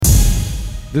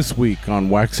This week on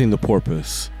Waxing the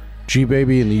Porpoise,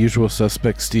 G-Baby and the usual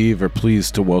suspect Steve are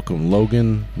pleased to welcome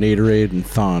Logan, Naderade, and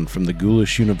Thon from the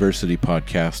Ghoulish University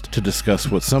podcast to discuss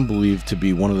what some believe to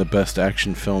be one of the best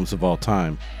action films of all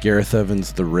time, Gareth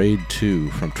Evans' The Raid 2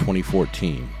 from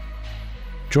 2014.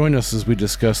 Join us as we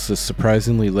discuss this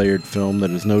surprisingly layered film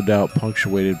that is no doubt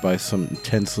punctuated by some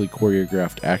intensely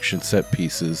choreographed action set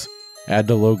pieces, add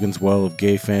to Logan's well of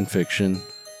gay fanfiction,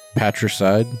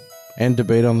 patricide, and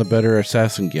debate on the better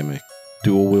assassin gimmick,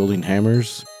 dual-wielding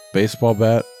hammers, baseball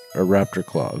bat, or raptor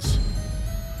claws.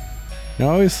 Now,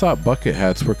 I always thought bucket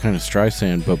hats were kind of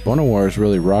Streisand, but Bonawar is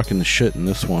really rocking the shit in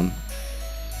this one.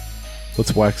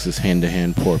 Let's wax this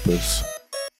hand-to-hand porpoise.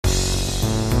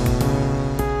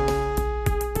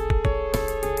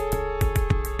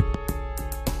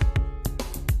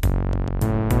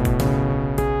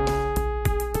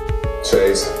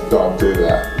 Chase, don't do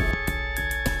that.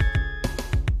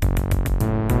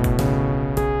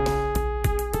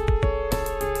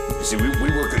 You see, we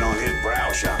working on his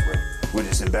brow chakra. We're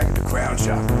just in back of the crown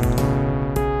chakra.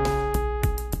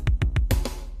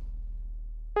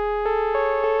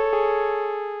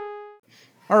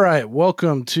 All right,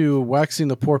 welcome to Waxing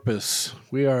the Porpoise.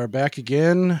 We are back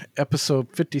again, episode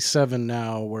 57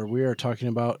 now, where we are talking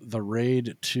about The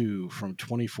Raid 2 from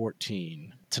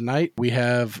 2014. Tonight, we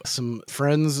have some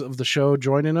friends of the show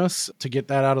joining us. To get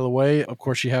that out of the way, of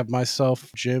course, you have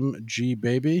myself, Jim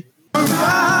G-Baby.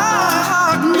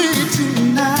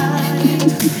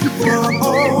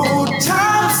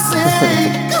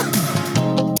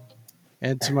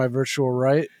 And to my virtual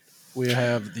right, we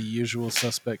have the usual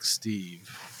suspect, Steve.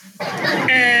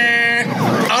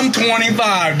 I'm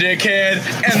 25, dickhead,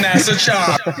 and that's a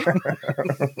chop.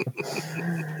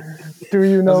 Do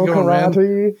you know going,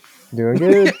 karate? Doing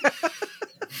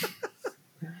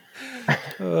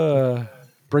good.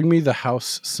 Bring me the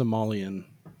House Somalian.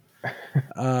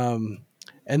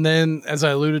 And then, as I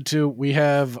alluded to, we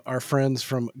have our friends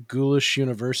from Ghoulish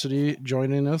University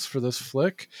joining us for this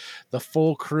flick, the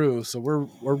full crew. So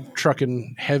we're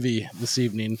trucking heavy this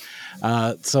evening.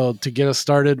 So to get us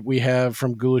started, we have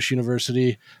from Ghoulish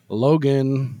University,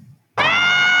 Logan.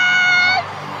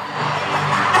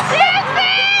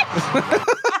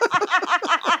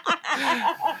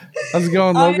 How's it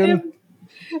going, Logan?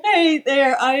 Hey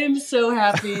there. I am so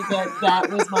happy that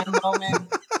was my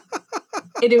moment.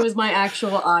 It was my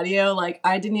actual audio. Like,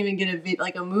 I didn't even get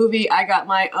a movie. I got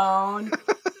my own.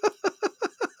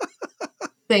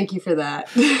 Thank you for that.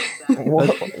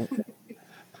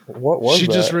 What was she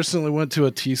that? just recently went to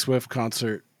a T-Swift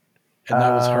concert, and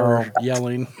that was her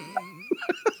yelling.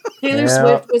 Taylor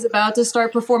Swift was about to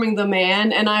start performing The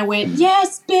Man, and I went,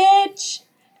 yes, bitch!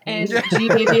 And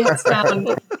G-Baby has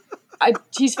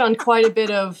she's found quite a bit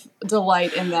of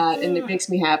delight in that, and it makes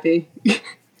me happy.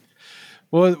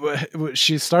 Well,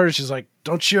 she's like,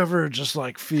 don't you ever just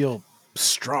like feel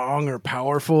strong or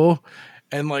powerful?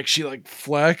 And like she like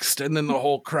flexed, and then the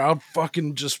whole crowd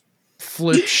fucking just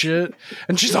flipped shit.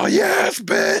 And she's all, yes,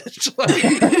 bitch. Like,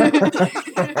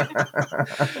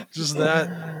 just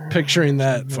that, picturing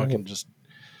that fucking just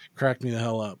cracked me the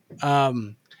hell up.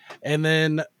 And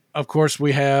then, of course,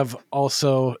 we have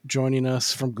also joining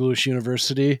us from Ghoulish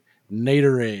University,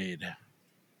 Naderade.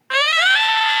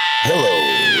 Hello,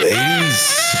 ladies.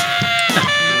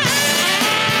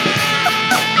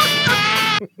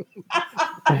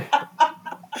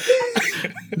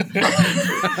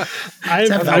 I've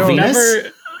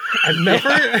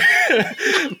never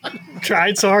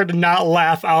tried so hard to not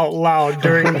laugh out loud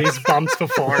during these bumps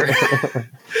before.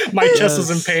 My chest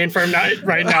is in pain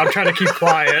right now. I'm trying to keep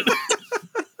quiet.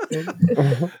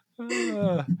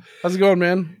 How's it going,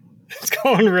 man? It's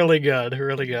going really good.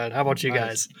 Really good. How about you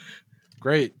guys?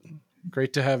 Great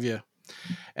to have you.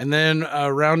 And then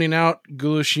rounding out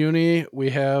Ghoulish Uni,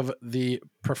 we have the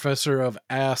professor of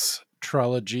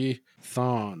astrology,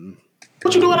 Thon.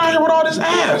 What you doing out here with all this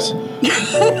ass?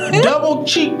 Double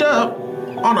cheeked up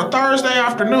on a Thursday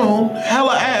afternoon,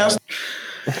 hella ass.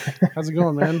 How's it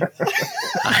going, man?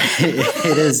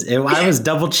 It is. I was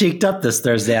double cheeked up this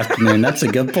Thursday afternoon. That's a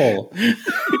good pull.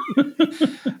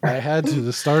 I had to.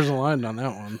 The stars aligned on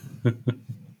that one.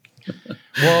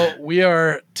 Well, we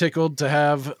are tickled to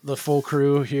have the full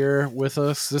crew here with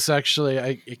us. This actually,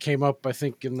 it came up, I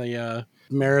think, in the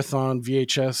Marathon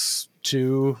VHS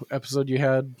 2 episode you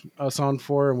had us on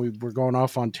for, and we were going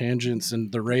off on tangents, and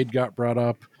The Raid got brought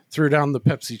up. Threw down the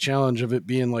Pepsi challenge of it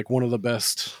being like one of the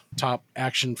best top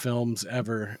action films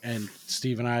ever, and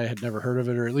Steve and I had never heard of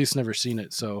it, or at least never seen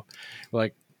it. So we're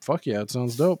like, fuck yeah, it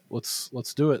sounds dope. Let's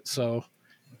do it. So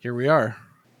here we are.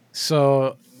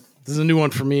 So this is a new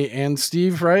one for me and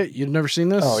Steve, right? You've never seen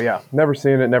this? Oh, yeah. Never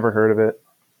seen it, never heard of it.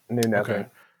 Knew nothing. Okay.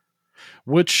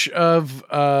 Which of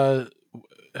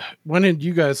when had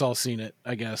you guys all seen it?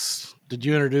 I guess did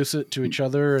you introduce it to each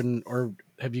other, or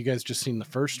have you guys just seen the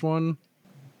first one?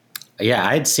 Yeah,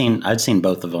 I'd seen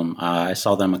both of them. I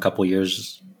saw them a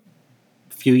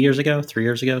few years ago, 3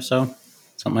 years ago, so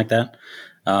something like that.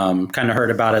 Kind of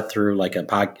heard about it through like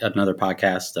another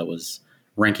podcast that was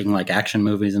ranking like action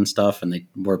movies and stuff, and they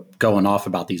were going off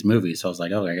about these movies. So I was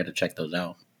like, oh, I got to check those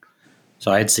out.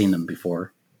 So I had seen them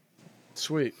before.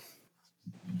 Sweet.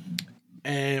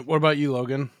 And what about you,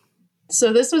 Logan?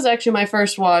 So this was actually my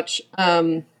first watch.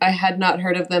 I had not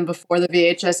heard of them before the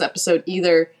VHS episode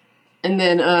either. And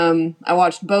then I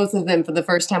watched both of them for the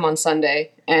first time on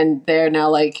Sunday. And they're now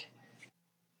like,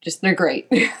 they're great.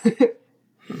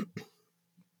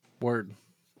 Word.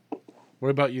 What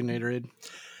about you, Naderade?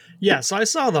 Yeah, so I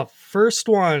saw the first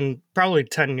one probably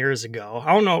 10 years ago.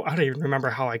 I don't even remember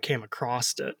how I came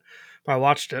across it. But I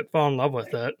watched it, fell in love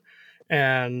with it.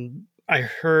 And I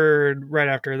heard right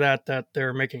after that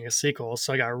they're making a sequel,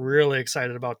 so I got really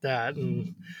excited about that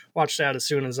and watched that as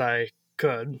soon as I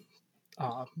could.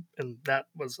 And that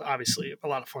was obviously a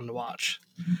lot of fun to watch.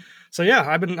 So yeah,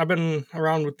 I've been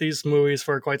around with these movies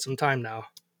for quite some time now.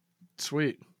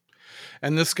 Sweet.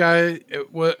 And this guy,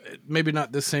 maybe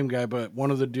not this same guy, but one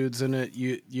of the dudes in it,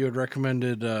 you had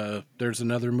recommended. There's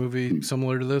another movie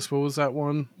similar to this. What was that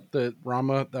one that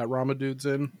Rama dude's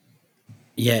in?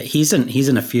 Yeah, he's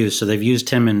in a few. So they've used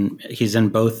him, and he's in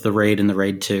both The Raid and The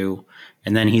Raid 2,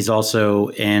 and then he's also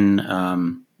in.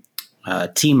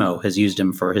 Timo has used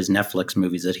him for his Netflix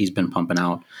movies that he's been pumping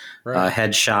out. Right.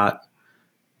 Headshot.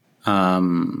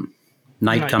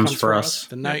 Night Comes for Us.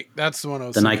 That's the one I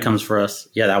was. The Night Comes for Us.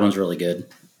 Yeah, that one's really good.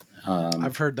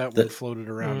 I've heard that one floated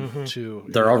around too.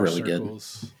 They're all really good.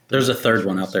 There's a third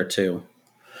one out there too.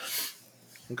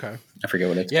 Okay, I forget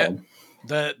what it's called.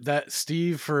 That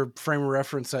Steve, for frame of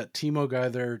reference, that Timo guy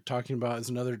they're talking about is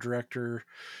another director.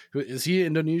 Is he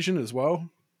Indonesian as well?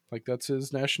 Like that's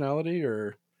his nationality,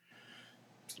 or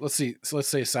let's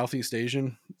say Southeast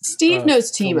Asian. Steve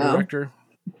knows Timo. Director.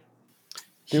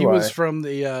 He was from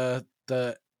the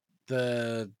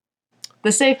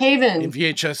Safe Haven in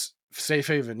VHS. Safe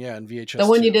Haven, yeah, in VHS. The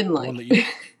one you didn't like.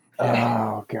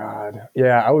 Oh God,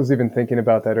 yeah. I was even thinking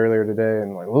about that earlier today,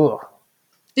 and like, ugh.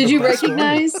 Did you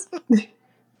recognize?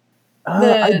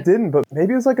 I didn't, but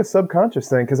maybe it was like a subconscious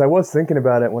thing because I was thinking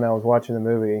about it when I was watching the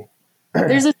movie.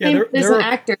 There's an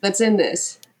actor that's in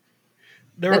this.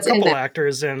 There were a couple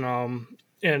actors in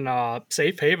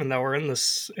Safe Haven that were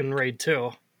in Raid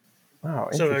 2. Wow,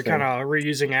 so they're kind of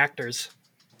reusing actors.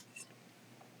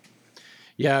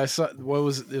 Yeah, I saw. It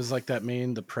was like that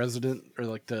the president or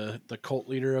like the cult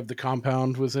leader of the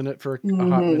compound was in it for a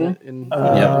hot minute.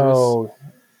 Oh,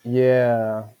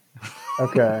 yeah.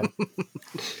 Okay.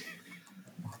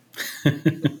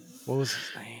 What was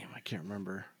his name? I can't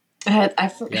remember.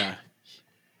 Yeah.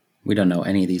 We don't know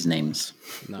any of these names.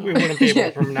 No. We wouldn't be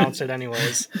able to pronounce it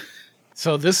anyways.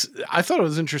 So I thought it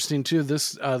was interesting too.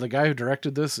 The guy who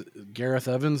directed this, Gareth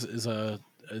Evans, is a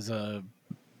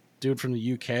dude from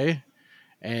the UK,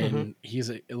 and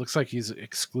it looks like he's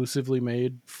exclusively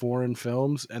made foreign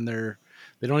films, and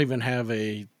they don't even have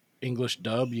a English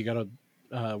dub. You got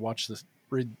to watch this,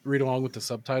 read along with the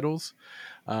subtitles.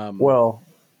 Well,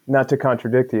 not to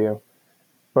contradict you,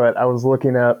 but I was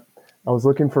looking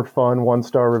for fun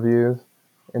 1-star reviews.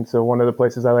 And so one of the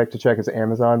places I like to check is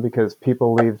Amazon because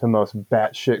people leave the most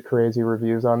batshit crazy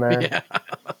reviews on there. Yeah.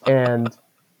 And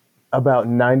about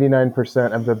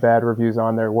 99% of the bad reviews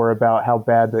on there were about how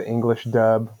bad the English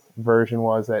dub version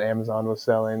was that Amazon was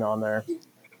selling on there.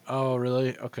 Oh,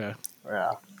 really? Okay.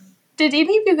 Yeah. Did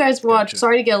any of you guys watch,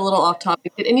 sorry to get a little off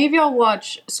topic, did any of y'all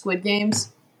watch Squid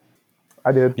Games?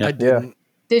 I did. I didn't. Yeah.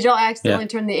 Did y'all accidentally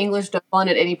turn the English dub on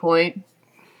at any point?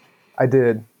 I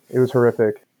did. It was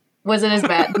horrific. Was it as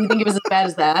bad? Do you think it was as bad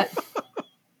as that?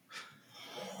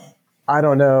 I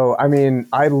don't know. I mean,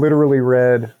 I literally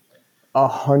read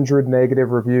 100 negative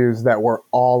reviews that were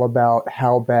all about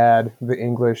how bad the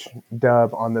English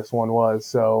dub on this one was.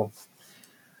 So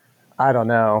I don't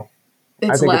know.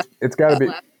 I think it's got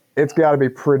to be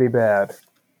pretty bad.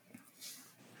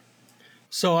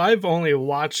 So I've only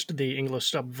watched the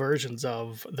English dub versions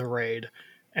of The Raid,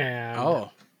 and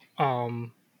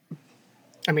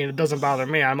I mean, it doesn't bother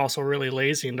me. I'm also really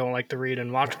lazy and don't like to read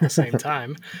and watch at the same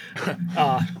time.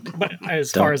 But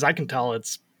as far as I can tell,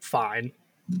 it's fine.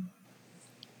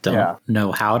 Don't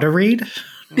know how to read?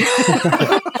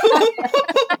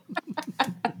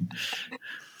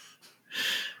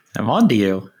 I'm on to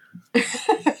you.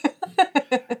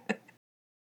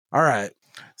 All right.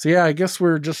 So yeah, I guess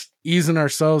we're just easing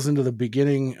ourselves into the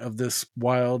beginning of this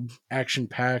wild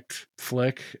action-packed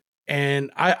flick.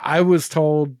 And I was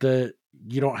told that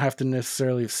you don't have to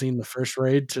necessarily have seen the first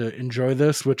raid to enjoy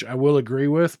this, which I will agree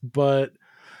with, but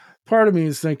part of me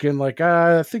is thinking like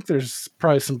I think there's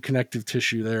probably some connective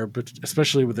tissue there, but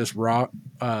especially with this Rama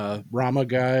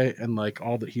guy and like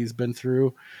all that he's been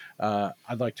through,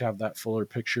 I'd like to have that fuller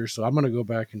picture. So I'm gonna go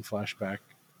back and flashback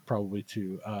probably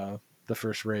to the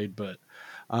first raid, but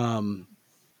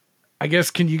I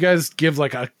guess can you guys give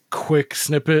like a quick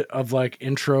snippet of like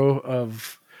intro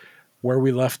of where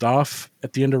we left off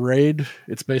at the end of raid?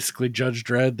 It's basically Judge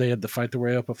Dredd. They had to fight their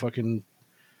way up a fucking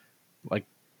like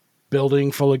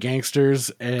building full of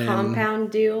gangsters and compound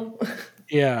deal.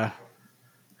 Yeah.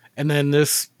 And then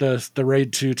the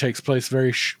raid 2 takes place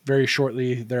very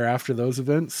shortly thereafter those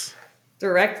events.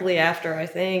 Directly after, I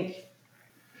think.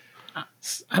 I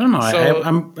don't know. So,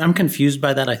 I'm confused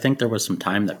by that. I think there was some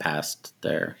time that passed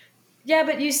there. Yeah,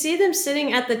 but you see them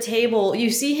sitting at the table. You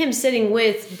see him sitting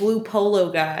with Blue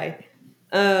Polo Guy.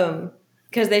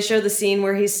 Because they show the scene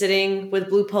where he's sitting with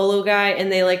Blue Polo Guy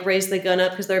and they like raise the gun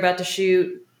up because they're about to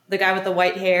shoot the guy with the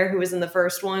white hair who was in the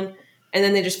first one. And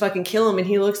then they just fucking kill him and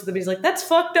he looks at them and he's like, that's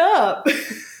fucked up.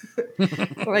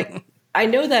 Like, I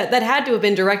know that had to have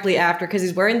been directly after because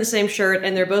he's wearing the same shirt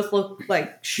and they both look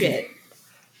like shit.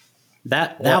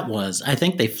 That was, I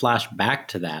think they flashed back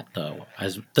to that though.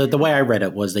 As the way I read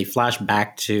it was they flashed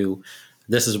back to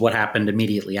this is what happened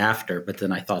immediately after, but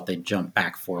then I thought they'd jump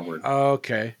back forward.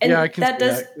 Okay. And yeah, I can that see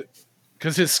does that.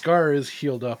 Because his scar is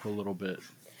healed up a little bit.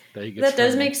 That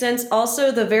does make sense.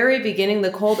 Also, the very beginning,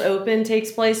 the cold open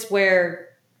takes place where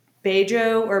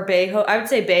Bejo or Bejo, I would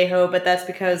say Bejo, but that's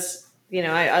because, you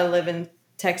know, I live in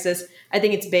Texas. I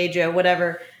think it's Bejo,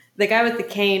 whatever. The guy with the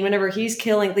cane, whenever he's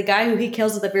killing, the guy who he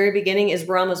kills at the very beginning is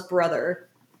Rama's brother,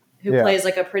 who plays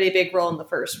like a pretty big role in the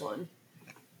first one.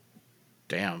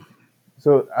 Damn.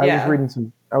 So I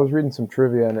was reading some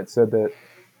trivia and it said that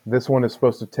this one is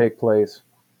supposed to take place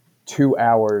 2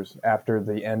 hours after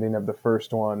the ending of the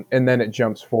first one, and then it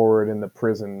jumps forward in the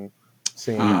prison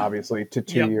scene, obviously, to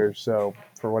 2 years. So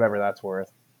for whatever that's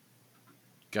worth.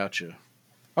 Gotcha.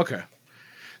 Okay.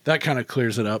 That kind of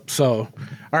clears it up. So,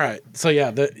 all right. So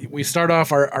yeah, we start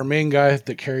off our main guy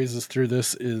that carries us through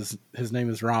this his name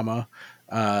is Rama,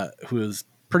 who is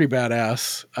pretty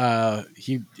badass.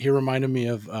 He reminded me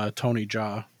of Tony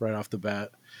Jaa right off the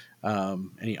bat.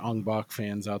 Any Ong Bak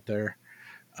fans out there?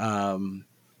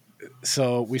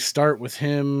 So we start with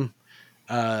him.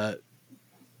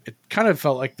 It kind of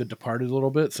felt like The Departed a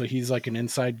little bit. So he's like an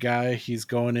inside guy. He's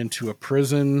going into a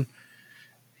prison.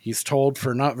 He's told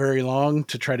for not very long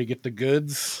to try to get the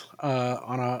goods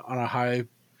on a high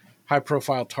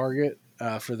profile target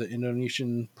for the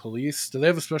Indonesian police. Do they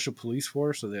have a special police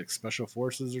force? Or they like special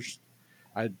forces? Or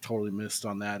I totally missed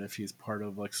on that. If he's part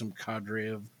of like some cadre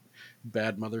of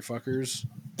bad motherfuckers.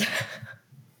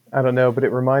 I don't know, but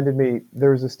it reminded me,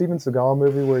 there was a Steven Seagal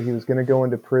movie where he was going to go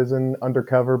into prison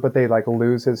undercover, but they like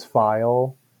lose his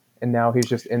file, and now he's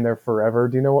just in there forever.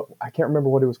 Do you know what? I can't remember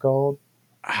what it was called.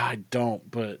 I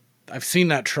don't, but I've seen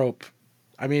that trope.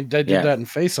 I mean, they did that in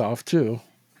Face Off too.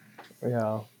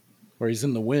 Yeah. Where he's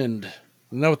in the wind.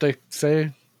 Isn't that what they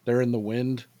say? They're in the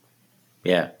wind.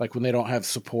 Yeah. Like when they don't have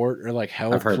support or like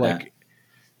help. I've heard that.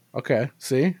 Okay,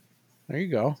 see? There you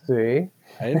go. See?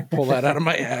 I didn't pull that out of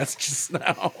my ass just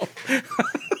now.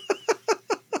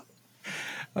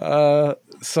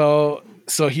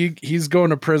 So he's going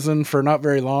to prison for not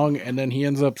very long, and then he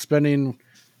ends up spending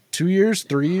 3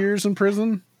 years in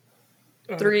prison.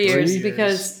 3 years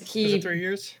because he 3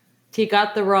 years. He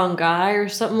got the wrong guy or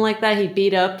something like that. He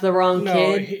beat up the wrong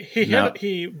kid.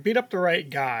 He beat up the right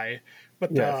guy,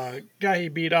 but the guy he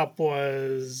beat up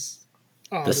was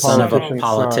the son of a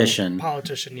politician.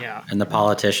 Politician, yeah. And the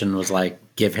politician was like,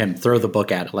 throw the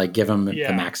book at it, like give him the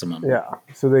maximum. Yeah.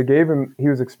 So they gave him, he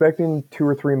was expecting 2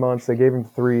 or 3 months. They gave him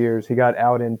 3 years. He got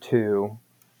out in 2.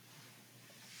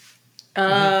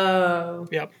 Oh.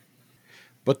 Yep.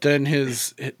 But then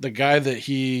the guy that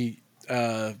he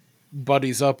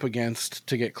buddies up against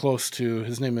to get close to,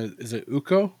 his name is it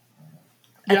Uko?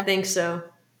 I think so.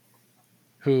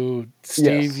 Who,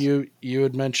 Steve, you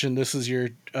had mentioned this is your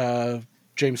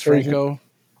James Franco.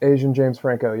 Asian James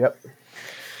Franco, yep.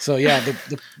 So yeah,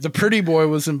 the pretty boy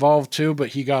was involved too, but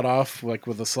he got off like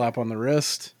with a slap on the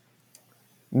wrist.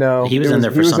 No, he was in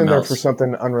there for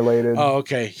something unrelated. Oh,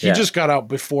 okay. He just got out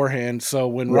beforehand. So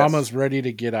when Rama's ready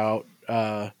to get out,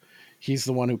 he's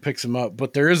the one who picks him up.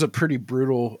 But there is a pretty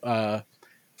brutal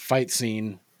fight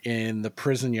scene in the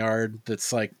prison yard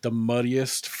that's like the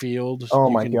muddiest field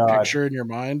you can picture in your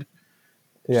mind.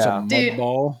 Yeah. Just a mud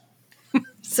ball.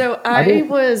 So I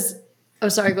was... Oh,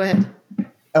 sorry, go ahead.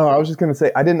 Oh, I was just going to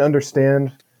say, I didn't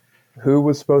understand who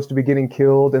was supposed to be getting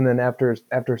killed, and then after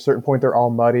a certain point, they're all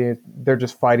muddy. They're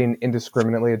just fighting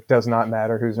indiscriminately. It does not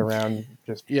matter who's around.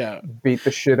 Just beat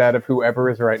the shit out of whoever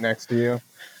is right next to you.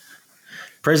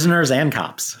 Prisoners and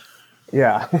cops.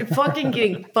 Yeah. Fucking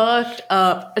getting fucked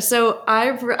up. So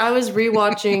I was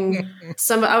rewatching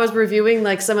I was reviewing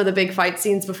like some of the big fight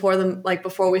scenes before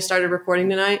we started recording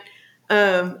tonight.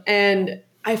 And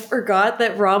I forgot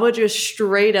that Rama just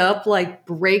straight up like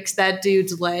breaks that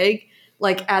dude's leg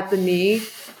like at the knee,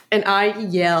 and I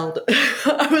yelled.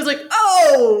 I was like,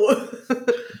 "Oh!"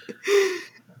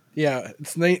 Yeah,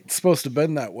 it's not supposed to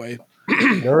bend that way.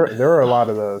 There are a lot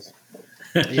of those.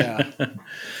 Yeah.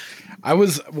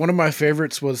 One of my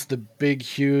favorites was the big,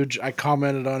 huge, I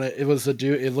commented on it. It was a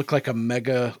dude, it looked like a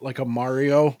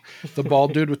Mario, the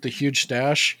bald dude with the huge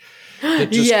stash.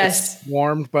 That just gets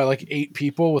swarmed by like 8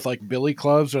 people with like billy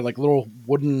clubs or like little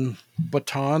wooden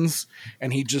batons.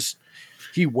 And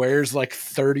he wears like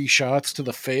 30 shots to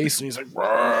the face and he's like,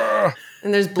 "Rah!"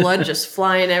 And there's blood just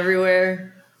flying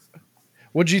everywhere.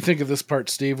 What'd you think of this part,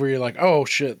 Steve, where you're like, oh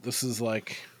shit, this is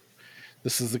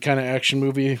the kind of action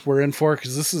movie we're in for?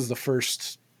 Because this is the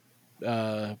first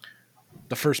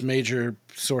major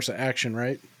source of action,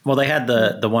 right? Well, they had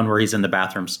the one where he's in the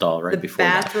bathroom stall before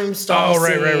bathroom stall.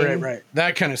 Oh, right.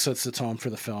 That kind of sets the tone for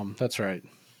the film. That's right.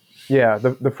 Yeah,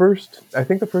 the first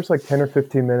like 10 or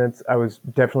 15 minutes, I was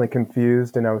definitely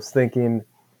confused, and I was thinking,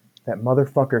 that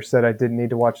motherfucker said I didn't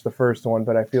need to watch the first one,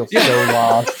 but I feel so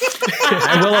lost.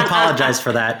 I will apologize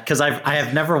for that, because I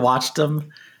have never watched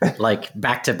them like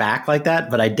back to back like that,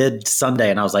 but I did Sunday,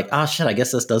 and I was like, oh shit, I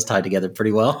guess this does tie together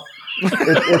pretty well.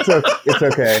 It's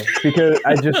okay, because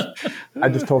I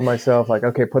just told myself, like,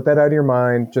 okay, put that out of your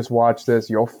mind, just watch this,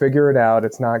 you'll figure it out.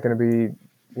 It's not going to be,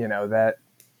 that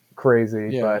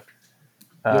crazy, but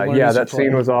that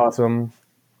scene was awesome.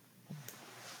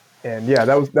 And yeah,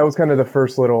 that was kind of the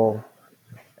first little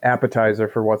appetizer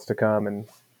for what's to come, and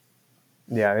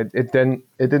yeah, it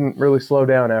didn't really slow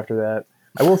down after that.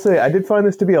 I will say I did find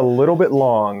this to be a little bit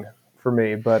long for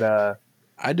me, but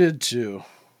I did too.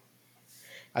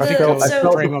 I felt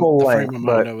the full length,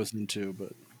 but I was into,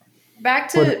 but back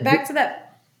to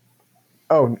that.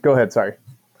 Oh, go ahead. Sorry.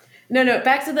 No,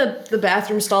 back to the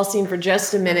bathroom stall scene for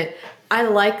just a minute. I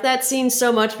like that scene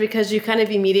so much because you kind of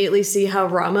immediately see how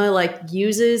Rama like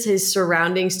uses his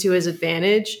surroundings to his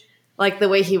advantage. Like the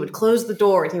way he would close the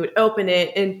door and he would open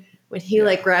it, and when he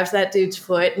like grabs that dude's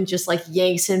foot and just like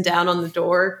yanks him down on the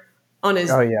door on his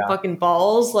fucking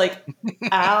balls, like,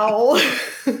 ow.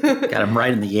 Got him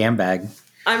right in the yam bag.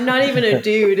 I'm not even a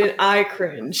dude and I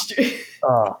cringed.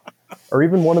 Or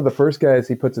even one of the first guys,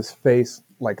 he puts his face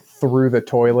like through the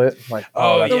toilet. Like,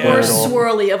 the worst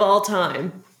swirly of all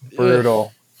time.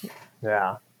 Brutal.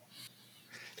 Yeah.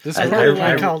 I really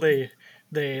like how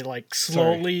they like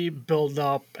slowly build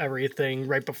up everything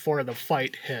right before the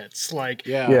fight hits. Like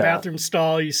bathroom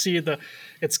stall, you see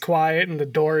it's quiet and the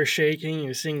door is shaking.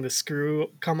 You're seeing the screw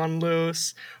come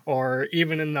unloose, or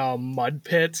even in the mud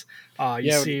pit,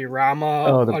 you see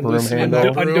Rama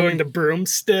undoing the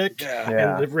broomstick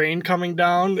and the rain coming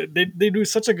down. They do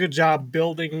such a good job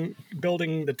building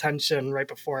the tension right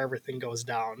before everything goes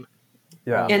down.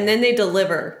 Yeah, and then they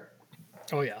deliver.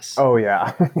 Oh yes. Oh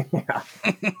yeah. Yeah.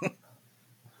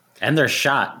 And they're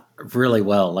shot really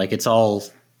well. Like it's all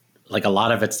like a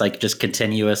lot of it's like just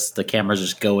continuous. The camera's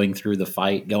just going through the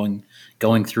fight, going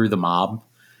through the mob.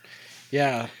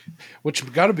 Yeah,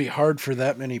 which got to be hard for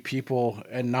that many people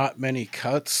and not many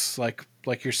cuts. Like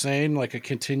you're saying, like a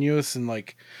continuous and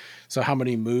like, so how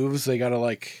many moves they got to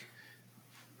like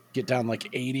get down like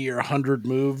 80 or 100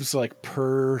 moves like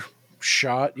per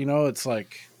shot. It's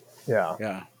like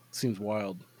yeah, seems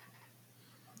wild.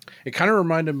 It kind of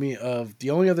reminded me of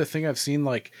the only other thing I've seen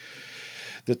like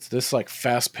that's this like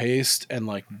fast paced and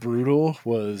like brutal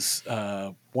was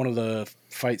one of the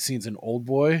fight scenes in Old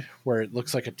Boy where it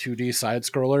looks like a 2D side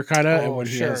scroller kind of, and when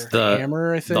he has the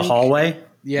hammer, I think the hallway.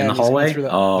 Yeah, in the hallway. Through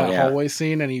that hallway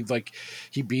scene, and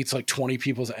he beats like 20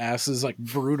 people's asses like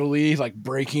brutally, like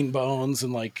breaking bones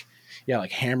and like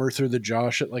hammer through the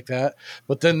jaw, shit like that.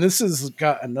 But then this has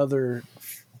got another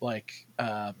like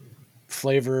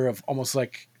flavor of almost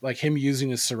like him using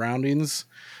his surroundings,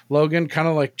 Logan, kind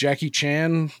of like Jackie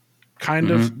Chan,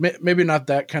 kind of maybe not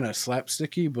that kind of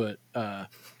slapsticky, but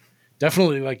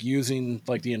definitely like using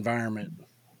like the environment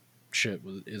shit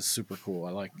is super cool.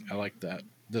 I like that,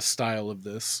 the style of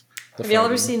this. Have y'all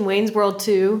ever seen Wayne's World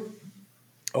 2?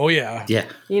 Oh yeah.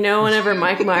 Whenever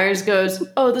Mike Myers goes,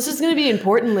 oh, this is going to be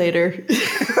important later.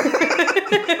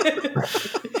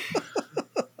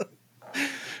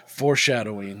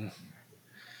 Foreshadowing.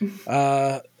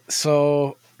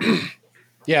 So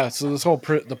Yeah, so this whole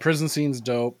the prison scene's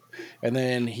dope, and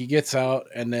then he gets out,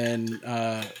 and then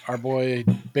our boy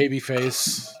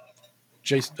Babyface,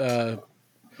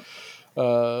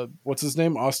 what's his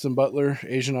name? Austin Butler,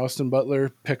 Asian Austin Butler,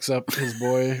 picks up his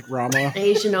boy Rama.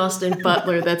 Asian Austin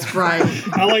Butler. That's right.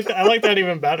 I like that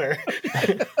even better.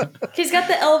 He's got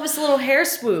the Elvis little hair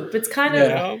swoop. It's kind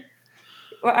of.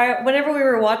 Whenever we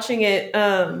were watching it,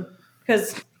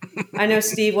 because I know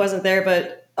Steve wasn't there,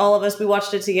 but all of us, we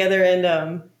watched it together, and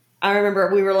I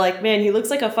remember we were like, man, he looks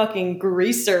like a fucking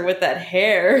greaser with that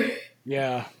hair.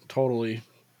 Yeah, totally.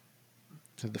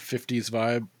 To the 50s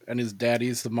vibe, and his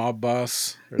daddy's the mob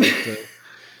boss. Or like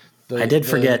I did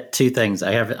forget two things.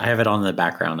 I have it on the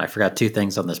background. I forgot two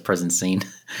things on this prison scene.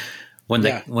 When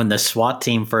the SWAT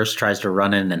team first tries to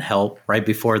run in and help, right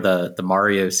before the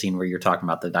Mario scene where you're talking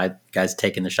about the guys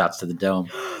taking the shots to the dome,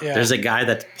 there's a guy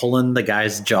that's pulling the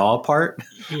guy's jaw apart.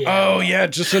 Yeah. Oh yeah,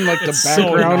 just in like the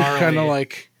background, kind of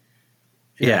like.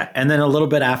 Yeah, and then a little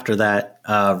bit after that,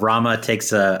 Rama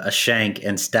takes a shank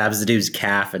and stabs the dude's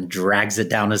calf and drags it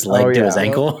down his leg to his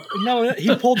ankle. No,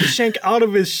 he pulled the shank out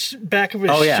of his back of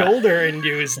his shoulder and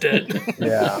used it.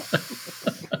 Yeah.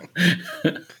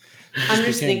 I'm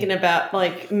just thinking about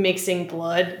like mixing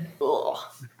blood,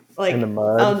 like in the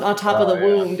mud. On top of the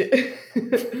wound.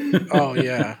 Oh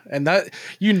yeah, and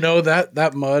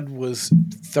that mud was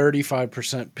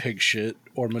 35% pig shit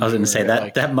or manure. I was going to say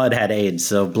that mud had AIDS,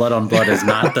 so blood on blood is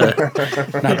not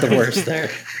the worst there.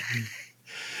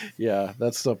 Yeah,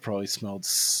 that stuff probably smelled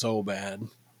so bad.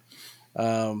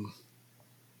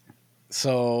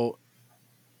 So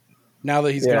now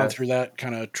that he's gone through that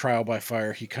kind of trial by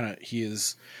fire, he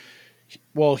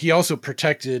also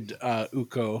protected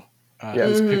Uko.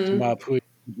 He's picked him up, who he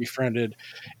befriended,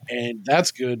 and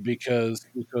that's good because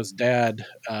Uko's dad,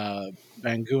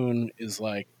 Bangun, is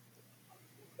like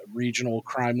a regional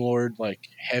crime lord, like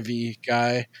heavy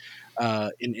guy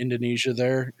in Indonesia.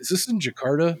 There is this in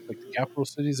Jakarta, like the capital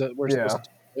city? Is that where it's supposed to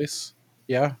take place?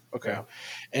 Yeah. Okay. Yeah.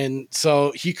 And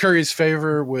so he curries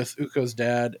favor with Uko's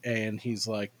dad, and he's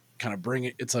like kind of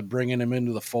bringing him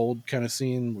into the fold kind of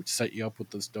scene, which set you up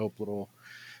with this dope little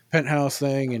penthouse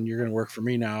thing, and you're gonna work for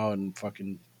me now, and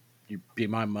fucking you be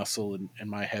my muscle and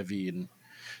my heavy, and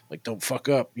like don't fuck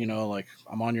up, like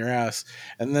I'm on your ass.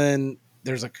 And then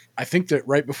there's I think that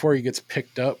right before he gets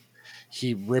picked up,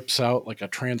 he rips out like a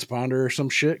transponder or some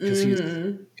shit because he's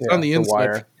on the inside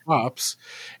for the cops,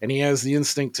 and he has the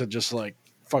instinct to just like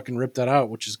fucking rip that out,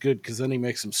 which is good because then he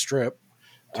makes him strip.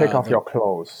 Take off your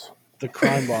clothes. The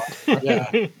crime boss. Yeah.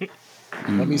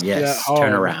 Let me see that hard.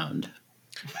 Turn around.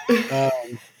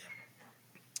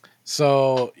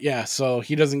 So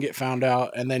he doesn't get found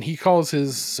out, and then he calls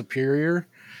his superior,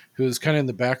 who's kind of in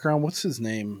the background. What's his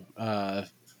name?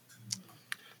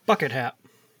 Bucket Hat.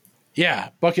 Yeah,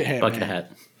 Bucket Hat. Bucket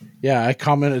Hat. Yeah, I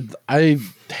commented, I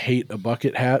hate a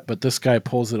bucket hat, but this guy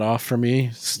pulls it off for me.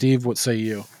 Steve, what say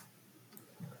you?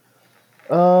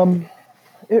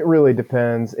 It really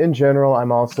depends. In general,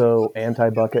 I'm also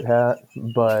anti-bucket hat,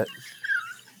 but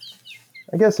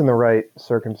I guess in the right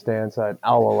circumstance,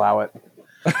 I'll allow it.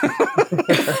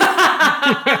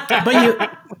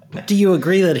 But do you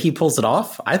agree that he pulls it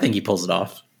off? I think he pulls it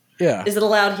off. Yeah. Is it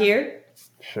allowed here?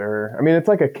 Sure. I mean, it's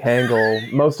like a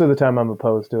Kangol. Most of the time I'm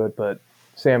opposed to it, but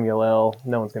Samuel L.,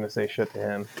 no one's going to say shit to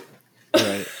him.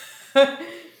 Right.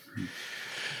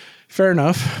 Fair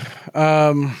enough.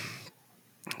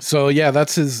 So yeah,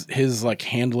 that's his like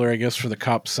handler, I guess, for the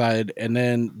cop side. And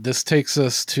then this takes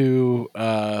us to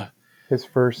his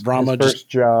first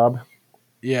job.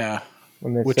 Yeah.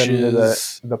 When they send him to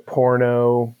the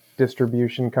porno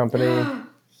distribution company.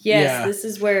 Yes, this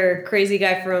is where crazy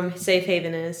guy from Safe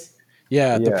Haven is.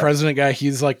 Yeah, the president guy,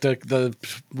 he's like the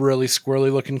really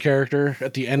squirrely looking character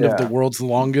at the end of the world's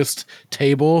longest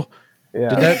table. Yeah.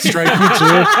 Did that strike you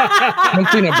too?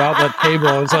 Something about that table.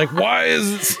 I was like, why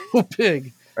is it so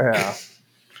big? Yeah.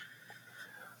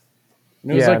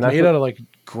 And it was like made out of like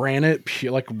granite,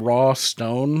 like raw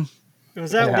stone. It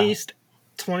was at least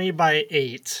 20 by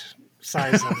 8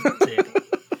 size of the table.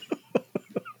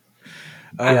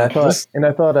 I thought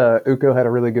Uko had a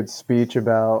really good speech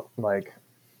about like,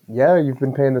 yeah, you've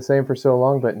been paying the same for so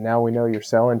long, but now we know you're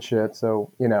selling shit.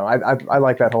 So, I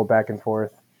like that whole back and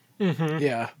forth. Mm-hmm.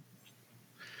 Yeah.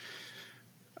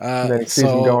 And then he sees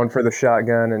him going for the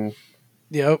shotgun and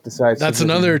decides that's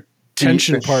another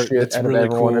tension part that's really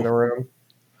cool. In the room.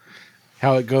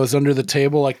 How it goes under the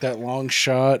table, like that long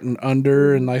shot and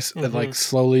under, and nice, and like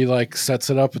slowly like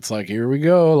sets it up. It's like, here we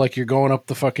go. Like you're going up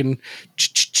the fucking,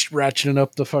 ratcheting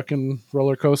up the fucking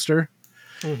roller coaster.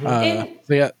 Mm-hmm.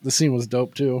 So yeah, the scene was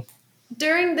dope too.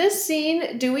 During this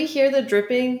scene, do we hear the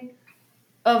dripping?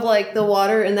 of like the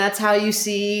water, and that's how you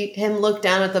see him look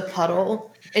down at the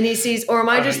puddle. And he sees, or am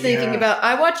I just thinking about,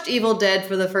 I watched Evil Dead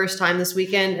for the first time this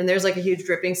weekend, and there's like a huge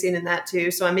dripping scene in that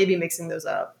too, so I may be mixing those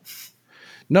up.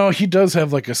 No, he does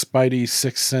have like a Spidey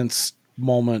Sixth Sense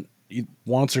moment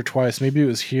once or twice. Maybe it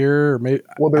was here, or maybe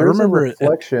there is a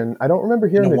reflection. I don't remember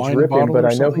hearing the dripping, but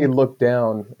I know he looked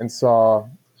down and saw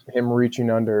him reaching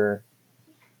under.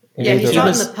 Yeah, he saw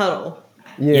it in the puddle.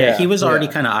 Yeah, he was already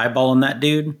kind of eyeballing that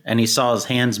dude, and he saw his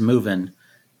hands moving,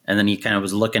 and then he kind of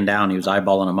was looking down. He was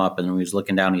eyeballing him up, and when he was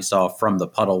looking down, he saw from the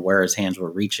puddle where his hands were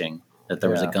reaching that there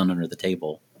was a gun under the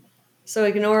table. So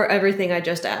ignore everything I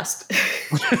just asked.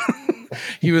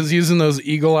 He was using those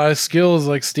eagle eye skills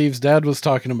like Steve's dad was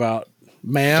talking about.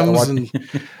 Ma'ams, and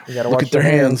look at their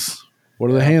hands. What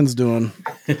are the hands doing?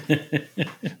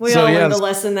 We all learned a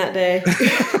lesson that day.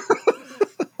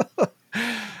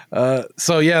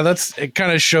 That's it.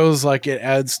 Kind of shows like it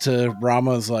adds to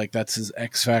Rama's like that's his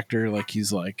X factor. Like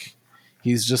he's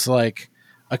just like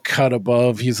a cut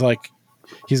above. He's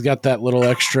got that little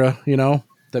extra,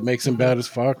 that makes him bad as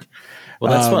fuck.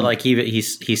 Well, that's what like he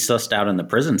sussed out in the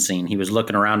prison scene. He was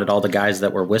looking around at all the guys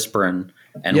that were whispering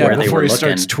and where they were looking.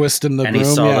 Starts twisting the and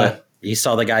broom. He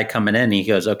saw the guy coming in. And he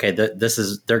goes, "Okay, they're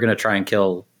going to try and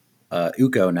kill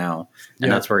Uko now,"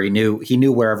 and that's where he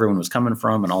knew where everyone was coming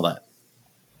from and all that.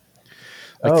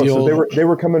 So they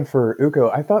were coming for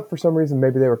Uko. I thought for some reason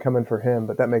maybe they were coming for him,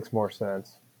 but that makes more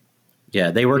sense.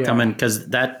 Yeah, they were coming because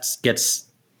that gets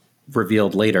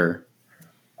revealed later.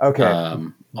 Okay,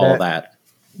 all that.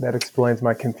 That explains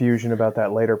my confusion about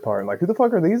that later part. Like, who the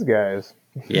fuck are these guys?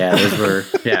 Yeah, those were,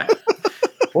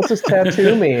 What's this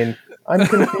tattoo mean? I'm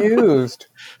confused.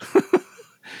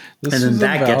 And then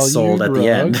that gets sold at the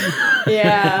end.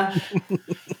 Yeah.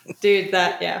 Dude,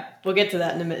 we'll get to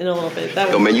that in a little bit.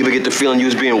 Yo, man, you ever get the feeling you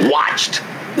was being watched?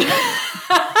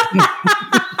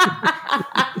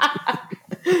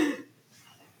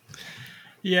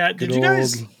 Yeah, did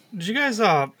you guys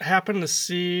happen to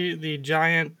see the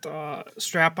giant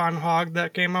strap-on hog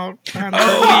that came out? We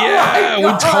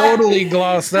totally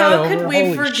glossed that over. How could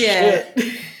we forget?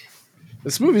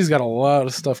 This movie's got a lot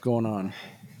of stuff going on.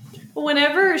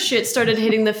 Whenever shit started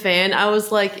hitting the fan, I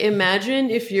was like, imagine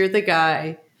if you're the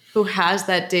guy who has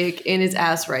that dick in his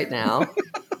ass right now.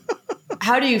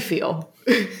 How do you feel?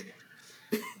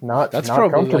 That's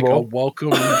probably like a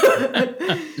welcome.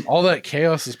 All that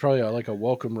chaos is probably like a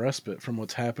welcome respite from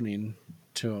what's happening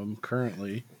to him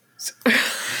currently.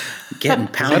 Getting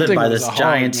pounded by this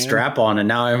giant strap-on, and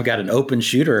now I've got an open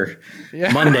shooter.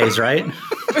 Yeah. Mondays, right?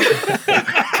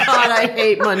 God, I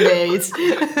hate Mondays.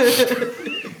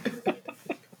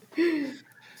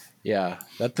 Yeah,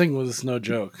 that thing was no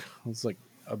joke. It was like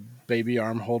a baby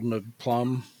arm holding a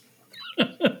plum.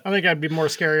 I think I'd be more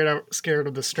scared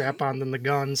of the strap-on than the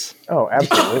guns. Oh,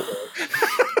 absolutely.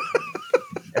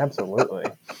 Absolutely.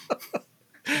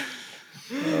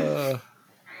 Boner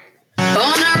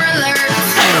alert!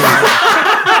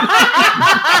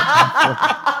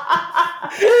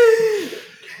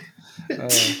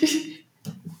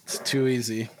 It's too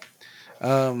easy.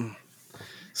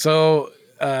 So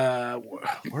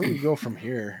where do we go from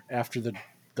here after the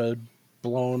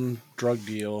blown drug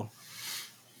deal?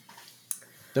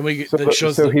 Then we that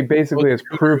shows. So he basically has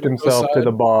proved himself to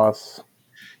the boss.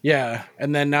 Yeah,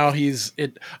 and then now it's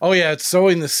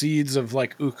sowing the seeds of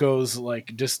like Uko's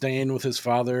like disdain with his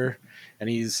father, and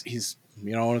he's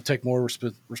I want to take more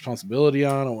responsibility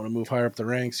on. I want to move higher up the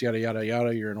ranks. Yada yada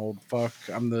yada. You're an old fuck.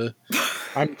 I'm the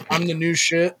new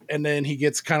shit. And then he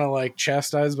gets kind of like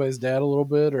chastised by his dad a little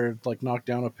bit, or like knocked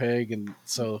down a peg, and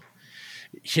so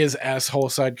his asshole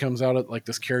side comes out at like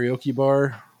this karaoke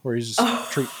bar where he's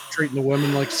just treating the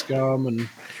women like scum. And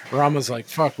Rama's like,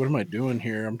 "Fuck, what am I doing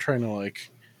here? I'm trying to like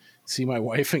see my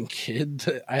wife and kid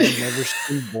that I had never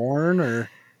seen born, or."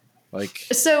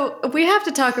 So we have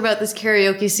to talk about this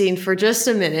karaoke scene for just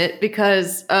a minute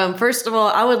because, first of all,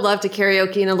 I would love to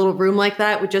karaoke in a little room like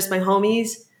that with just my homies.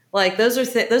 Like those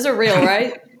are real,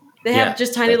 right? They have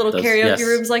just tiny little karaoke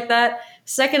rooms like that.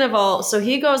 Second of all, so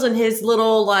he goes on his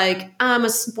little like I'm a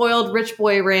spoiled rich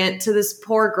boy rant to this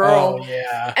poor girl,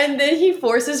 and then he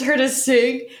forces her to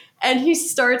sing, and he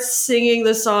starts singing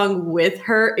the song with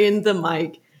her in the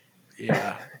mic.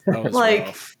 Yeah, that was like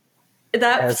rough.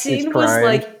 That scene was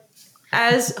like.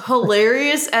 As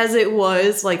hilarious as it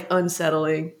was, like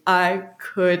unsettling, I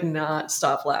could not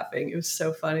stop laughing. It was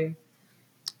so funny.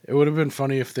 It would have been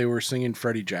funny if they were singing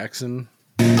Freddie Jackson.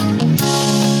 Roll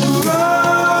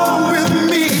with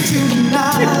me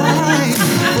tonight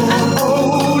for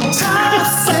old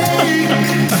time's sake.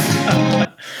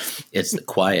 It's the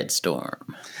Quiet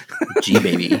Storm.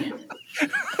 G-Baby.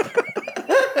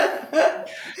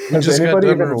 Has just got anybody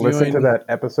done even listened to reviewing- that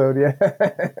episode yet?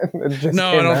 It just No,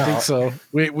 I came don't out. think so.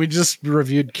 We just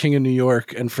reviewed King of New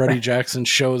York, and Freddie Jackson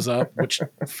shows up, which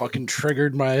fucking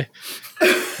triggered my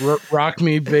Rock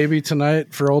Me Baby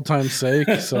Tonight for old time's sake.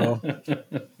 So,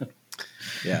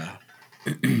 yeah,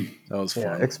 that was fun.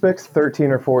 Yeah, expect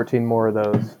 13 or 14 more of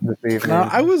those this evening. No,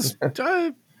 I was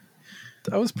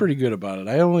pretty good about it.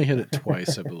 I only hit it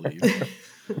twice, I believe.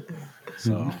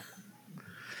 So,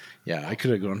 yeah, I could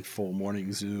have gone full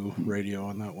Morning Zoo radio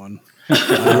on that one.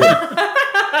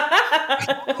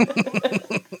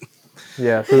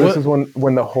 Yeah, so this is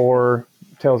when the whore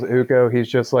tells Uko he's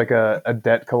just like a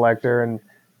debt collector, and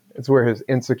it's where his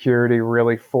insecurity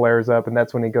really flares up, and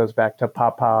that's when he goes back to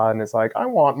Papa and is like, I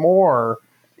want more.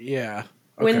 Yeah.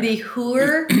 When the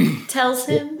whore tells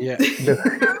him. Yeah.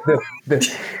 The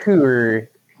whore.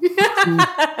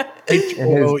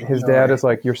 And his dad is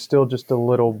like, you're still just a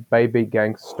little baby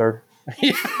gangster.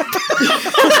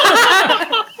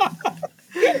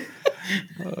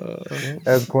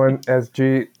 As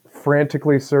G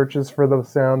frantically searches for the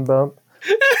sound bump.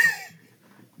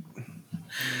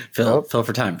 Phil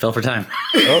for time.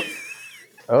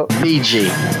 Oh. BG.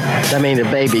 That means a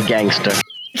baby gangster.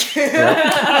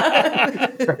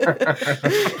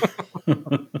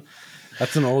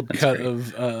 That's an old cut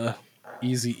of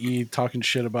Eazy-E talking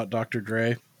shit about Dr.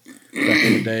 Dre back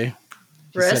in the day.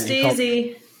 Rest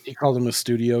easy. He called him a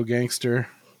studio gangster.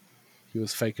 He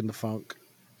was faking the funk.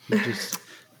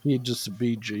 He just a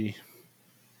BG.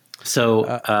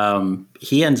 So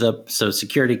he ends up. So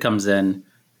security comes in.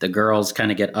 The girls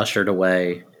kind of get ushered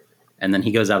away, and then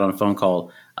he goes out on a phone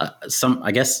call.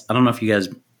 I guess I don't know if you guys.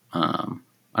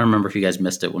 I don't remember if you guys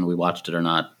missed it when we watched it or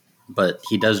not, but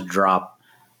he does drop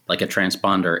like a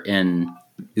transponder in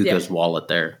Uko's wallet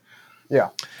there. Yeah.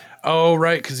 Oh,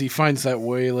 right, because he finds that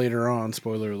way later on.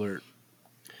 Spoiler alert.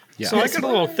 Yeah. So I got a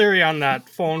little theory on that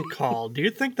phone call. Do you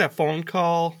think that phone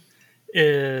call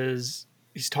is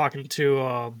he's talking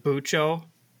to Bucho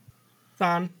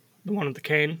Thon, the one with the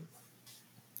cane?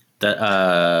 That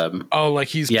like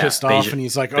he's yeah, pissed off Beja- and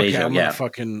he's like, okay, Beja, I'm yeah.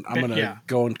 gonna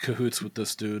go in cahoots with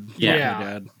this dude. Yeah. My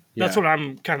dad. That's what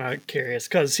I'm kind of curious,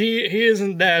 because he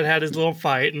isn't dad had his little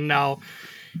fight, and now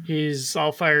he's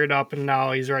all fired up, and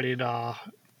now he's ready to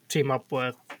team up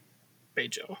with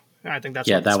Bejo. And I think that's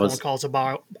what this phone call's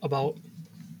about.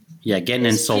 Yeah, getting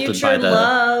His insulted future by the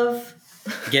love.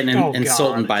 getting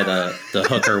insulted by the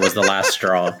hooker was the last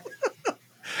straw.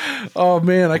 Oh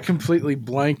man, I completely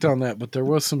blanked on that, but there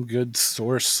was some good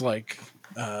source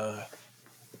material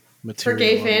For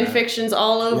gay on fan that. fictions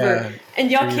all over. Yeah, And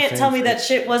y'all for your can't tell me fanfic. that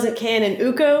shit wasn't canon.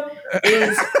 Uko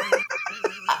is.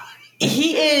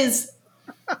 He is.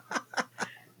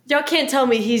 Y'all can't tell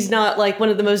me he's not like one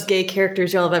of the most gay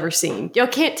characters y'all have ever seen. Y'all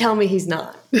can't tell me he's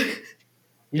not.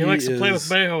 He likes to play with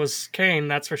Bejo's cane,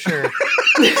 that's for sure.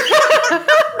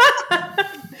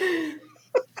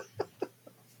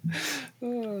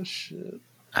 Oh shit.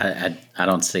 I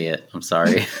don't see it. I'm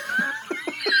sorry.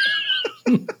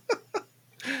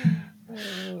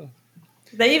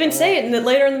 They even say it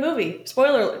later in the movie.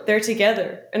 Spoiler alert, they're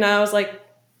together. And I was like,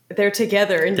 they're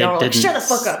together. And They y'all were like, didn't shut the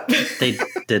fuck up. They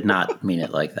did not mean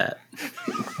it like that.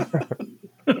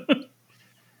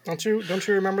 Don't you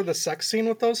remember the sex scene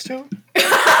with those two?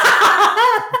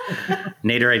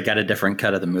 Naderade got a different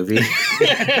cut of the movie.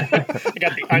 I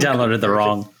got the Downloaded the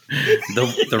wrong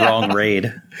wrong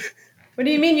raid. What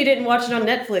do you mean you didn't watch it on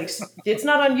Netflix? It's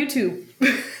not on YouTube.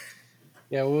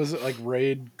 Yeah, what was it, like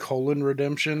Raid: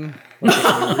 Redemption? Like,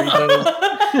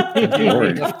 if you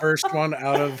read the first one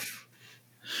out of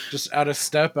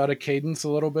step, out of cadence a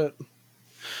little bit.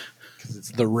 Because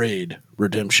it's the Raid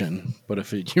Redemption. But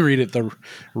if you read it the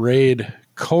Raid: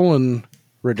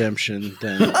 Redemption,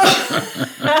 then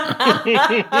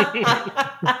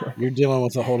you're dealing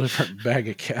with a whole different bag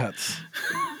of cats.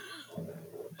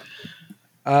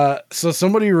 So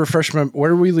somebody refresh my.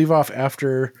 Where do we leave off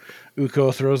after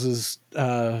Uko throws his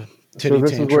titty So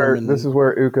tantrum? this is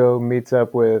where Uko meets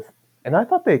up with, and I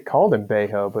thought they called him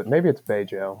Bejo, but maybe it's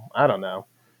Bejo. I don't know.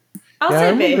 I'll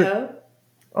say Bejo.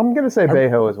 I'm gonna say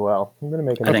Bejo as well. I'm gonna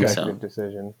make an I think objective so.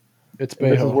 decision. It's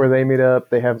And this is Bejo. where they meet up.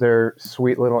 They have their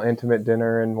sweet little intimate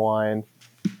dinner and wine,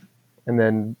 and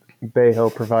then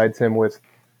Bejo provides him with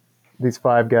these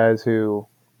 5 guys who,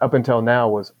 up until now,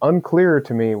 was unclear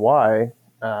to me why,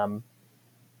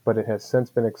 but it has since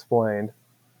been explained.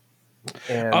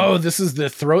 And Oh, this is the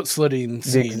throat slitting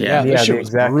scene. yeah, this the shit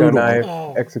was X-Acto brutal.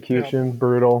 knife execution,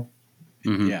 brutal.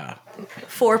 Yeah,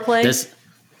 Foreplay.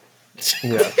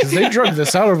 Yeah, because they drug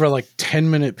this out over like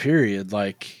 10-minute period.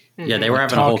 Like, Yeah, they were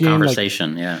having a whole talking, like-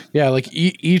 conversation. yeah, like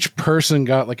each person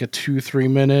got like a 2-3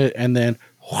 minute, and then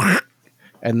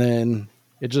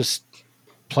It just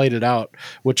played it out,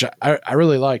 which I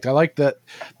really liked. I like that.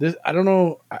 This, I don't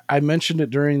know. I mentioned it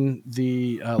during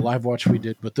the live watch we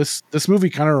did, but this movie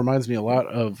kind of reminds me a lot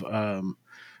of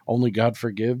Only God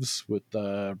Forgives with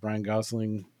Ryan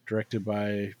Gosling, directed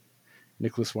by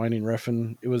Nicholas Winding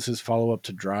Refn. It was his follow up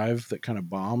to Drive that kind of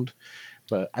bombed,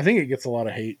 but I think it gets a lot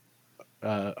of hate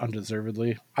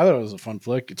undeservedly. I thought it was a fun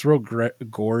flick. It's real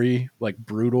gory, like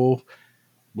brutal,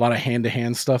 a lot of hand to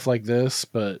hand stuff like this.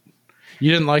 But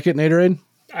you didn't like it, Naderade?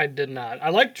 I did not. I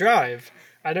like Drive.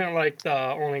 I didn't like the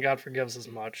Only God Forgives as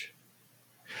much.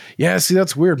 Yeah, see,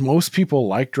 that's weird. Most people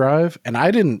like Drive, and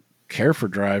I didn't care for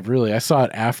Drive, really. I saw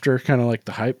it after kind of like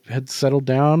the hype had settled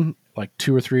down, like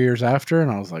 2 or 3 years after, and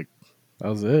I was like, that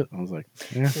was it. I was like,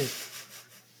 yeah.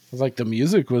 I was like, the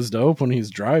music was dope when he's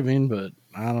driving, but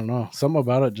I don't know. Something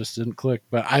about it just didn't click.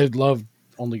 But I love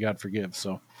Only God Forgives,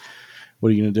 so what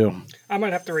are you going to do? I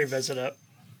might have to revisit it.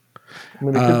 I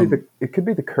mean, it could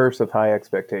be the curse of high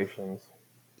expectations.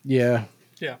 Yeah.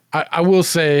 Yeah. I will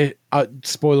say,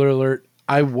 spoiler alert,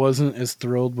 I wasn't as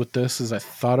thrilled with this as I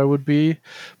thought I would be,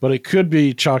 but it could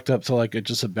be chalked up to like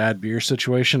just a bad beer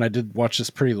situation. I did watch this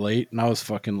pretty late, and I was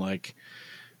fucking like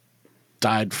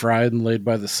died, fried, and laid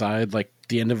by the side, like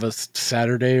the end of a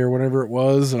Saturday or whatever it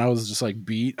was, and I was just like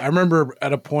beat. I remember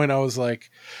at a point I was like,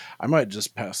 I might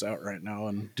just pass out right now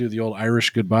and do the old Irish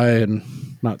goodbye and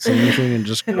not say anything and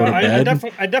just go to bed.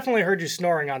 I definitely heard you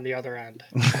snoring on the other end.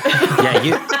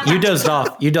 Yeah, you dozed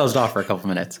off. You dozed off for a couple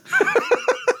minutes.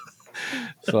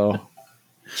 So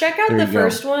check out the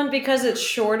first one because it's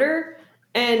shorter,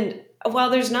 and while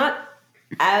there's not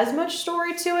as much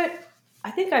story to it,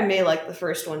 I think I may like the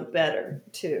first one better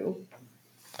too.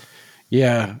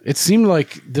 Yeah, it seemed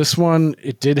like this one,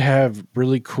 it did have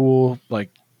really cool, like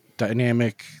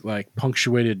dynamic, like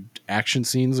punctuated action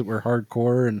scenes that were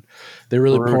hardcore, and they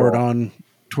really poured on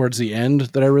towards the end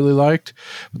that I really liked.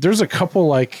 But there's a couple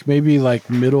like maybe like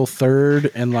middle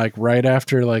third and like right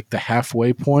after like the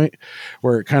halfway point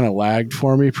where it kind of lagged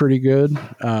for me pretty good.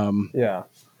 Yeah.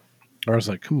 Or I was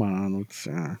like, come on, let's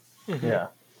yeah.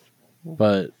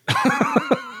 But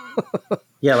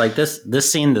yeah, like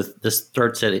this scene, this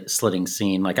throat slitting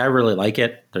scene, like I really like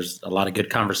it. There's a lot of good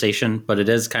conversation, but it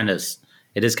is kind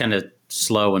of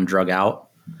slow and drug out.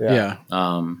 Yeah.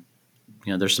 You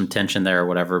know, there's some tension there or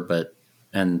whatever,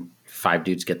 and 5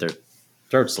 dudes get their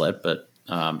throat slit, but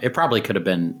it probably could have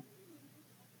been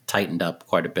tightened up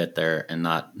quite a bit there and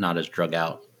not as drug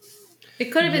out. It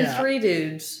could have been 3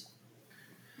 dudes.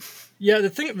 Yeah, the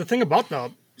thing about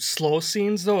the slow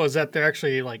scenes though is that they're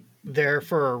actually like there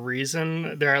for a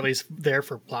reason. They're at least there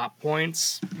for plot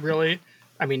points, really.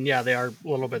 I mean, yeah, they are a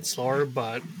little bit slower,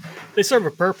 but they serve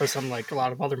a purpose, unlike a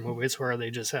lot of other movies where they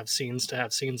just have scenes to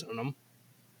have scenes in them.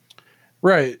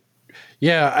 Right.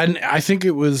 Yeah, and I think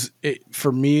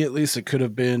for me at least, it could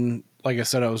have been, like I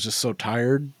said, I was just so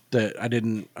tired that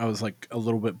I was like a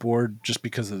little bit bored just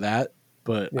because of that,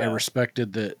 but I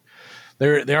respected that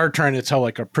they are trying to tell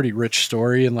like a pretty rich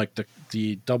story, and like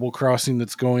the double crossing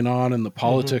that's going on and the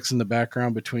politics in the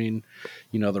background between,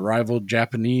 you know, the rival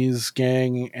Japanese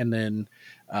gang and then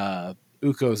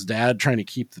Uko's dad trying to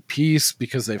keep the peace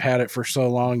because they've had it for so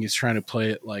long. He's trying to play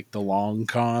it like the long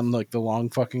con, like the long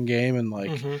fucking game, and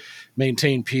like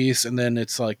maintain peace. And then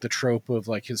it's like the trope of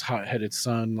like his hot-headed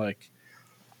son, like,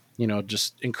 you know,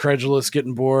 just incredulous,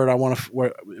 getting bored.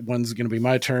 When's it going to be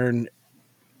my turn?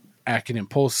 Acting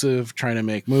impulsive, trying to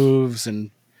make moves, and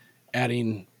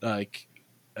adding like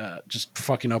just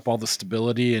fucking up all the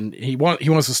stability. And he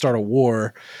wants to start a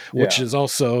war, which is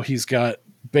also, he's got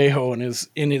Beho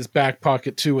in his back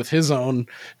pocket too, with his own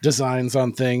designs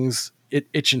on things,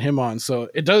 itching him on. So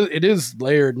it is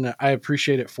layered, and I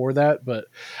appreciate it for that. But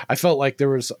I felt like there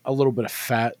was a little bit of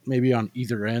fat maybe on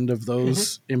either end of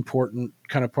those important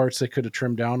kind of parts they could have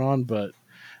trimmed down on. But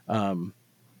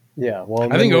yeah,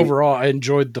 well, I think overall I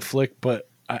enjoyed the flick, but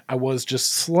I was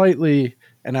just slightly,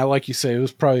 and I, like you say, it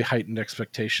was probably heightened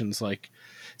expectations, like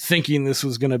thinking this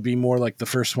was going to be more like the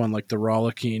first one, like the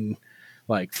rollicking,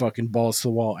 like fucking balls to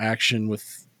the wall action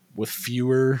with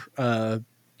fewer kind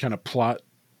of plot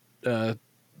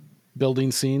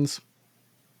building scenes.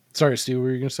 Sorry, Steve, what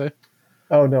were you going to say?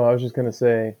 Oh no, I was just going to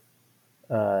say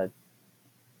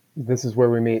this is where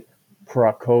we meet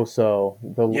Prakoso,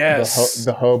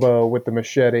 the hobo with the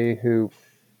machete who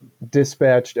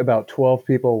dispatched about 12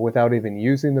 people without even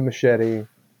using the machete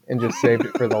and just saved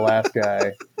it for the last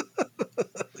guy.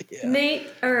 Nate,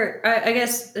 or I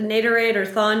guess Naderade or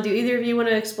Thon, do either of you want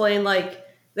to explain like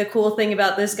the cool thing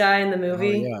about this guy in the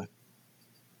movie? Oh, yeah.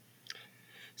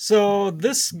 So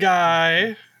this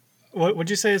guy, what would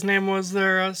you say his name was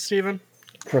there, Steven?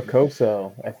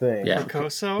 Prakoso, I think. Yeah.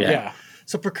 Prakoso? Yeah.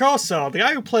 So Picasso, the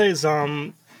guy who plays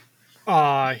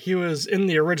he was in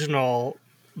the original,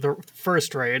 the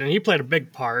first Raid, and he played a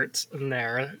big part in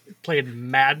there. He played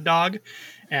Mad Dog,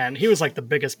 and he was like the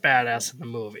biggest badass in the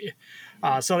movie.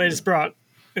 So they just brought,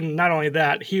 and not only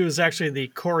that, he was actually the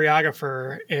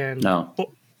choreographer in. No,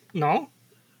 no,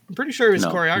 I'm pretty sure he was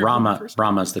choreographer.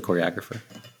 Rama's the choreographer.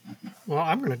 Well,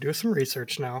 I'm going to do some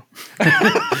research now.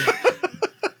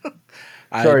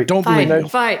 Sorry, don't believe you.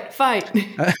 Fight.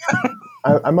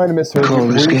 I might have misheard. Come on,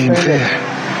 Were this you game saying fair.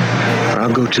 that-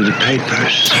 I'll go to the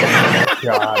papers.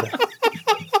 God.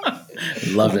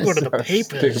 Love Go to it. the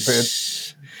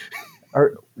papers.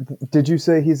 Did you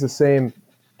say he's the same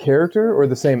character or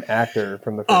the same actor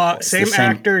from the first one? Same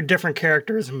actor, different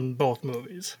characters in both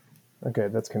movies. Okay,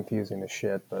 that's confusing as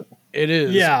shit, but It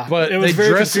is. Yeah, but it was they very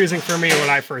dress. confusing for me when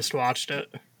I first watched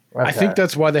it. I think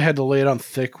that's why they had to lay it on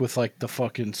thick with like the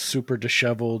fucking super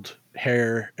disheveled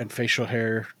hair and facial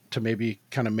hair to maybe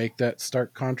kind of make that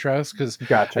stark contrast. Because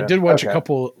Gotcha. I did watch a Okay.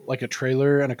 couple, like a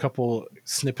trailer and a couple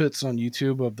snippets on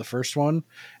YouTube of the first one,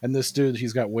 and this dude,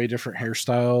 he's got way different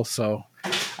hairstyle. So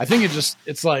I think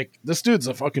it's like this dude's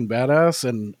a fucking badass,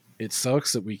 and it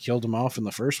sucks that we killed him off in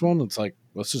the first one. It's like,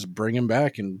 let's just bring him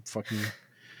back and fucking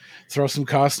throw some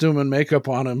costume and makeup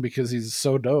on him because he's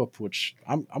so dope, which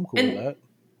I'm cool with that.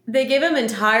 They gave him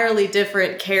entirely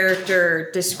different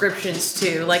character descriptions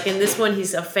too. Like in this one,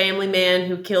 he's a family man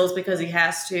who kills because he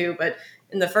has to, but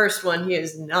in the first one, he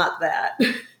is not that.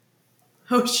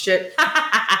 Oh shit.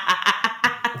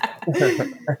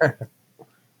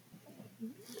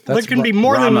 There can be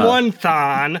more than one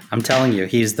Thon. I'm telling you,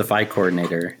 he's the fight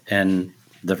coordinator in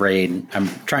the Raid.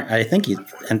 I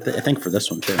think for this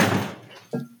one too.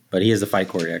 But he is the fight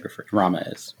choreographer. Rama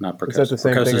is, not Picasso. Is that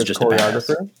the same thing as just a badass.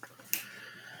 choreographer?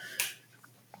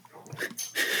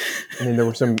 I mean, there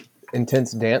were some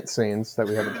intense dance scenes that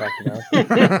we haven't talked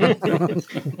about.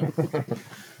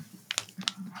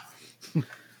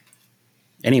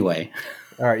 Anyway.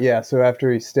 All right, yeah. So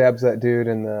after he stabs that dude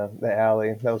in the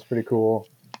alley, that was pretty cool.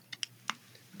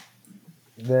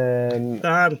 Then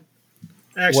Thon,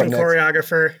 action What next?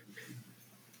 choreographer.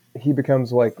 he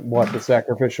becomes like what, the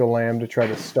sacrificial lamb to try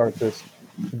to start this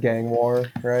gang war,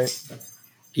 right?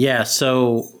 Yeah,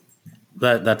 so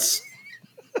that's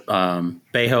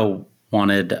Beho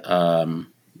wanted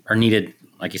or needed,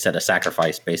 like you said, a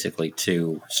sacrifice basically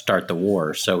to start the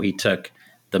war. So he took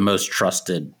the most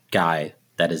trusted guy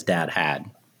that his dad had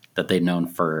that they'd known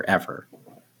forever,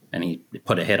 and he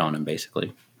put a hit on him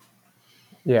basically.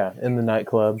 Yeah, in the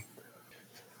nightclub.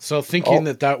 So thinking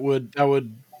that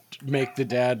would make the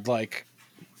dad like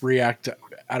react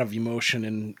out of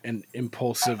emotion and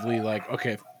impulsively like,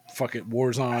 okay, fuck it,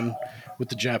 war's on with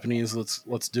the Japanese,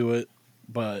 let's do it.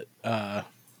 But that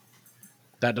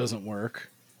doesn't work.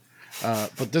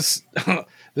 But this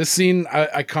this scene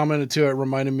I commented to, it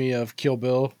reminded me of Kill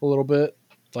Bill a little bit,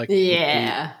 like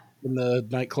Yeah. in the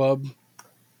nightclub.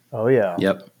 Oh yeah.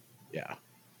 Yep. Yeah.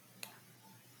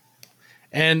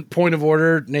 And point of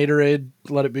order, Naderade,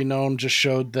 let it be known, just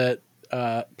showed that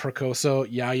Prakoso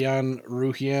Yayan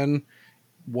Ruhian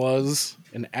was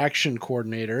an action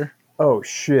coordinator. Oh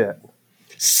shit.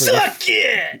 Suck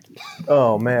it!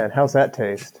 Oh man, how's that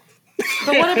taste?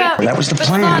 But what about That was the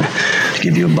plan, to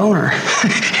give you a boner.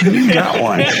 You got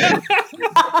one.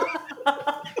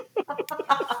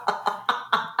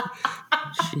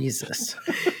 Jesus.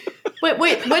 Wait,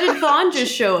 what did Thon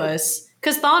just show us?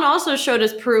 Because Thon also showed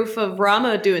us proof of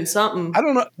Rama doing something. I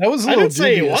don't know. That was a I little didn't say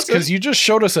he dubious wasn't. because you just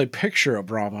showed us a picture of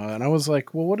Brahma, and I was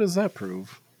like, well, what does that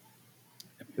prove?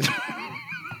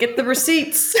 Get the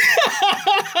receipts.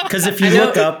 Because if you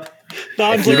look up,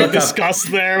 Thon's If you little look up-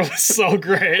 disgust there was so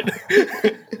great.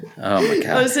 oh my Oh,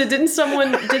 god, so didn't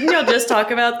y'all just talk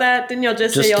about that? Didn't y'all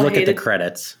just say just y'all look at the hated?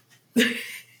 credits.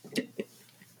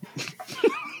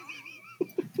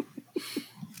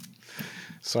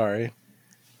 Sorry.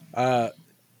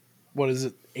 What is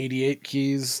it? 88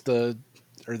 keys. What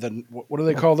do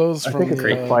they call those? I think it's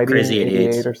Cra- like Fighting Crazy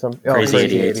 88s. or something. Oh, Crazy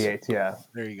Crazy 88s. 88, yeah.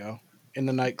 There you go. In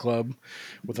the nightclub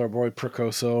with our boy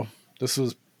Prakoso. This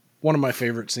was one of my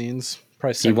favorite scenes.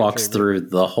 Probably He second walks favorite. through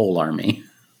the whole army.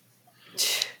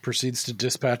 Proceeds to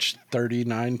dispatch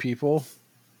 39 people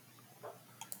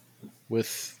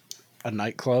with a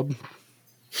nightclub,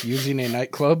 using a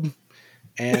nightclub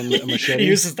and a machete. He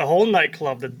uses the whole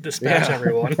nightclub to dispatch Yeah.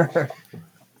 everyone.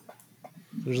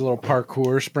 There's a little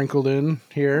parkour sprinkled in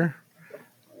here.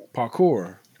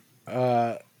 Parkour.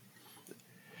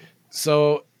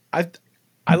 So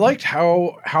I liked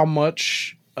how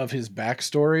much of his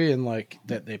backstory and like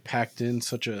that they packed in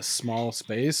such a small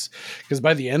space, because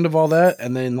by the end of all that,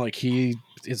 and then like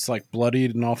it's like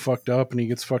bloodied and all fucked up, and he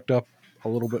gets fucked up a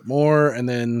little bit more, and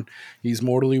then he's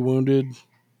mortally wounded.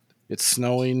 It's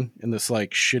snowing in this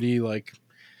like shitty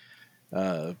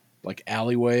like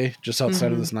alleyway just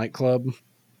outside of this nightclub,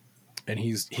 and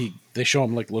they show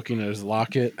him like looking at his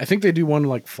locket. I think they do one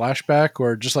like flashback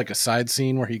or just like a side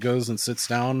scene where he goes and sits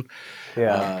down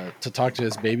to talk to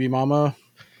his baby mama,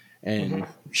 and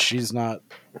she's not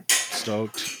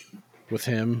stoked with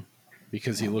him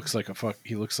because he looks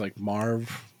like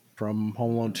Marv from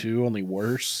Home Alone 2, only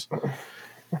worse.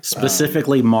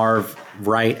 Specifically Marv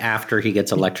right after he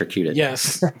gets electrocuted.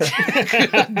 Yes.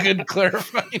 Good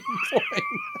clarifying point.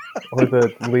 Or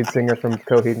the lead singer from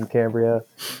Coheed and Cambria.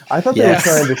 I thought they were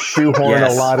trying to shoehorn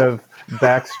a lot of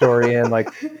backstory in, like,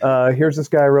 here's this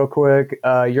guy real quick,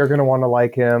 you're gonna want to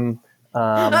like him,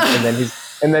 and then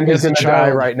he's gonna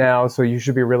die right now, so you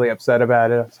should be really upset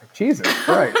about it. I was like, Jesus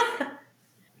Christ.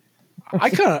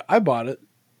 I bought it.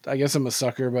 I guess I'm a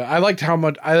sucker, but I liked how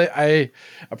much I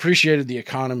appreciated the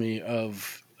economy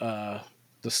of the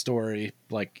story,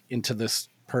 like into this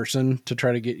person to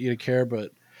try to get you to care.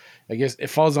 But I guess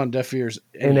it falls on deaf ears.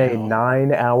 Anyhow. In a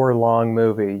 9-hour-long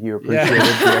movie, you appreciated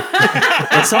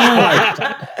It's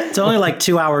only like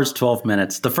 2 hours, 12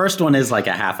 minutes. The first one is like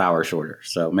a half hour shorter,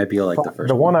 so maybe you'll like the first.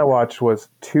 The one I watched was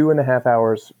 2.5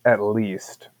 hours at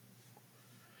least.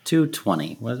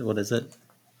 2:20. What is it?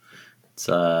 It's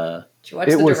Did you watch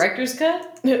the director's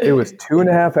cut? It was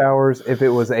 2.5 hours if it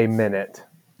was a minute.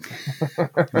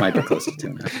 Might be close to 2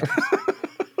 minutes.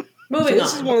 Moving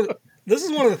on. This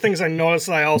is one of the things I noticed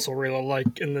that I also really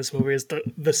like in this movie is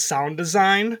the sound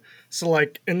design. So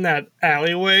like in that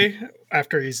alleyway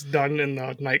after he's done in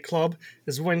the nightclub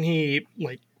is when he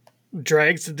like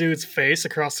drags the dude's face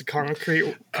across the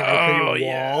concrete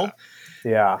wall.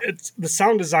 Yeah. It's the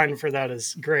sound design for that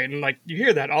is great, and like you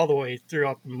hear that all the way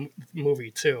throughout the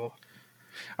movie too.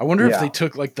 I wonder if they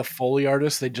took like the Foley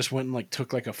artist, they just went and like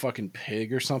took like a fucking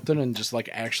pig or something and just like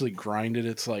actually grinded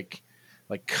its like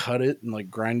cut it and like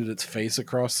grinded its face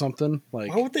across something.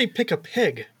 Like, why would they pick a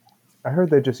pig? I heard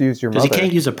they just used your mother. Because you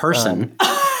can't use a person.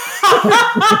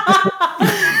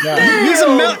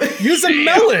 Use a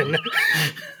melon.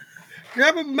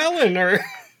 Grab a melon or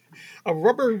a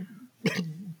rubber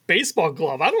baseball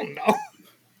glove. I don't know.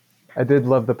 I did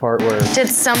love the part where... Did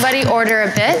somebody order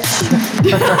a bitch?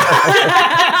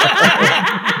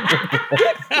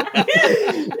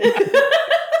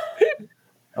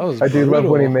 I do love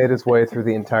when he made his way through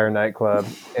the entire nightclub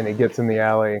and he gets in the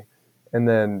alley and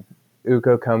then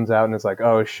Uko comes out and is like,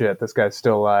 oh shit, this guy's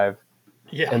still alive.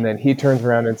 Yeah. And then he turns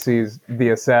around and sees the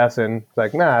assassin. It's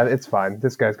like, nah, it's fine.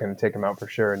 This guy's going to take him out for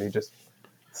sure. And he just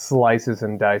slices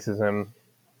and dices him.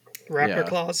 Raptor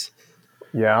claws.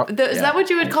 Yeah. Is that what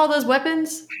you would call those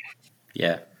weapons?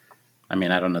 Yeah. I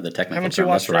mean, I don't know the technical Haven't term. you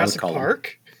watched That's what I would Jurassic call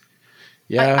Park?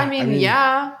 Yeah. I mean,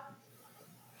 yeah.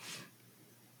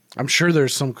 I'm sure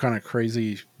there's some kind of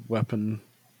crazy weapon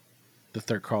that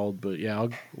they're called, but yeah,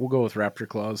 we'll go with raptor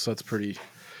claws. That's pretty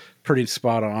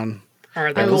spot on. All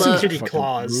right, those are kitty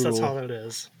claws. Brutal. That's how it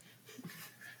is.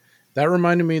 That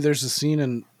reminded me, there's a scene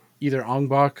in either Ong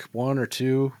Bak 1 or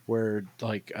 2 where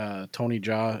like Tony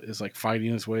Jaa is like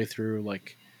fighting his way through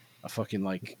like a fucking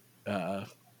like an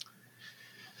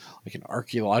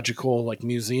archaeological like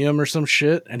museum or some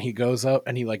shit, and he goes up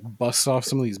and he like busts off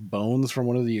some of these bones from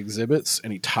one of the exhibits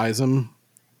and he ties them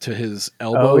to his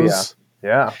elbows.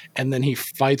 Yeah. And then he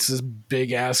fights this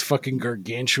big ass fucking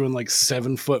gargantuan like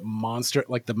 7-foot monster,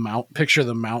 like picture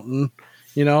the mountain,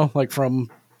 you know, like from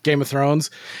Game of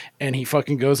Thrones, and he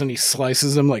fucking goes and he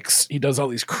slices him, like he does all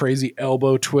these crazy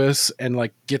elbow twists and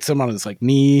like gets him on his like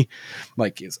knee,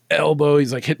 like his elbow,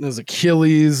 he's like hitting his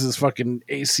Achilles, his fucking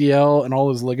ACL and all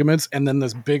his ligaments, and then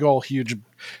this big old huge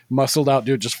muscled out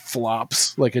dude just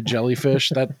flops like a jellyfish.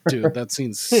 That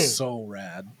scene's so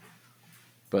rad.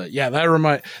 But yeah,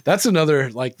 that's another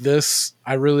like this.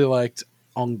 I really liked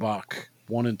Ong Bak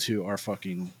 1 and 2 are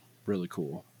fucking really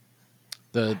cool.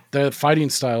 The fighting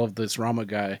style of this Rama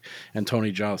guy and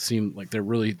Tony Jaa seem like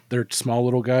they're small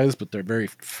little guys, but they're very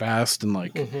fast and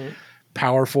like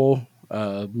powerful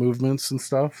movements and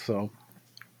stuff. So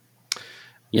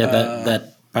yeah,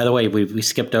 that by the way, we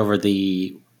skipped over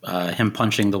the him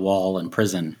punching the wall in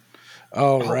prison.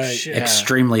 Oh right, shit.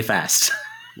 Extremely fast.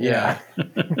 Yeah.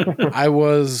 I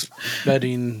was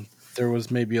betting there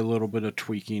was maybe a little bit of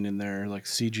tweaking in there, like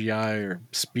CGI or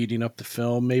speeding up the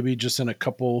film, maybe just in a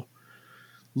couple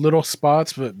little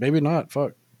spots, but maybe not.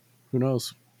 Fuck. Who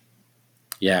knows?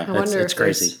 Yeah, it's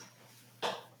crazy.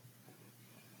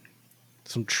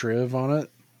 Some triv on it.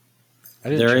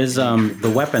 There is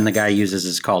the weapon the guy uses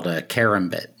is called a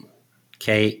karambit.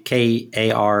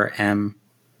 Karambit.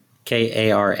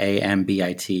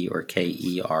 Karambit or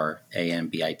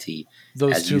Kerambit.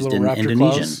 Those as two used little in raptor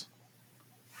Indonesian. claws?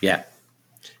 Yeah.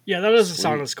 Yeah, that doesn't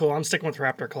sound as cool. I'm sticking with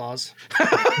raptor claws.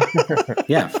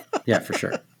 Yeah, for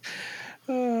sure.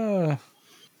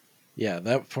 Yeah,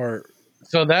 that part.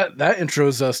 So that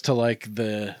intros us to like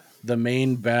the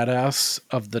main badass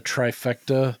of the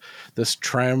trifecta, this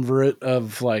triumvirate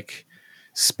of like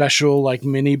special like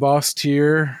mini boss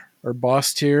tier or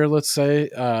boss tier, let's say,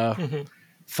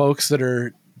 folks that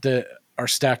are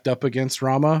stacked up against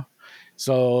Rama.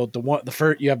 So the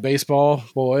first you have baseball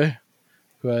boy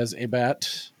who has a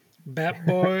bat, Bat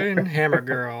boy and hammer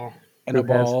girl, and a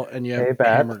ball, and you have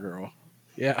hammer girl.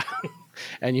 Yeah,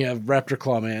 and you have Raptor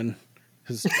Claw Man,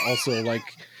 who's also like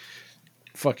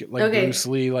fucking like Okay. Bruce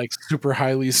Lee, like super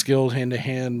highly skilled hand to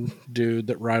hand dude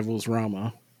that rivals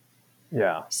Rama.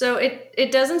 Yeah. So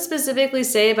it doesn't specifically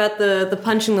say about the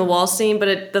punching the wall scene,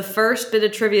 but the first bit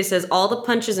of trivia says all the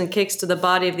punches and kicks to the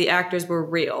body of the actors were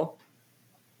real.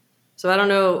 So I don't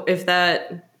know if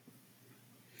that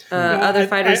other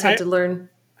fighters had to learn.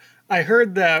 I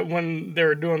heard that when they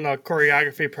were doing the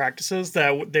choreography practices,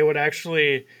 that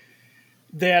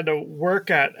they had to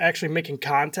work at actually making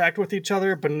contact with each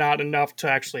other, but not enough to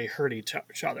actually hurt each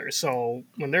other. So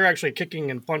when they're actually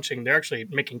kicking and punching, they're actually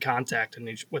making contact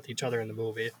with each other in the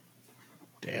movie.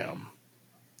 Damn.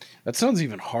 That sounds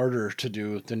even harder to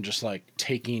do than just like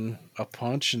taking a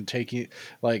punch and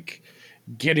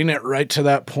getting it right to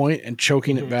that point and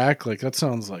choking it back. Like that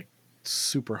sounds like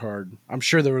super hard. I'm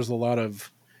sure there was a lot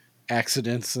of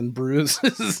accidents and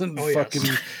bruises and fucking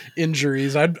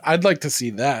injuries. I'd like to see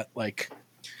that, like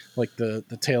the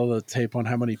tail of the tape on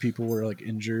how many people were like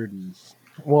injured. And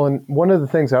Well, and one of the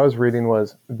things I was reading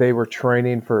was they were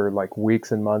training for like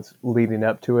weeks and months leading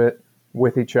up to it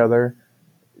with each other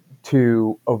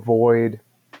to avoid,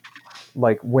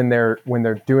 like when they're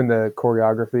doing the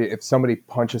choreography, if somebody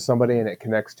punches somebody and it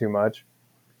connects too much,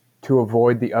 to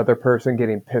avoid the other person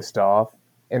getting pissed off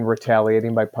and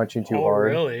retaliating by punching too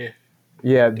hard. Really?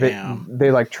 Yeah,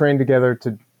 they like trained together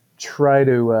to try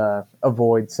to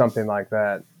avoid something like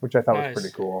that, which I thought was pretty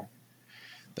cool.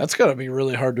 that's got to be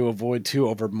really hard to avoid too,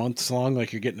 over months long.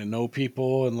 Like you're getting to know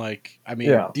people, and like I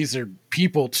mean, these are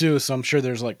people too, so I'm sure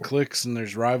there's like cliques and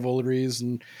there's rivalries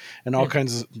and all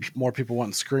kinds of more people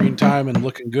wanting screen time and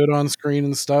looking good on screen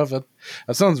and stuff. That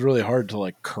sounds really hard to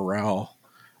like corral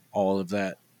all of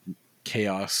that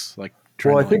chaos. Like,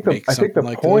 Well, I think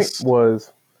the point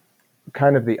was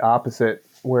kind of the opposite,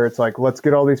 where it's like, let's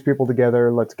get all these people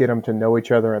together, let's get them to know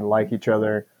each other and like each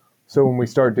other. So when we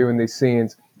start doing these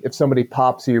scenes, if somebody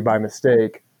pops you by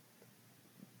mistake,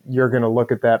 you're going to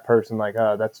look at that person like,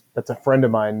 oh, that's a friend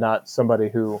of mine, not somebody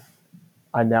who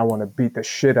I now want to beat the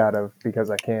shit out of because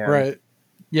I can. Right.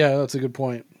 Yeah, that's a good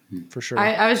point for sure.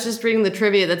 I was just reading the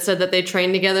trivia that said that they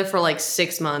trained together for like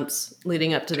 6 months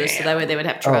leading up to this, so that way they would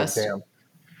have trust. Oh, damn.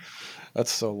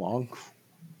 That's so long.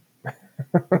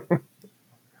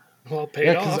 Well,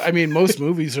 paid off. I mean, most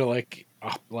movies are like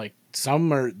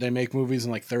some they make movies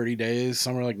in like 30 days,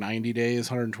 some are like 90 days,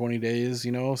 120 days,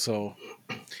 you know? So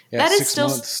yeah, That is 6 still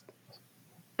months.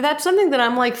 That's something that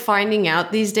I'm like finding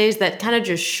out these days that kind of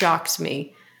just shocks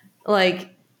me. Like,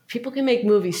 people can make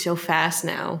movies so fast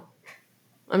now.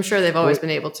 I'm sure they've always been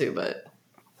able to, but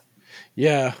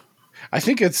Yeah. I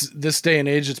think it's this day and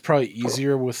age, it's probably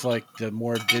easier with like the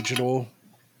more digital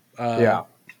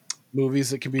movies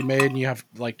that can be made, and you have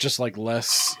like just like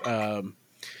less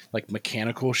like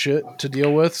mechanical shit to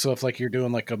deal with. So if like you're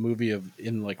doing like a movie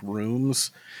in like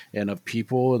rooms and of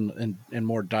people and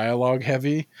more dialogue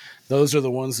heavy, those are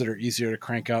the ones that are easier to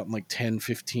crank out in like 10,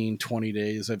 15, 20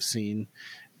 days I've seen,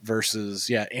 versus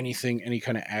any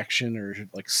kind of action or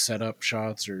like setup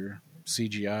shots or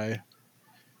CGI.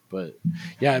 But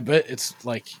yeah, I bet it's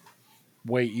like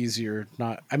way easier.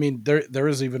 There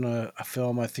was even a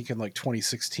film I think in like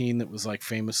 2016 that was like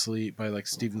famously by like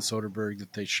Steven Soderbergh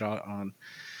that they shot on,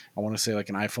 I want to say like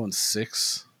an iPhone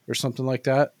 6 or something like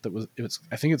that.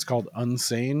 I think it's called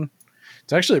Unsane.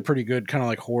 It's actually a pretty good kind of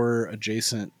like horror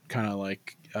adjacent kind of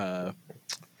like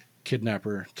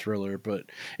kidnapper thriller. But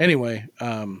anyway,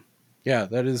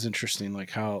 that is interesting.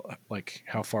 Like how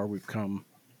far we've come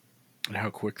and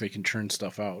how quick they can churn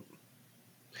stuff out.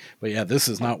 But yeah, this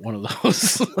is not one of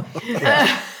those.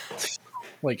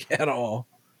 Like at all.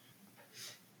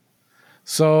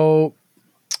 So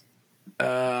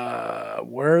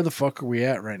where the fuck are we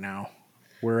at right now?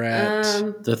 We're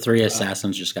at the 3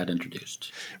 assassins just got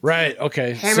introduced. Right,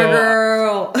 okay. Hammer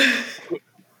Girl.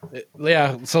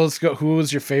 Yeah, so let's go. Who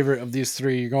was your favorite of these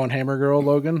 3? You're going Hammer Girl,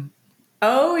 Logan?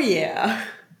 Oh yeah.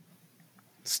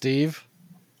 Steve?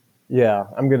 Yeah,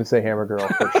 I'm going to say Hammer Girl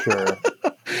for sure.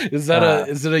 Is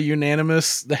it a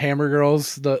unanimous? The Hammer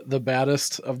Girl's the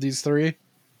baddest of these three.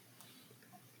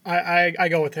 I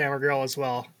go with Hammer Girl as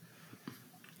well.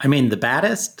 I mean, the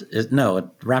baddest is no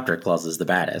Raptor Claws is the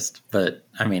baddest, but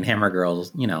I mean, Hammer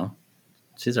Girl's,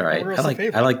 she's all right.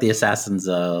 I like the assassin's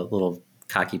little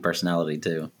cocky personality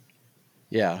too.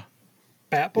 Yeah,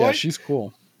 Bat Boy. Yeah, she's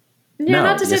cool. Yeah, No,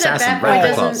 not to the say that assassin, Bat Boy Raptor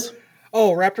doesn't. Claws.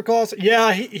 Oh, Raptor Claws.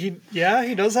 Yeah,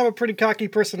 he does have a pretty cocky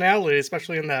personality,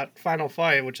 especially in that final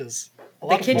fight, which is a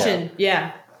lot The of fun. kitchen,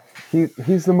 yeah.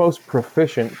 He's the most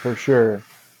proficient for sure.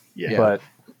 Yeah. But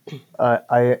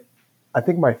I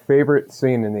think my favorite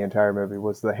scene in the entire movie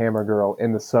was the Hammer Girl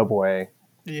in the subway.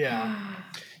 Yeah.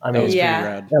 I That mean, was pretty Yeah.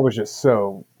 rad. that was just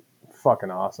so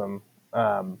fucking awesome.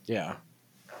 Yeah.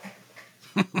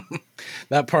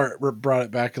 That part brought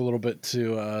it back a little bit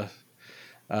to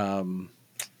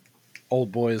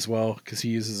Old Boy as well, because he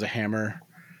uses a hammer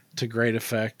to great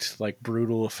effect, like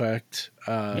brutal effect.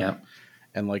 Yep.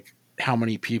 And like how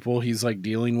many people he's like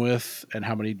dealing with and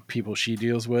how many people she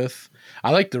deals with.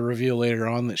 I like the reveal later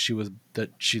on that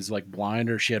she's like blind,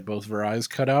 or she had both of her eyes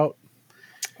cut out.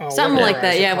 Oh, Something where like her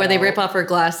that, eyes are yeah, cut where they out. rip off her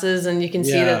glasses and you can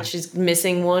see Yeah. that she's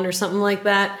missing one or something like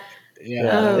that. Yeah,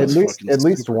 Yeah, Oh. at it's least fucking at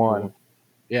least super one. cool.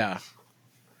 Yeah.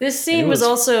 This scene it was was-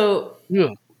 also. Yeah.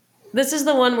 This is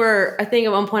the one where I think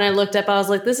at one point I looked up, I was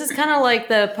like, this is kind of like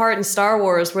the part in Star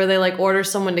Wars where they like order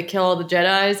someone to kill all the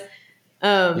Jedis.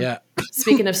 Yeah.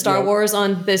 Speaking of Star Yep. Wars,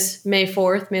 on this May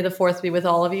 4th, may the 4th be with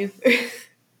all of you.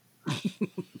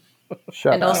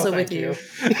 Shut And up. also thank with you.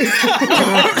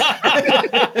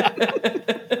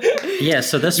 Yeah,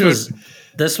 so this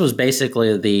was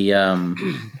basically the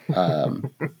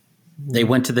they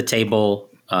went to the table,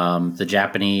 the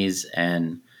Japanese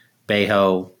and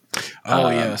Beiho.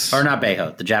 Yes. Or not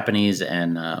Beiho, the Japanese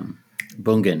and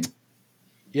Bungan.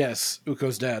 Yes.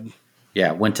 Uko's dad.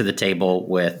 Yeah, went to the table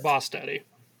with Boss Daddy.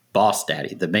 Boss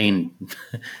Daddy, the main,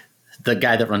 the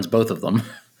guy that runs both of them.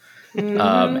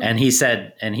 And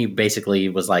he basically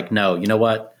was like, no, you know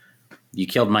what? You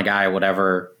killed my guy,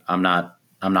 whatever. I'm not,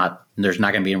 there's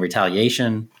not going to be any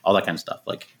retaliation, all that kind of stuff.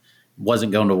 Like,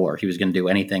 wasn't going to war. He was going to do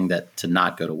anything to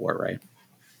not go to war, right?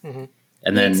 Mm-hmm.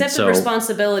 And He then, accepted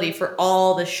responsibility for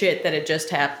all the shit that had just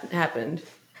happened.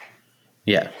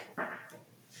 yeah.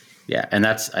 Yeah. And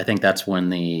I think that's when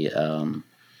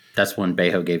that's when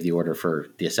Beiho gave the order for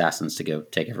the assassins to go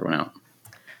take everyone out.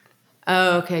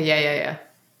 Oh, okay. Yeah.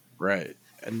 Right.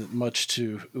 And much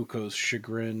to Uko's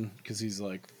chagrin, because he's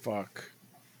like, fuck,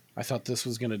 I thought this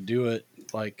was going to do it.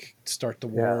 Like, start the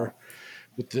war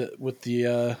with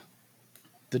the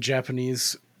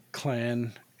Japanese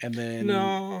clan. And then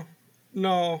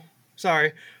No,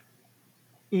 sorry.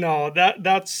 No,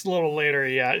 that's a little later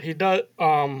yet. He does.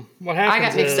 What happens? I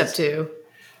got mixed up too.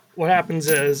 What happens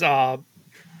is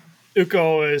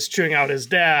Uko is chewing out his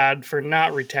dad for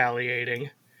not retaliating,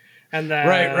 and then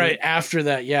right after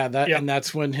that, and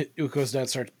that's when Uko's dad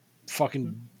starts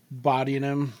fucking bodying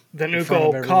him. Then in front of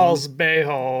Uko everyone. calls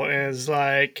Beiho and is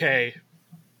like, "Hey,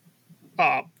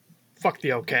 fuck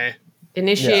the okay."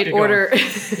 Initiate Get order.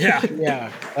 Yeah.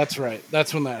 Yeah, that's right.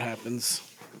 That's when that happens.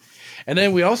 And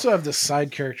then we also have this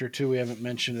side character too. We haven't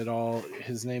mentioned at all.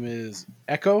 His name is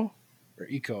Echo or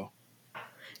Eco.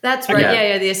 That's right.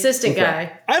 Yeah, the assistant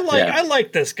guy. I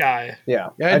like this guy. Yeah,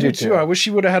 I do too. I wish he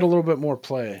would have had a little bit more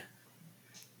play.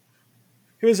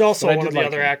 He was also But I one did of the like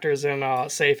other him. actors in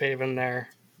Safe Haven there,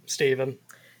 Steven.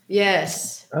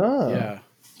 Yes. Oh. Yeah,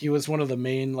 he was one of the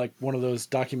main, like one of those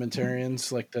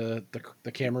documentarians, like the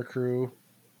camera crew.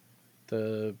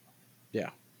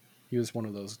 He was one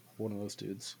of those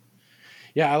dudes.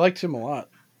 Yeah, I liked him a lot,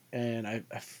 and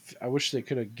I wish they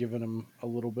could have given him a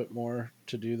little bit more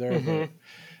to do there. Mhm.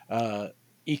 But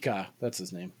Ika, that's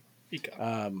his name.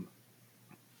 Ika.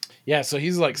 Yeah, so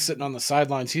he's like sitting on the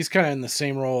sidelines. He's kind of in the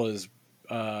same role as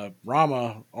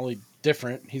Rama, only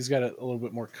different. He's got it a little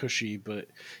bit more cushy, but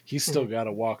he's still got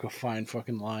to walk a fine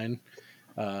fucking line,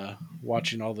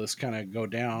 watching all this kind of go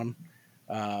down.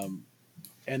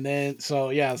 And then, so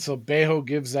Beiho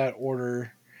gives that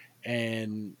order,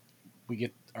 and we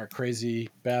get our crazy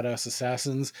badass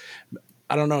assassins.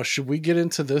 I don't know. Should we get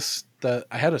into this?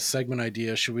 I had a segment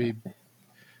idea. Should we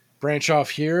branch off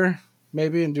here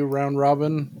maybe and do round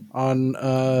robin on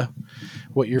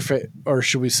what your or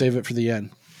should we save it for the end?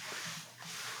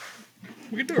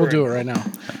 We'll do it right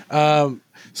now.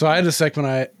 So I had a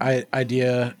segment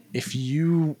idea. If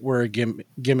you were a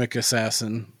gimmick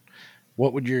assassin,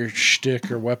 what would your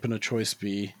shtick or weapon of choice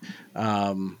be?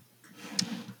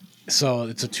 So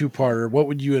it's a two-parter. What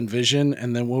would you envision,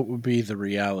 and then what would be the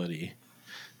reality?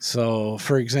 So,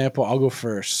 for example, I'll go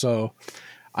first. So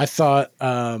I thought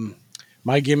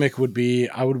My gimmick would be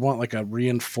I would want like a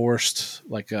reinforced,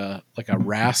 like a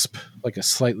rasp, like a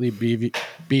slightly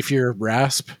beefier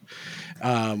rasp,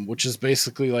 which is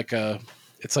basically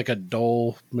it's like a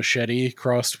dull machete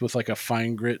crossed with like a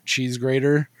fine grit cheese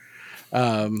grater,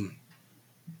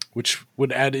 which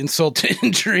would add insult to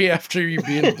injury after you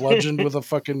being bludgeoned with a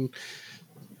fucking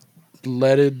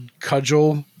leaded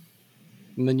cudgel,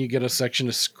 and then you get a section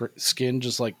of skin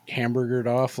just like hamburgered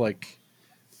off, like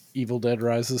Evil Dead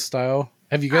Rises style.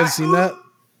 Have you guys seen that?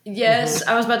 Yes,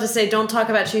 I was about to say, don't talk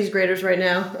about cheese graters right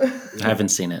now. I haven't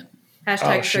seen it.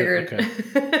 Hashtag triggered.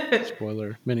 Okay.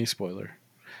 Spoiler, mini spoiler.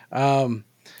 But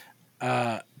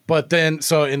then,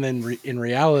 in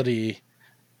reality,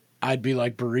 I'd be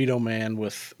like Burrito Man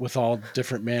with all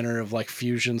different manner of like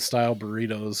fusion style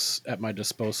burritos at my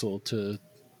disposal to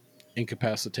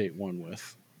incapacitate one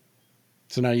with.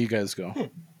 So now you guys go.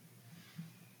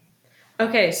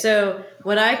 Okay, so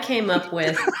what I came up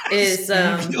with is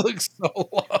you look so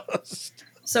lost.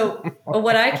 So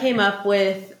what I came up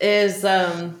with is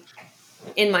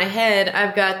in my head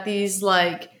I've got these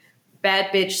like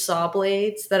bad bitch saw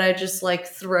blades that I just like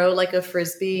throw like a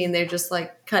frisbee and they're just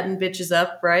like cutting bitches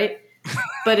up, right?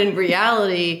 But in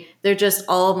reality, they're just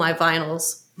all my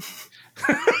vinyls.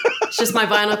 It's just my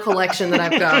vinyl collection that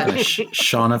I've got.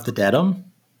 Shaun of the Deadum?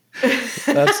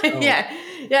 That's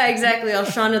Yeah, exactly. I'll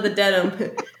Shaun of the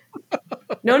Deadum.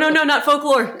 No, not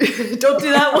folklore. Don't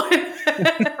do that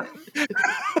one.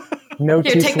 No,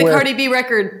 here, take the Cardi B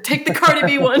record. Take the Cardi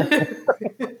B one.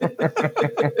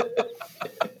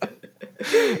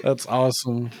 That's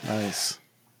awesome. Nice.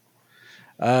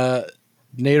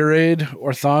 Naderade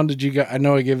or Thon, did you guys? I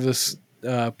know I gave this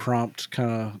prompt kind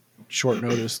of short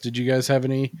notice. Did you guys have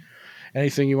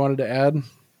anything you wanted to add?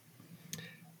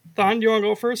 Thon, do you want to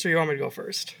go first, or you want me to go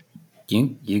first?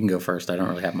 You can go first. I don't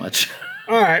really have much.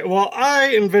 All right. Well,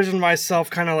 I envision myself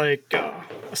kind of like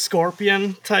a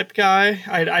scorpion type guy.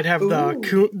 I'd have the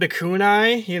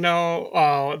kunai,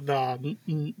 the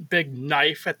big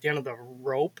knife at the end of the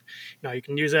rope. You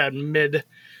can use that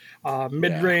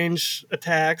mid-range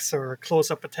attacks or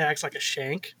close-up attacks like a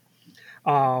shank.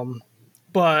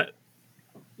 But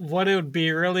what it would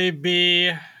really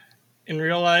be in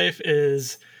real life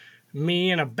is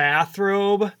me in a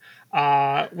bathrobe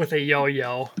with a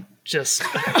yo-yo, just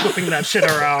flipping that shit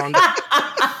around.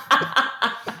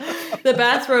 The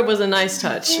bathrobe was a nice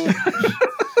touch. I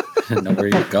didn't know where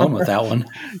you were going with that one.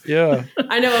 Yeah.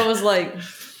 I know. I was like,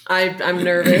 I'm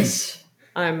nervous.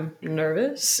 I'm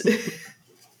nervous.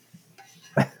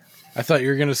 I thought you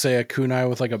were gonna say a kunai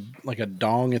with like a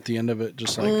dong at the end of it,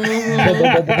 just like.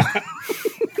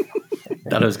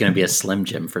 Thought it was gonna be a Slim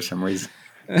Jim for some reason.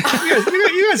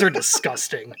 You guys are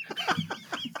disgusting.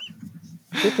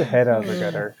 Get your head out of the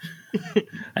gutter.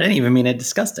 I didn't even mean it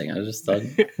disgusting. I just thought.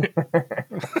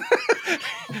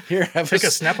 Here, take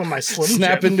a snap of my Slim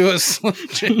snap Jim. into a Slim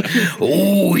Jim.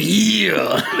 Oh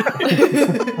yeah.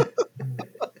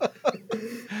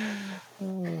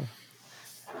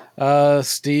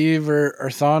 Steve or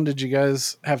Thon, did you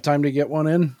guys have time to get one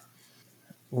in?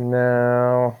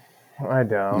 No, I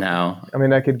don't. No. I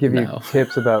mean, I could give you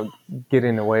tips about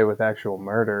getting away with actual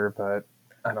murder, but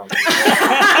I don't.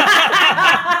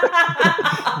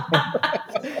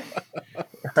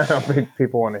 I don't think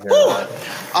people want to hear that.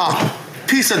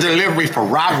 Pizza delivery for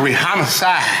robbery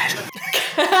homicide.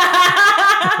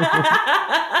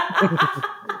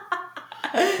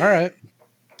 All right.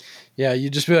 Yeah, you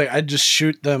just be like, I'd just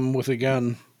shoot them with a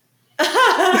gun.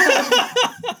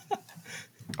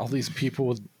 All these people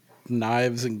with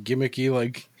knives and gimmicky,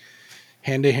 like,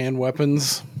 hand-to-hand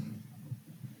weapons.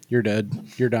 You're dead.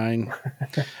 You're dying.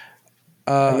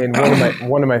 I mean,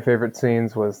 one of my favorite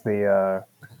scenes was the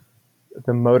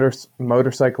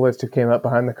motorcyclist who came up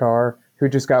behind the car who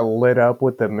just got lit up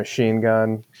with the machine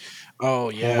gun.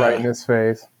 Oh yeah, right in his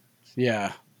face.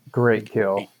 Yeah, great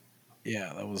kill.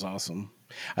 Yeah, that was awesome.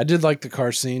 I did like the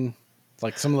car scene,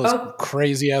 like some of those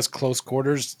crazy ass close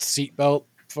quarters seatbelt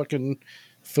fucking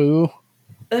foo.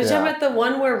 Are you talking about the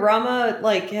one where Rama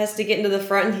like has to get into the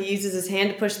front and he uses his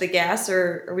hand to push the gas,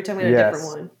 or are we talking about a different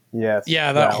one? Yes.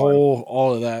 Yeah, that whole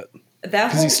all of that.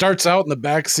 Because he starts out in the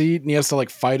back seat and he has to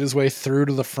like fight his way through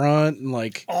to the front and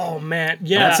like. Oh man,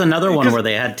 yeah. Well, that's another one where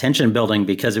they had tension building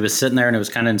because it was sitting there and it was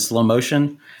kind of in slow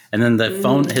motion, and then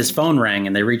his phone rang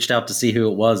and they reached out to see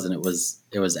who it was, and it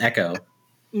was Echo.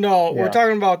 No, we're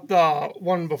talking about the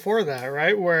one before that,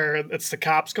 right? Where it's the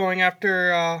cops going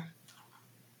after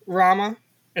Rama,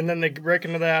 and then they break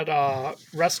into that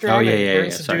restaurant and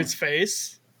burns the dude's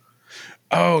face.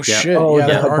 Oh shit! Oh, yeah,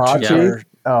 the hibachi.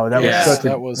 Oh, that was that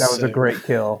that was a great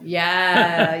kill.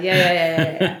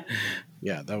 Yeah.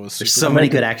 Yeah, that was. There's so many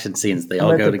good action scenes. They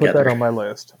all go Put together. that on my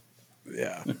list.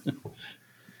 Yeah.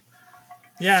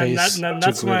 Yeah, and Face then to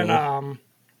that's when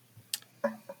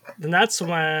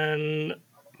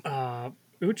griddle.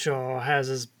 Ucho has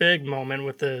his big moment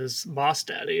with his boss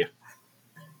daddy.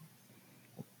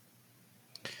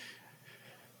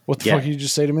 What the fuck did you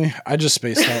just say to me? I just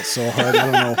spaced out so hard.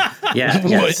 I don't know. Yeah,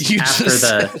 what you after just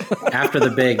after the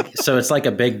big. So it's like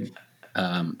a big.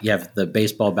 You have the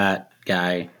baseball bat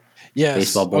guy. Yes,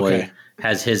 baseball boy okay.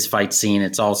 has his fight scene.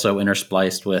 It's also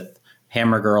interspliced with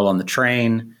Hammer Girl on the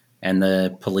train and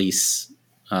the police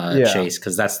chase,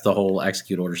 because that's the whole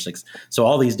Execute Order 6. So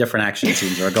all these different action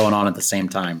scenes are going on at the same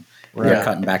time. They're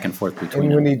cutting back and forth between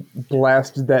And when them. he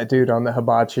blasted that dude on the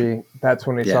hibachi, that's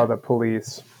when he saw the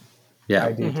police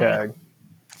ID tag.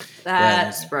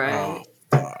 That's right. Oh,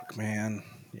 fuck, man.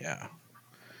 Yeah.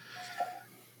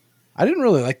 I didn't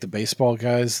really like the baseball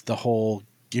guys, the whole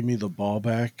give me the ball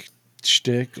back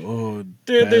shtick. Oh,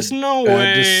 Dude, there's no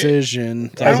bad way. decision.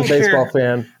 As a baseball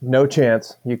fan, no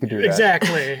chance you could do that.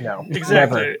 Exactly. No.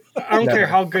 Exactly. Never. I don't Never. care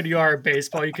how good you are at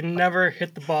baseball. You can never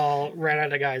hit the ball right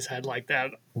at a guy's head like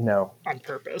that No. on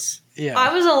purpose. Yeah.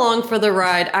 I was along for the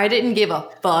ride. I didn't give a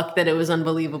fuck that it was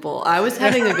unbelievable. I was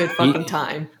having a good fucking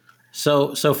time.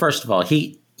 So first of all,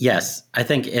 I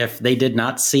think if they did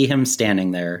not see him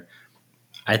standing there,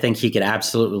 I think he could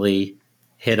absolutely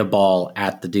hit a ball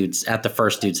at the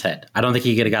first dude's head. I don't think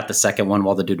he could have got the second one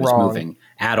while the dude was Wrong. moving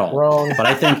at all. Wrong. But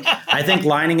I think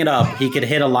lining it up, he could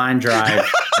hit a line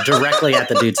drive directly at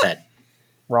the dude's head.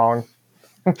 Wrong.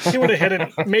 He would have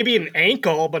hit maybe an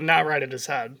ankle, but not right at his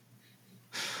head.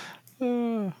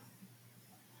 Well,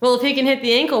 if he can hit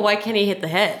the ankle, why can't he hit the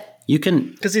head? You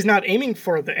can Because he's not aiming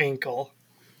for the ankle.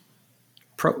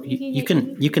 you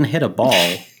can hit a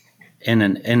ball in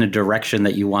a direction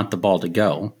that you want the ball to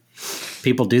go.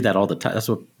 People do that all the time.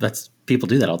 People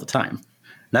do that all the time.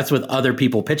 That's with other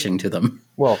people pitching to them.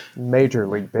 Well, Major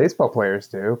League Baseball players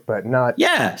do, but not.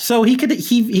 Yeah, so he could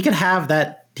have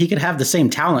that. He could have the same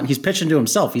talent. He's pitching to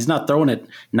himself. He's not throwing it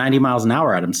 90 miles an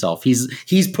hour at himself.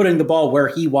 He's putting the ball where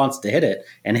he wants to hit it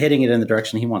and hitting it in the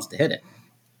direction he wants to hit it.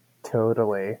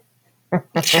 Totally. What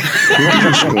did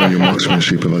you score your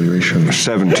marksmanship evaluation?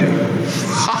 70.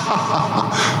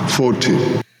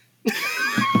 40.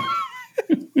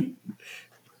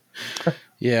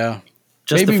 Yeah.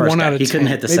 Just maybe the first 1 guy. out of He 10. couldn't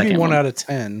hit the maybe second 1 one. out of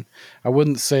 10. I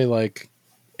wouldn't say like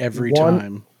every One-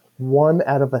 time. 1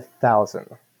 out of 1,000.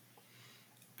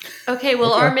 Okay,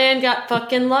 well, our man got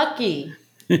fucking lucky.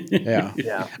 Yeah.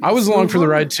 Yeah. I was along for the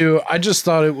ride too. I just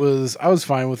thought I was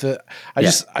fine with it.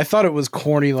 I thought it was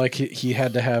corny. Like he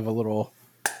had to have a little,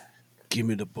 give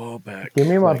me the ball back. Give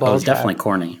me my Oh, ball it's definitely back.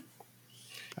 corny.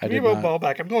 I Give did me my not. ball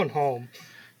back. I'm going home.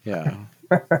 Yeah.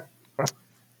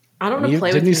 I don't want to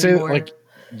play Didn't with you you say anymore. like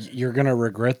you're gonna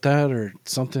regret that or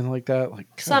something like that? Like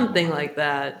Something like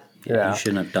that. Yeah. You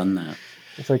shouldn't have done that.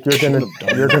 It's like you're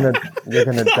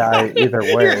gonna die either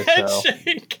Your way. head So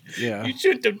shake. Yeah. You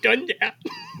shouldn't have done that.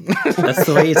 That's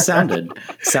the way it sounded.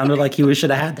 It sounded like he should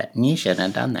have had that. You shouldn't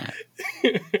have done that.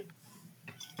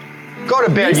 Go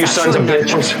to bed, you sons of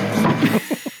bitches.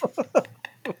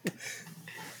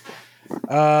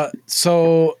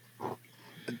 So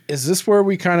is this where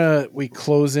we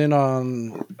close in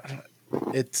on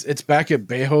it's back at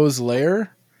Beho's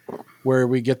lair where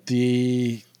we get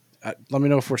the let me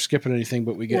know if we're skipping anything,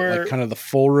 but we get like kind of the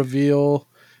full reveal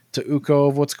to Uko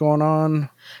of what's going on,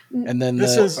 and then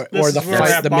This is where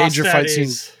the major fight scene.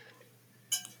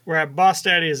 We're at Boss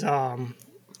Daddy's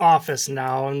office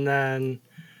now, and then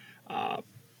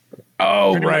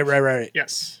Oh, pretty right, much- right.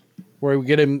 yes, Where we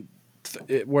get him,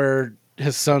 where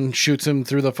his son shoots him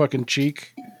through the fucking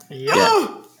cheek. yeah.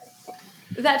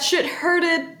 That shit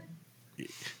hurted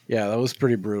Yeah, that was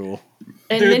pretty brutal.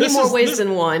 in Dude, many this more is- ways this-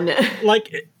 than one.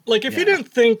 Like if you didn't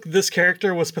think this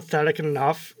character was pathetic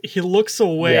enough, he looks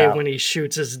away Yeah. when he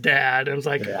shoots his dad, and it's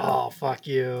like, oh fuck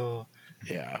you.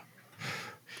 Yeah.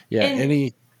 Yeah.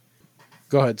 And-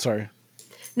 Go ahead. Sorry.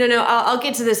 No, I'll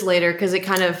get to this later because it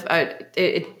kind of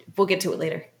we'll get to it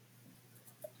later.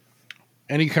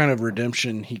 Any kind of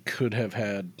redemption he could have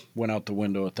had went out the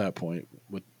window at that point.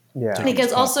 With yeah.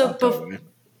 Because also out that way.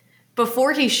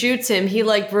 before he shoots him, he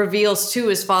like reveals to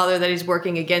his father that he's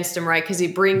working against him, right? Because he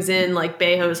brings in like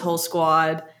Beho's whole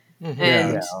squad, and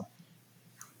Yeah.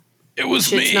 It was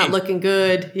shit's me. not looking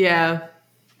good. Yeah.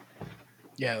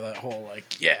 Yeah, that whole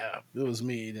it was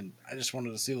me, and I just wanted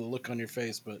to see the look on your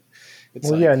face, but it's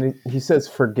Well, yeah, and he says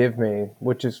 "forgive me,"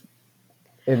 which is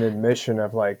an admission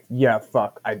of like, yeah,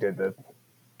 fuck, I did this.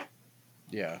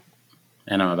 yeah,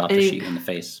 And I'm about to shoot you in the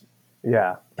face.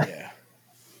 Yeah. yeah.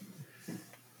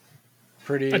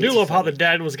 pretty. I do love how the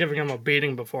dad was giving him a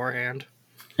beating beforehand.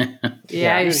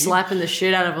 Yeah, he was slapping the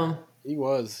shit out of him. He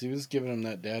was giving him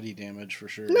that daddy damage for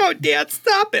sure. No, Dad,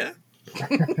 stop it.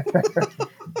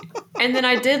 And then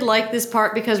I did like this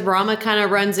part because Rama kind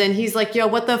of runs in. He's like, yo,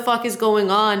 what the fuck is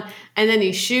going on? And then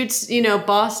he shoots,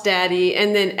 Boss Daddy.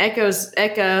 And then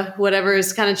Eka, whatever,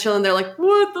 is kind of chilling there like,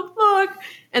 what the fuck?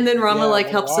 And then Rama,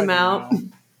 helps him out.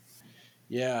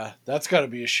 Yeah, that's got to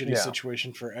be a shitty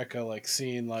situation for Eka,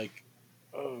 seeing,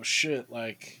 oh, shit,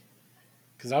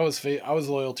 because I was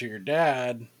loyal to your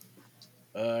dad.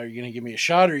 Are you going to give me a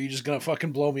shot, or are you just going to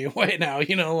fucking blow me away now?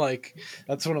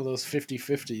 That's one of those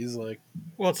 50-50s.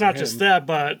 Well, it's not just that,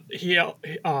 but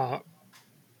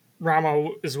Rama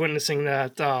is witnessing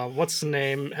that, what's the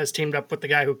name, has teamed up with the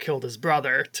guy who killed his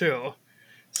brother, too.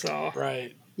 So.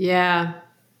 Right. Yeah.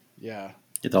 Yeah.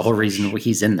 The whole reason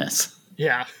he's in this.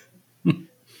 Yeah.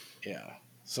 Yeah.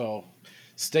 So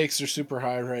stakes are super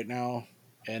high right now.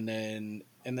 And then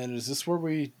is this where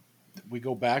we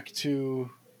go back to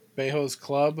Beho's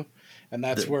club, and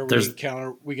that's where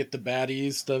we get the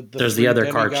baddies. There's the other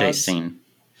car chase scene.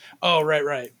 Oh,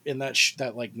 right. In that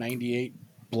 98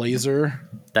 Blazer.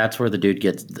 That's where the dude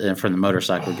gets from the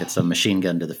motorcycle gets a machine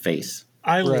gun to the face.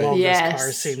 I love this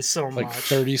car scene so much.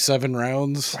 37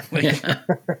 rounds.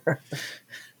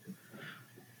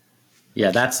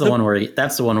 Yeah, that's the one where they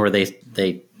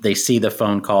see the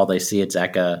phone call, they see it's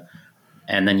Eka,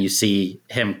 and then you see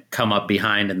him come up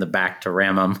behind in the back to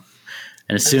ram him.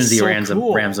 And as soon as he rams him,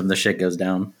 the shit goes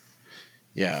down.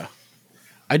 Yeah.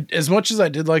 As much as I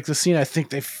did like the scene, I think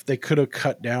they could have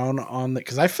cut down on that,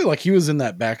 because I feel like he was in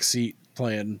that back seat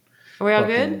playing Are we all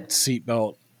good?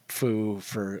 Seatbelt foo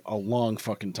for a long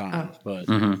fucking time. But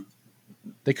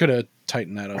they could have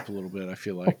tightened that up a little bit, I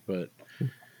feel like. But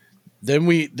then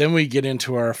we get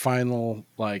into our final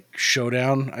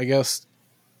showdown, I guess,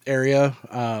 area,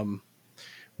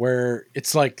 where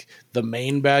it's the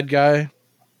main bad guy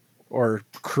or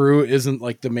crew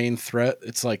isn't the main threat.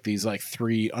 It's these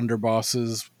three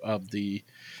underbosses of the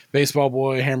Baseball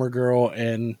Boy, Hammer Girl,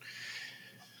 and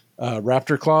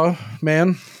Raptor Claw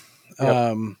Man.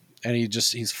 Yep. And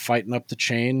he's fighting up the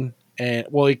chain, and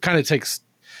he kind of takes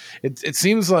it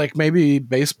seems like maybe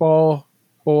Baseball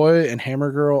Boy and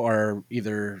Hammer Girl are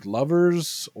either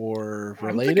lovers or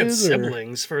related. I'm thinking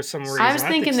siblings for some reason. I was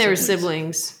thinking they were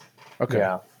siblings. Okay.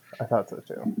 Yeah, I thought so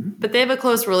too. But they have a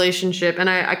close relationship, and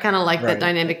I kind of like that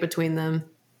dynamic between them.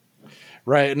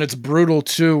 Right, and it's brutal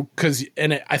too, because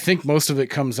I think most of it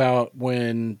comes out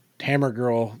when Hammer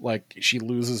Girl, she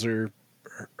loses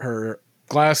her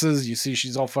glasses. You see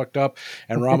she's all fucked up,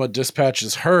 and Rama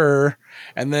dispatches her,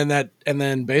 and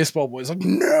then Baseball Boy's like,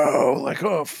 no,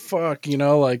 oh fuck, and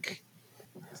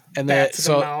that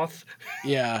the mouth.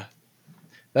 Yeah,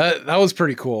 that was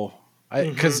pretty cool.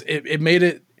 Because it made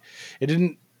it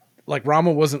didn't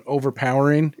Rama wasn't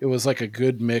overpowering. It was a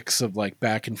good mix of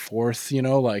back and forth,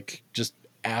 just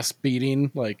ass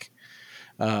beating.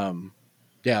 Yeah,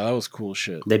 that was cool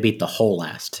shit. They beat the whole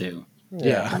ass too.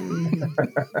 Yeah.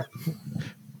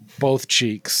 Both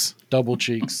cheeks, double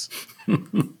cheeks.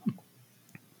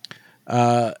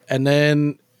 And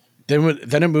then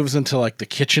it moves into the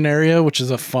kitchen area, which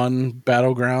is a fun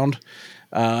battleground.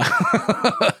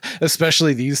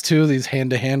 Especially these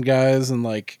hand-to-hand guys, and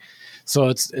so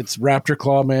it's Raptor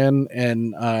Claw Man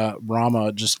and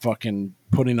Rama just fucking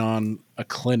putting on a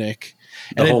clinic,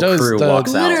 and the whole crew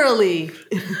walks out. Literally.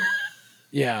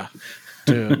 Yeah,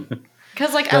 dude.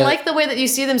 Because I like the way that you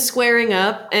see them squaring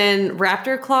up, and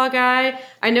Raptor Claw Guy,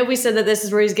 I know we said that this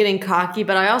is where he's getting cocky,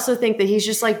 but I also think that he's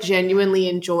just genuinely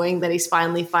enjoying that he's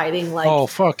finally fighting oh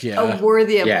fuck yeah, a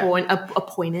worthy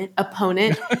opponent.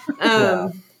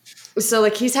 So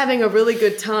he's having a really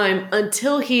good time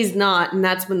until he's not, and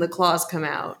that's when the claws come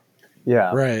out.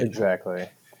 Yeah, right, exactly.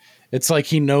 It's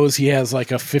he knows he has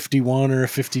a 51 or a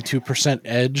 52%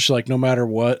 edge, no matter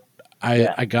what.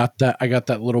 I got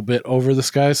that little bit over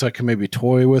this guy, so I can maybe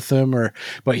toy with him,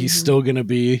 but he's still gonna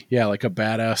be a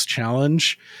badass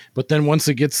challenge. But then once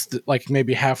it gets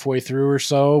maybe halfway through or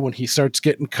so, when he starts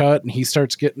getting cut and he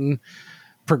starts getting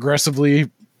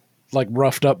progressively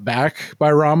roughed up back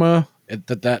by Rama,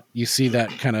 that you see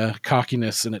that kind of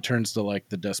cockiness, and it turns to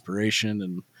the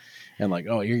desperation and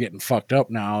oh, you're getting fucked up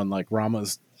now, and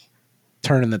Rama's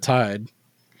turning the tide.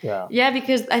 Yeah,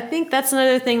 because I think that's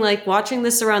another thing, watching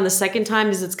this around the second time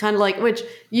is it's kind of which,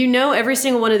 every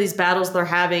single one of these battles they're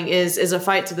having is a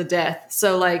fight to the death.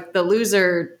 So the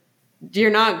loser,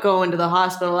 you're not going to the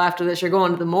hospital after this, you're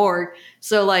going to the morgue.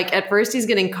 So at first he's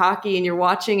getting cocky and you're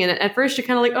watching, and at first you're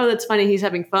kind of oh, that's funny, he's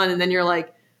having fun. And then you're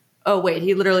oh wait,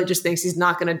 he literally just thinks he's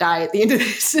not going to die at the end of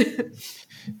this.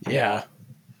 Yeah.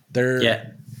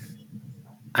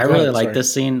 I really like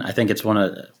this scene. I think it's one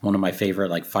of my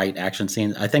favorite like fight action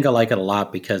scenes. I think I like it a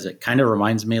lot because it kind of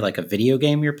reminds me like a video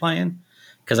game you're playing.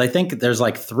 Because I think there's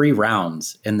like 3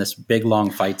 rounds in this big long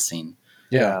fight scene.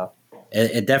 Yeah.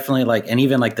 It definitely like, and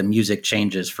even like the music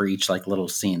changes for each like little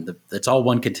scene. It's all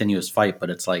one continuous fight, but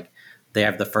it's like they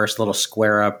have the first little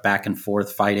square up back and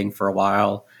forth fighting for a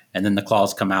while, and then the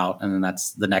claws come out, and then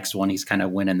that's the next one. He's kind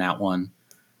of winning that one,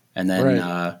 and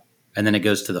then it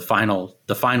goes to the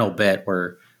final bit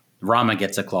where Rama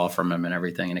gets a claw from him and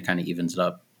everything, and it kind of evens it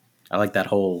up. I like that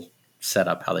whole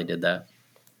setup, how they did that.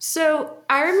 So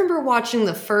I remember watching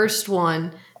the first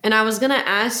one, and I was going to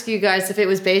ask you guys if it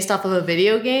was based off of a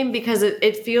video game, because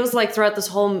it feels like throughout this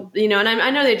whole, and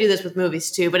I know they do this with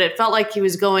movies too, but it felt like he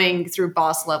was going through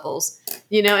boss levels,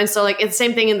 and so like it's the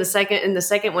same thing in the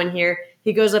second one here.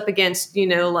 He goes up against,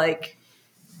 like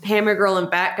Hammer Girl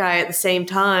and Bat Guy at the same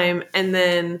time, and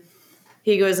then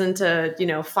he goes into,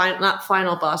 not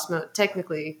final boss mode,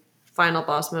 technically final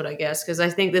boss mode, I guess, because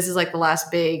I think this is like the last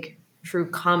big true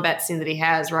combat scene that he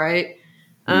has, right?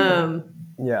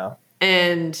 Yeah.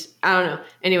 And I don't know.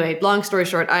 Anyway, long story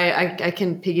short, I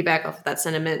can piggyback off of that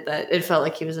sentiment that it felt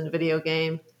like he was in a video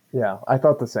game. Yeah, I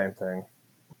thought the same thing.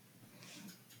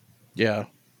 Yeah.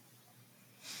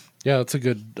 Yeah, that's a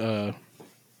good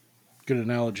good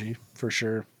analogy for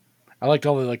sure. I liked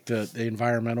all the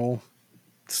environmental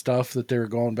stuff that they were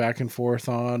going back and forth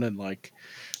on, and like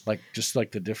just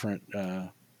like the different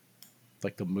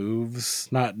like the moves,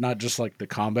 not just like the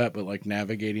combat, but like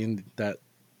navigating that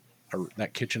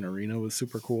kitchen arena was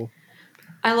super cool.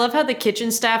 I love how the kitchen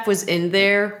staff was in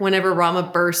there whenever Rama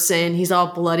bursts in. He's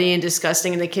all bloody and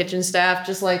disgusting, and the kitchen staff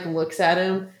just like looks at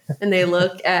him, and they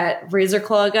look at Razor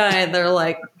Claw Guy, and they're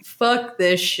like, "Fuck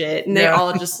this shit," and they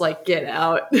all just like get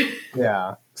out.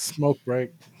 Yeah, smoke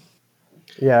break.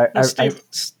 Yeah, I saw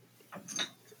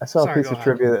Sorry, a piece of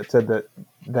trivia that said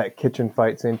that kitchen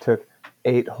fight scene took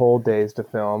 8 whole days to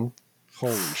film.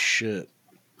 Holy shit.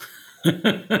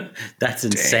 That's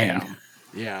insane. Damn.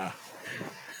 Yeah.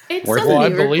 It's I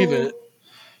believe it.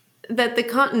 That the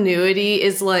continuity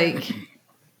is like,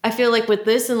 I feel like with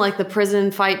this and like the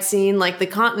prison fight scene, like the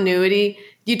continuity,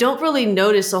 you don't really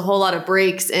notice a whole lot of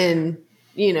breaks. And,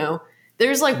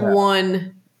 there's like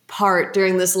one part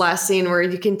during this last scene where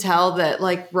you can tell that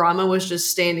like Rama was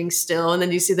just standing still, and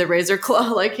then you see the razor claw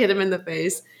like hit him in the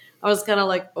face. I was kind of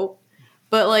like, oh.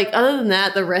 But like other than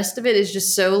that, the rest of it is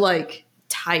just so like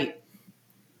tight.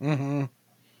 Mm-hmm.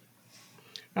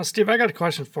 Now, Steve, I got a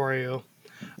question for you.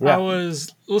 Yeah. I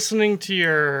was listening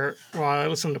to I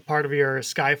listened to part of your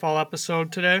Skyfall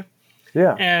episode today.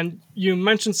 Yeah. And you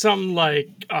mentioned something like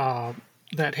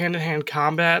that hand-to-hand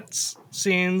combat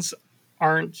scenes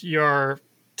aren't your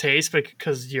taste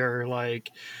because you're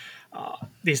like,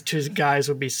 these 2 guys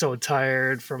would be so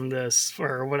tired from this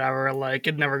or whatever, like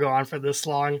it'd never go on for this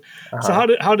long. Uh-huh.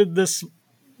 So how did this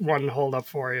one hold up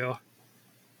for you?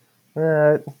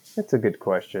 It's a good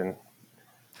question.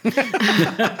 I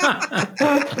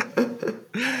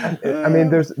mean,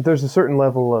 there's a certain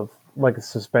level of like a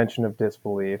suspension of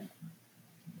disbelief,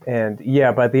 and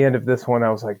yeah, by the end of this one, I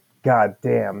was like, God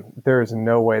damn, there is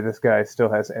no way this guy still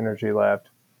has energy left.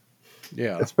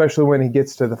 Yeah, especially when he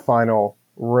gets to the final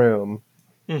room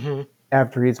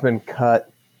after he's been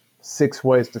cut 6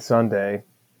 ways to Sunday,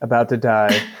 about to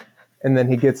die, and then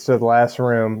he gets to the last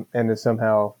room and is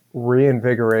somehow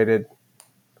reinvigorated.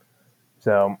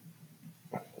 So,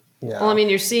 yeah. Well, I mean,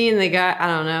 you're seeing the guy, I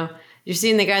don't know. You're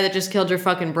seeing the guy that just killed your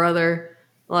fucking brother,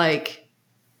 like,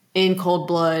 in cold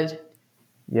blood.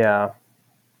 Yeah.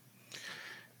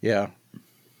 Yeah.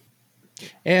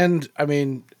 And, I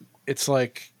mean, it's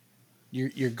like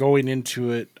you're going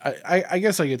into it. I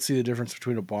guess I could see the difference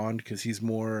between a Bond because he's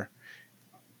more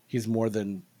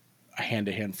than a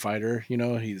hand-to-hand fighter,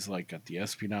 He's, like, got the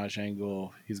espionage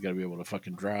angle. He's got to be able to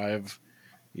fucking drive.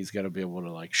 He's got to be able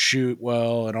to like shoot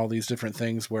well and all these different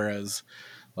things. Whereas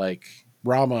like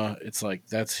Rama, it's like,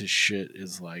 that's his shit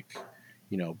is like,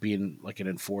 being like an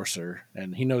enforcer,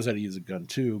 and he knows how to use a gun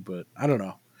too, but I don't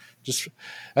know. Just,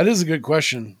 that is a good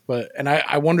question. But, and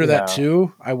I wonder that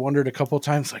too. I wondered a couple of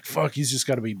times like, fuck, he's just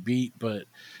got to be beat, but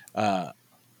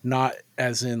not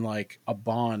as in like a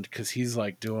Bond. 'Cause he's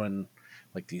like doing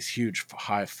like these huge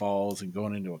high falls and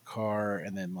going into a car.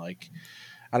 And then like,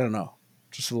 I don't know,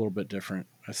 just a little bit different,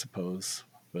 I suppose.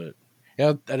 But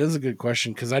yeah, that is a good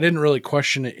question because I didn't really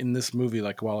question it in this movie.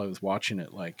 Like while I was watching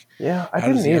it, like, yeah, I how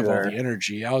didn't does he have either. all the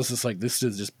energy? I was just like, this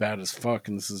is just bad as fuck,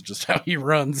 and this is just how he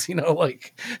runs.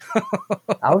 Like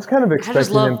I was kind of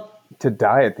expecting him to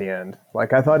die at the end.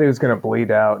 Like I thought he was going to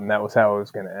bleed out, and that was how it was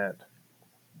going to end.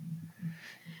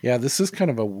 Yeah, this is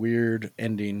kind of a weird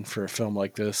ending for a film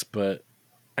like this, but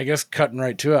I guess cutting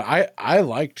right to it, I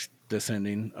liked this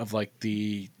ending of like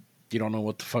you don't know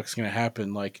what the fuck's gonna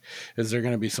happen. Like, is there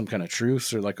gonna be some kind of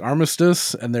truce or like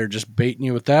armistice, and they're just baiting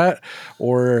you with that,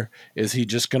 or is he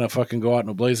just gonna fucking go out in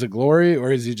a blaze of glory,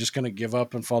 or is he just gonna give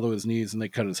up and fall to his knees and they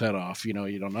cut his head off? You know,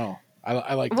 you don't know.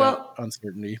 I like that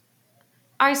uncertainty.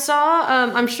 I saw,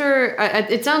 I'm sure,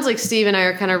 it sounds like Steve and I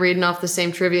are kind of reading off the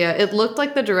same trivia. It looked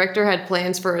like the director had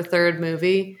plans for a third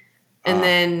movie and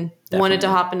then wanted to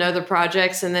hop into other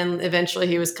projects. And then eventually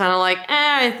he was kind of like,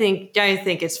 I think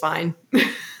it's fine.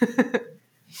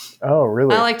 Oh,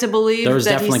 really? I like to believe There was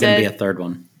that definitely going to be a third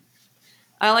one.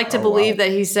 I like to believe that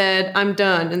he said, I'm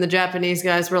done. And the Japanese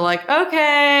guys were like,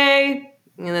 okay.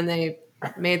 And then they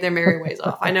made their merry ways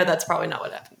off. I know that's probably not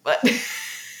what happened, but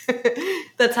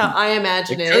that's how I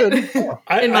imagine it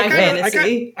in my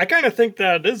fantasy. I kind of think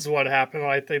that is what happened.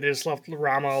 I think they just left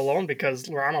Rama alone because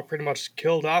Rama pretty much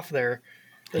killed off the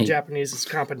Japanese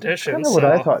competition. That's what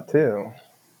I thought too.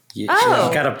 You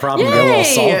got a problem, we'll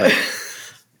solve it.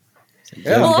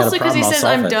 Well, also because he says,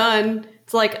 I'm done.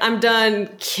 It's like, I'm done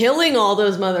killing all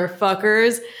those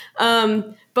motherfuckers.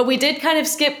 But we did kind of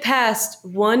skip past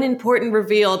one important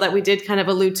reveal that we did kind of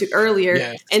allude to earlier.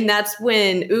 Yes. And that's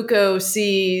when Uko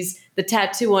sees the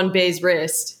tattoo on Bei's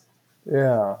wrist.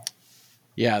 Yeah.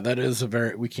 Yeah, that is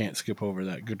we can't skip over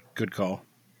that. Good call.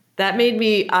 That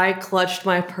made I clutched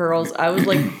my pearls. I was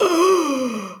like,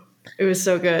 it was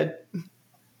so good.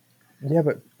 Yeah,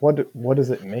 but what does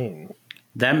it mean?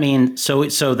 That means so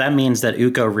that means that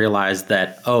Uko realized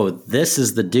that, oh, this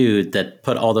is the dude that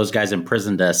put all those guys in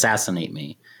prison to assassinate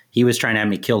me. He was trying to have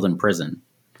me killed in prison.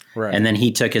 Right. And then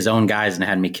he took his own guys and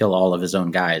had me kill all of his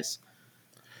own guys.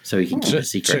 So he can keep a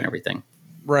secret and everything.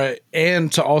 Right. And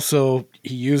to also,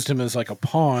 he used him as like a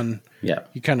pawn. Yeah.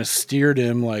 He kind of steered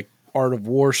him like Art of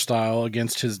War style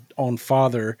against his own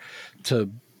father to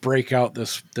break out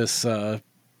this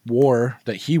war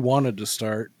that he wanted to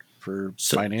start for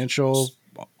financial,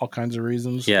 all kinds of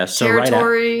reasons. Yeah. So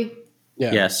territory.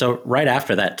 So right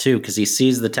after that too, because he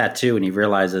sees the tattoo and he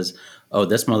realizes, oh,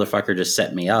 this motherfucker just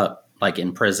set me up like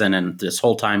in prison, and this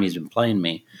whole time he's been playing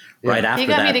me. Yeah. Right after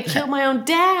that, he got me to kill my own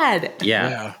dad.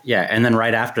 Yeah. And then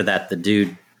right after that, the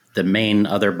dude, the main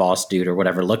other boss dude or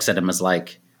whatever, looks at him as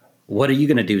like, what are you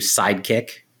going to do,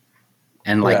 sidekick?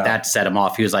 And like that set him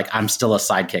off. He was like, I'm still a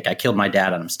sidekick. I killed my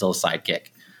dad and I'm still a sidekick.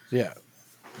 Yeah.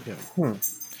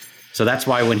 So that's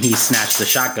why when he snatched the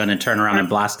shotgun and turned around and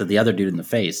blasted the other dude in the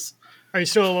face. Are you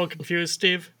still a little confused,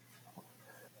 Steve?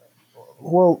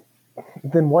 Well,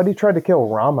 then why did he try to kill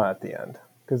Rama at the end?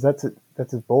 Because that's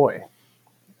his boy,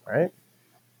 right?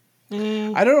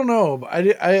 I don't know.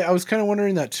 I was kind of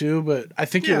wondering that too, but I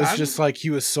think it was just like he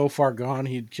was so far gone.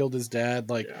 He'd killed his dad.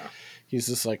 Like he's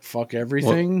just like fuck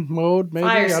everything mode. Maybe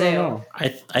I don't know.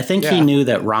 I think he knew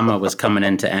that Rama was coming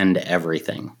in to end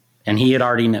everything, and he had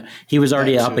already he was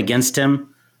already up against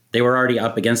him. They were already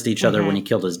up against each other when he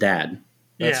killed his dad.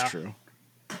 That's true.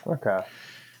 Okay.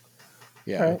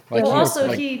 Yeah. Right. Like well,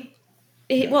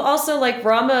 also like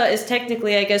Rama is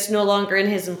technically, I guess, no longer in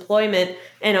his employment,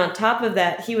 and on top of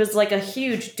that, he was like a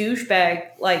huge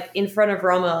douchebag, like in front of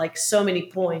Rama, like so many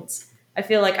points. I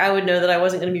feel like I would know that I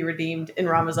wasn't going to be redeemed in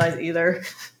Rama's eyes either.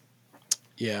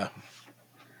 Yeah.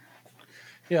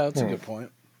 Yeah, that's a good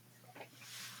point.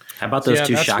 How about those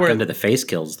two shotgun to the face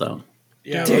kills, though?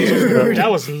 Yeah, dude, that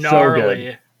was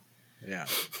gnarly. So yeah,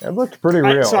 it looked pretty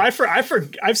real.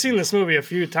 I've seen this movie a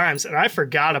few times, and I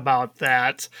forgot about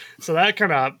that. So that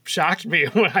kind of shocked me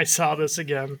when I saw this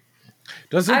again.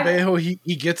 Doesn't Beho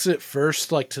he gets it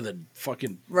first, like to the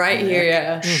fucking right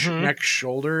neck, here, neck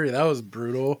shoulder? That was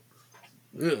brutal.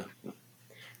 Ugh.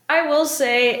 I will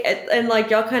say, and like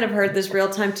y'all kind of heard this real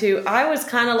time too. I was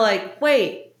kind of like,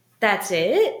 wait, that's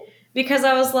it? Because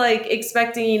I was like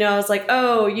expecting, I was like,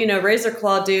 oh, Razor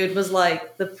Claw dude was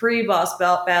like the pre-boss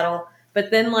battle. But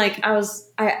then like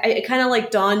it kind of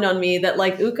like dawned on me that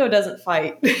like Uko doesn't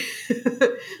fight.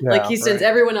 Like he sends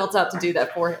everyone else out to do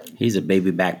that for him. He's a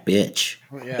baby back bitch.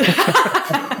 Yeah.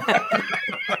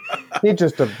 He's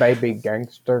just a baby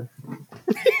gangster.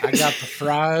 I got the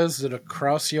fries that'll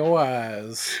cross your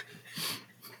eyes.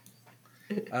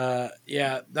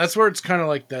 Yeah, that's where it's kind of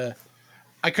like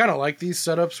I kind of like these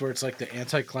setups where it's like the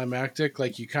anticlimactic,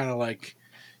 like you kind of like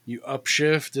you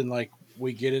upshift and like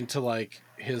we get into like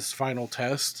his final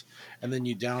test, and then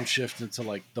you downshift into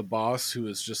like the boss who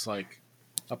is just like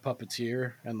a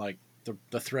puppeteer, and like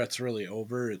the threat's really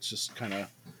over. It's just kind of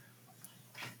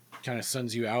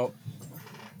sends you out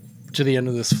to the end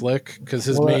of this flick because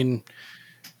his main.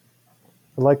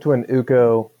 I liked when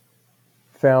Uko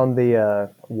found the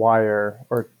wire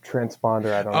or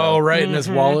transponder. I don't know. Oh, right in his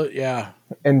wallet, yeah,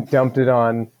 and dumped it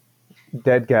on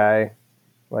dead guy,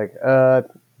 Like,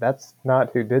 that's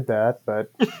not who did that,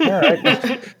 but all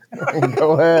right,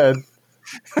 go ahead.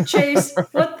 Chase,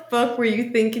 what the fuck were you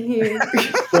thinking here?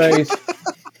 Chase.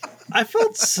 I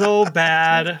felt so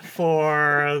bad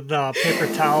for the paper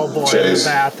towel boy in the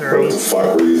bathroom. What the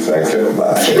fuck were you thinking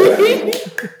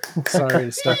about? Sorry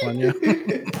to step on you.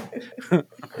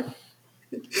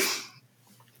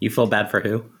 You feel bad for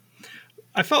who?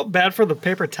 I felt bad for the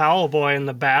paper towel boy in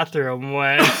the bathroom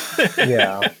when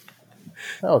Yeah,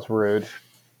 that was rude.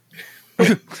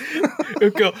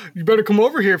 he'd go, "You better come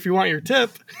over here if you want your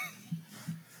tip."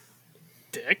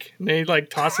 Dick. And then he like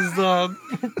tosses the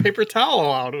paper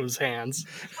towel out of his hands.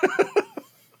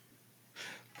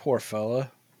 Poor fella.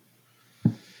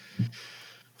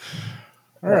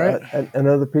 All right.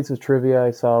 Another piece of trivia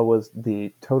I saw was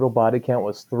the total body count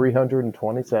was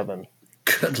 327.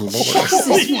 Good lord.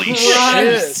 Holy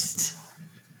shit.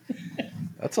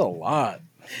 That's a lot.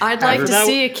 I'd like to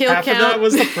see a kill half count. Of that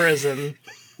was the prison.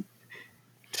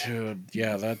 Dude,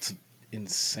 yeah, that's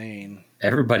insane.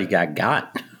 Everybody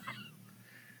got.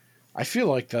 I feel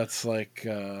like that's like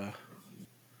I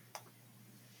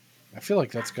feel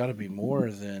like that's got to be more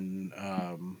than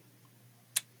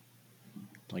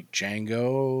like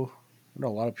Django. I know a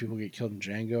lot of people get killed in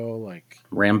Django. Like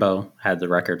Rambo had the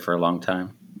record for a long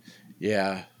time.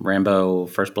 Yeah, Rambo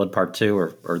First Blood Part 2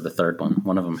 or the third one.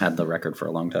 One of them had the record for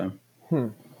a long time.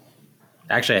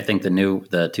 Actually, I think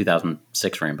the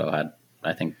 2006 Rambo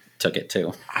took it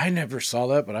too. I never saw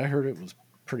that, but I heard it was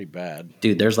pretty bad.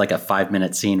 Dude, there's like a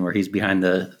 5-minute scene where he's behind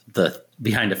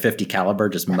behind a 50 caliber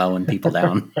just mowing people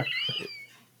down.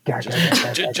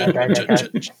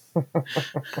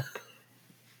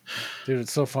 Dude,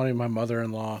 it's so funny. My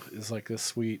mother-in-law is like this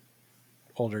sweet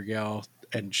older gal,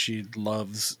 and she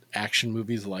loves action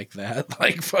movies like that.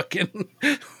 Like fucking,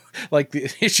 like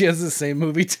she has the same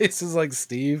movie taste as like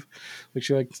Steve. Like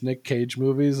she likes Nick Cage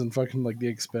movies and fucking like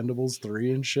The Expendables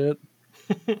 3 and shit.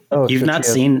 Oh, You've not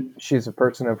seen? She's a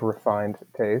person of refined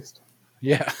taste.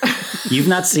 Yeah. You've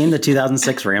not seen the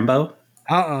 2006 Rambo?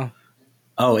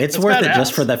 Oh, it's worth badass. it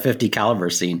just for the 50 caliber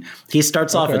scene. He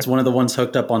starts off, it's one of the ones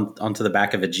hooked up onto the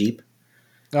back of a Jeep.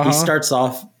 He starts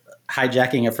off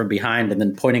hijacking it from behind and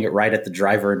then pointing it right at the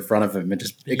driver in front of him and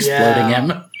just exploding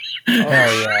him.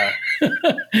 Oh,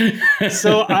 yeah.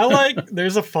 So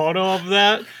there's a photo of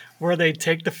that where they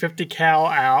take the 50 cal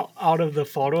out of the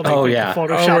photo. Oh, yeah.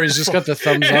 Photoshop where he's just got the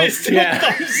thumbs up.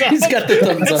 Yeah. He's got the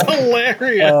thumbs That's up.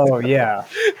 hilarious. Oh, yeah.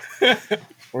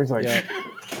 Where he's like,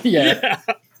 Yeah.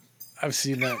 I've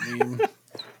seen that meme.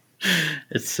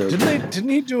 It's so Didn't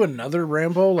he do another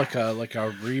Rambo, like a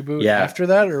reboot after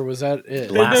that, or was that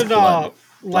it? They did Blood.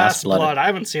 Last Blood. Blood. I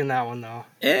haven't seen that one though.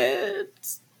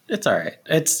 It's all right.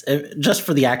 It's just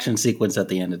for the action sequence at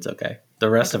the end. It's okay. The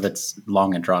rest of it's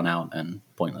long and drawn out and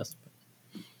pointless.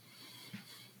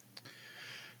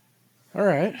 All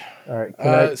right. all right,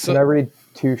 can I read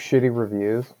 2 shitty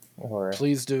reviews? Or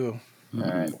Please do. all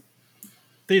right.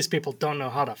 These people don't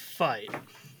know how to fight.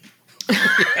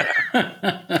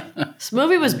 This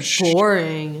movie was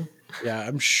boring. Yeah,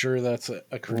 I'm sure that's a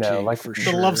critique for The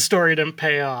sure. love story didn't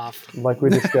pay off. Like we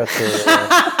discussed earlier.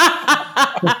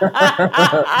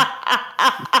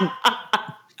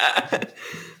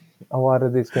 A lot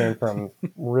of these came from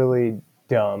really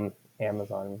dumb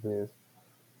Amazon reviews.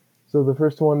 So the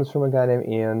first one is from a guy named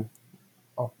Ian.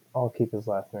 I'll keep his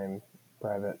last name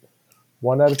private.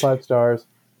 1 out of 5 stars.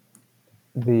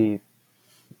 The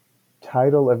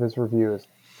title of his review is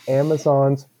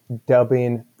Amazon's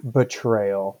Dubbing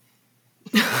Betrayal.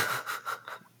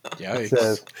 It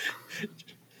says,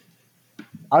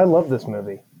 I love this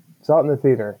movie. Saw it in the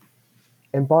theater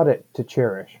and bought it to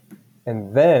cherish.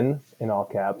 And then, in all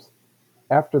caps,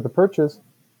 after the purchase,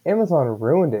 Amazon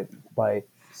ruined it by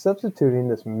substituting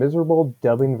this miserable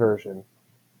dubbing version.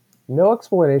 No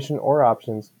explanation or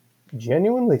options.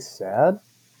 Genuinely sad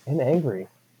and angry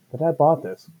that I bought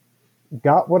this.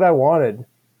 Got what I wanted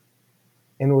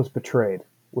and was betrayed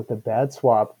with a bad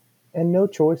swap and no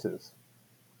choices.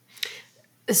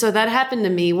 So that happened to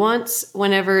me once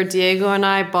whenever Diego and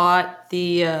I bought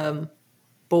the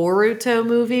Boruto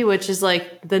movie, which is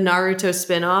like the Naruto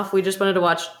spinoff. We just wanted to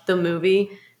watch the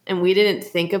movie and we didn't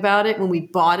think about it when we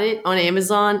bought it on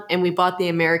Amazon, and we bought the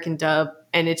American dub,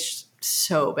 and it's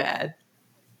so bad.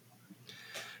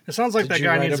 It sounds like that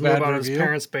guy needs to move out of his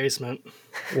parents' basement.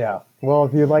 Yeah. Well,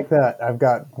 if you like that, I've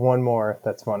got one more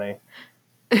that's funny.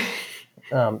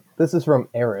 This is from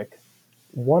Eric.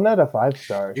 1 out of 5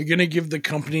 stars. You're gonna give the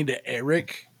company to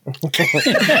Eric?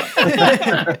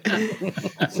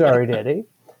 Sorry, Daddy.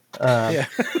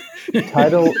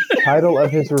 Title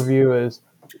of his review is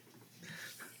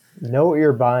Know What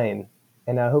You're Buying,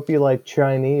 and I hope you like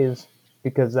Chinese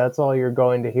because that's all you're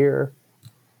going to hear.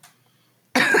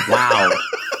 Wow.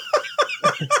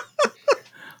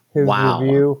 His Wow.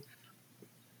 review,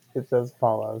 it's as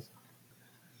follows.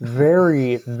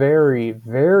 Very, very,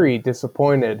 very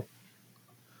disappointed.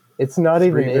 It's not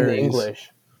even Three in berries.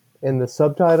 English. And the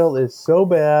subtitle is so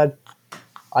bad,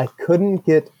 I couldn't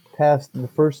get past the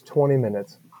first 20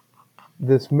 minutes.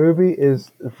 This movie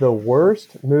is the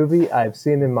worst movie I've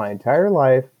seen in my entire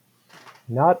life.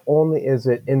 Not only is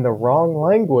it in the wrong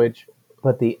language,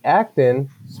 but the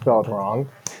acting spelled wrong,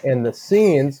 and the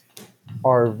scenes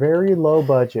are very low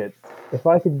budget. If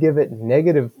I could give it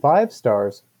 -5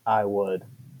 stars, I would.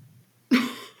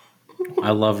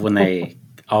 I love when they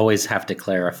always have to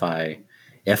clarify.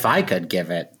 If I could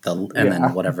give it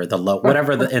then whatever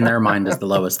in their mind is the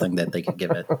lowest thing that they could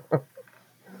give it.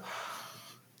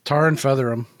 Tar and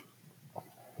feather him.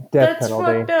 Death That's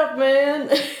penalty. fucked up, man.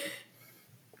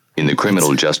 In the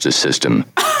criminal justice system,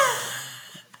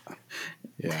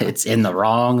 It's in the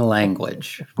wrong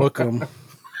language. Book him.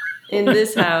 In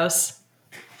this house.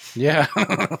 Yeah.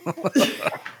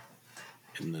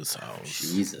 In this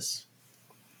house. Jesus.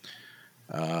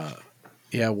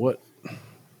 Yeah, what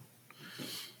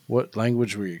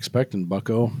language were you expecting,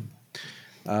 Bucko?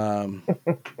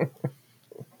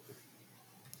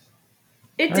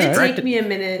 It did Alright. take me a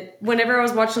minute. Whenever I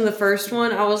was watching the first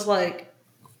one, I was like,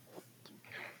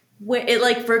 it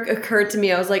like occurred to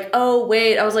me. I was like, oh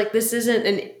wait, I was like, this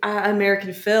isn't an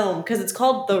American film because it's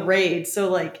called The Raid. So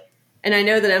like, and I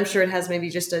know that I'm sure it has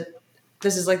maybe just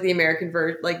this is like the American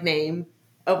name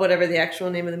of whatever the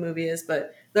actual name of the movie is.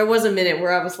 But there was a minute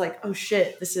where I was like, oh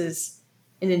shit, this is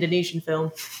an Indonesian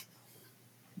film.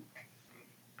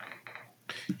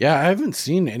 Yeah, I haven't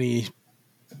seen any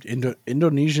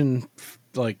Indonesian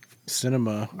like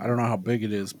cinema. I don't know how big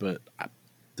it is, but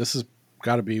this has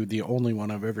got to be the only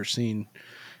one I've ever seen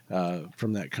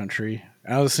from that country.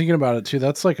 And I was thinking about it too.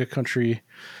 That's like a country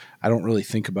I don't really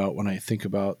think about when I think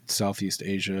about Southeast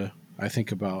Asia. I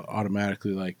think about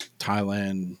automatically like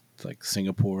Thailand, like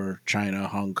Singapore, China,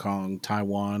 Hong Kong,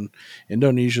 Taiwan.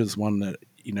 Indonesia is one that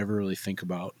you never really think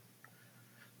about,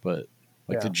 but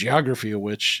the geography of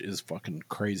which is fucking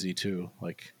crazy too.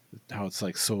 Like how it's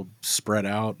like so spread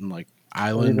out and like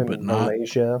island, Even but not.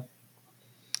 Malaysia.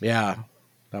 Yeah,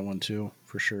 that one too,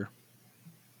 for sure.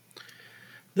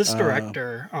 This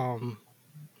director,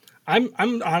 I'm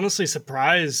honestly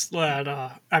surprised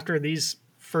that after these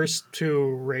first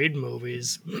two Raid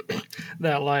movies,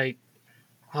 that like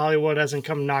Hollywood hasn't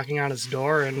come knocking on his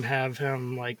door and have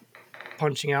him like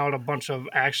punching out a bunch of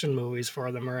action movies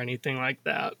for them or anything like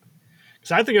that.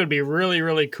 Because I think it would be really,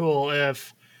 really cool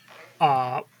if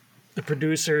the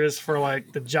producers for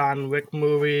like the John Wick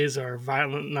movies or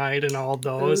Violent Night and all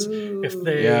those, if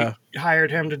they hired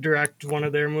him to direct one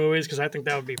of their movies, because I think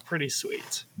that would be pretty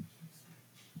sweet.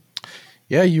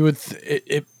 Yeah, you would.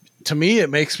 To me, it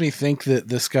makes me think that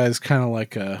this guy's kind of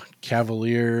like a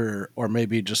cavalier, or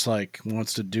maybe just like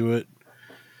wants to do it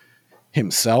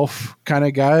himself kind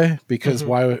of guy. Because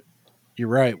why? You're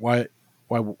right. Why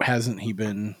hasn't he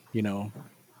been,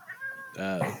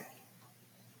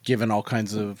 given all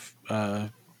kinds of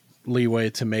leeway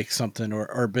to make something,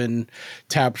 or been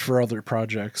tapped for other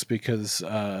projects? Because,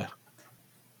 I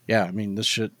mean, this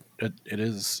shit, it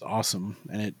is awesome,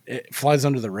 and it flies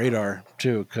under the radar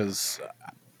too, because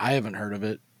I haven't heard of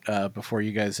it before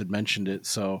you guys had mentioned it.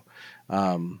 So,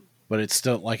 but it's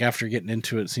still like, after getting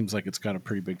into it, it seems like it's got a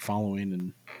pretty big following,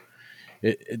 and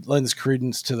it lends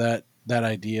credence to that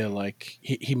idea. Like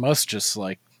he must just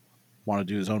like want to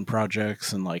do his own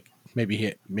projects, and like maybe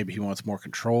he wants more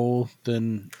control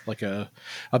than like a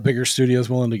bigger studio is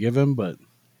willing to give him. But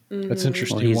that's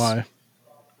interesting. Why?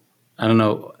 I don't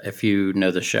know if you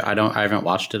know the show. I haven't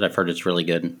watched it. I've heard it's really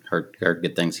good. Heard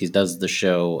good things. He does the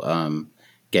show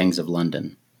Gangs of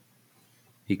London.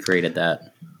 He created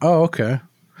that. Oh, okay.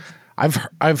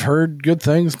 I've heard good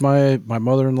things. My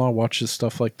mother-in-law watches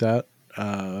stuff like that,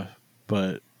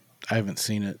 but I haven't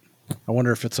seen it. I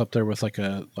wonder if it's up there with like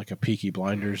a Peaky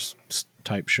Blinders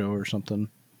type show or something.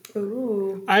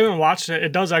 Ooh. I haven't watched it.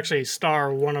 It does actually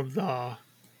star one of the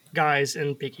guys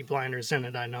in Peaky Blinders in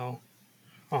it, I know.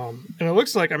 And it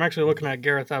looks like, I'm actually looking at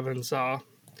Gareth Evans' IMDb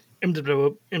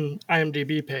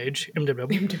page.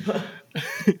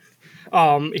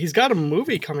 He's got a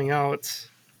movie coming out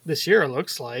this year, it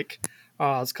looks like.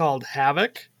 It's called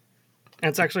Havoc. And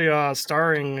it's actually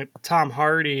starring Tom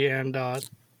Hardy and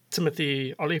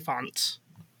Timothy Olyphant.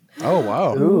 Oh,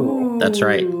 wow. Ooh. That's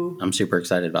right. I'm super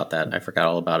excited about that. I forgot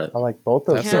all about it. I like both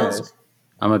those guys.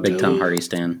 I'm a big Tom Hardy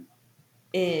stan.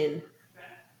 In.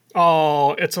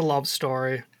 Oh, it's a love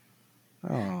story.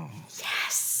 Oh.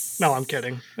 Yes. No, I'm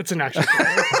kidding. It's an action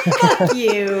thriller. Fuck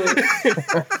you.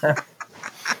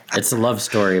 It's a love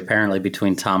story, apparently,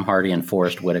 between Tom Hardy and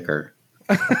Forrest Whitaker.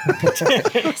 All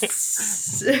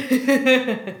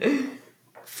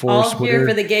here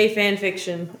for the gay fan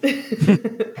fiction.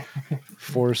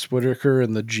 Forrest Whitaker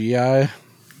and the GI.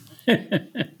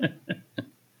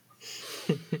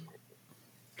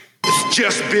 It's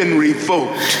just been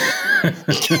revoked.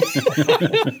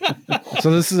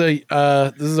 So this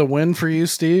is a win for you,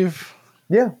 Steve?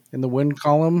 Yeah. In the win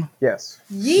column? Yes.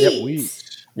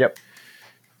 Yeet. Yep.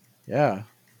 Yeah.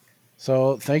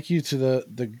 So thank you to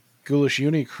the Ghoulish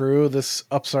Uni crew. This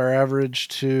ups our average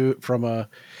from a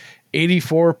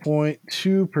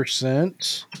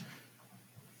 84.2%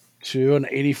 to an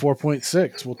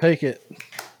 84.6. We'll take it.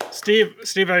 Steve,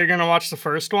 are you going to watch the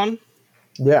first one?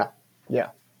 Yeah.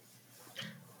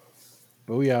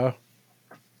 Booyah.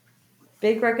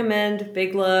 Big recommend,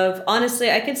 big love. Honestly,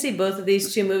 I could see both of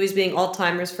these two movies being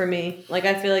all-timers for me. Like,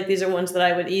 I feel like these are ones that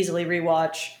I would easily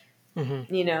rewatch,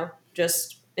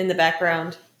 just in the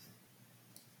background.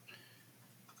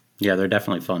 Yeah, they're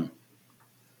definitely fun.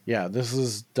 Yeah, this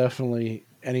is definitely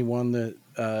anyone that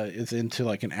is into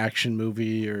like an action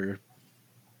movie or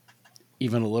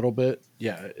even a little bit.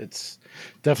 Yeah, it's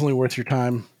definitely worth your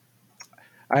time.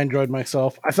 I enjoyed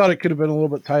myself. I thought it could have been a little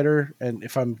bit tighter, and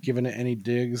if I'm giving it any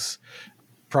digs,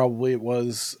 probably it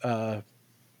was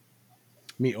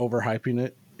me overhyping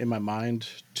it in my mind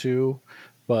too.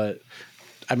 But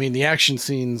I mean, the action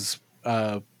scenes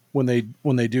when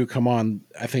they do come on,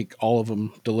 I think all of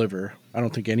them deliver. I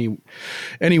don't think any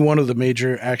one of the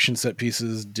major action set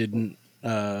pieces didn't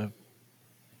have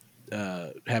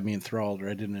me enthralled or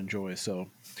I didn't enjoy. So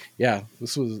yeah,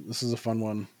 this is a fun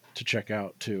one to check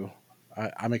out too.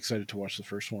 I'm excited to watch the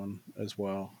first one as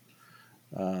well.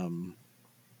 You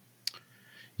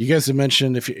guys have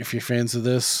mentioned if you're fans of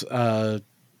this,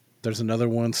 there's another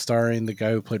one starring the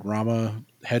guy who played Rama,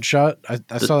 Headshot.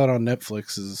 I saw that on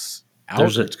Netflix. Is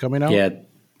out? It's coming out. Yeah,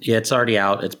 it's already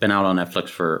out. It's been out on Netflix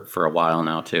for a while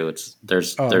now too.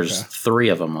 There's 3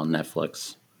 of them on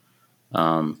Netflix,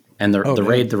 and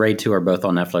the Raid 2 are both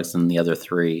on Netflix, and the other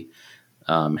 3,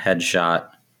 Headshot,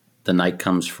 The Night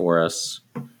Comes For Us.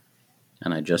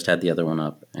 And I just had the other one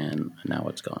up, and now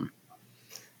it's gone.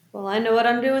 Well, I know what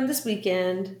I'm doing this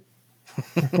weekend.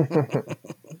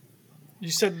 You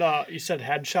said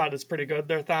Headshot is pretty good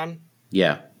there, Thon?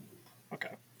 Yeah.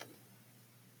 Okay.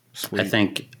 Sweet. I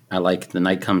think I like The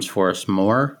Night Comes For Us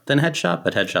more than Headshot,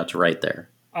 but Headshot's right there.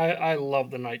 I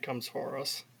love The Night Comes For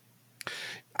Us.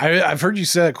 I've heard you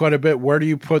say that quite a bit. Where do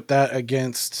you put that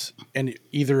against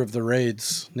either of the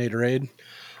raids, Naderade?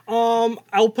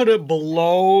 I'll put it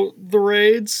below the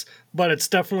Raids, but it's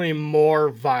definitely more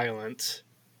violent.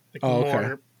 Like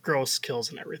more gross kills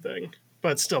and everything.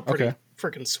 But it's still pretty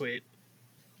freaking sweet.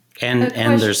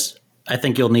 And there's, I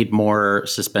think you'll need more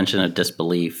suspension of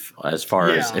disbelief as far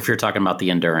as if you're talking about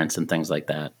the endurance and things like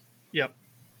that. Yep.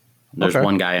 There's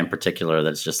one guy in particular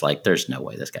that's just like, there's no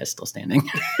way this guy's still standing.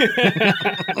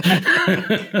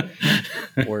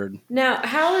 Word. Now,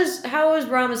 how is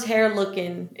Rama's hair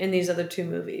looking in these other 2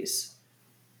 movies?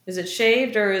 Is it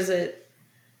shaved or is it?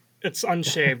 It's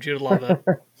unshaved. You'd love it.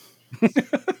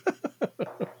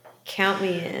 Count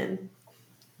me in.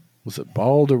 Was it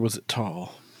bald or was it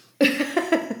tall?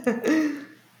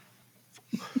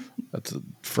 That's a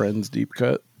Friends deep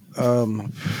cut.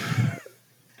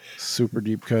 Super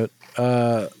deep cut.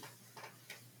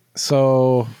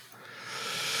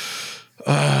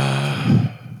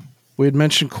 We had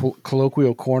mentioned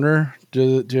colloquial corner.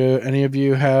 Do any of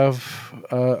you have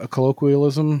a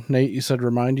colloquialism? Nate, you said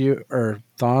remind you, or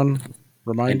Thon,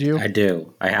 remind you? I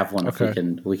do. I have one. Okay.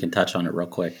 If we can touch on it real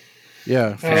quick.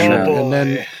 Yeah, for sure.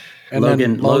 And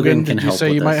then Logan, did you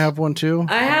say you might have one too?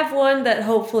 I have one that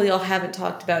hopefully y'all haven't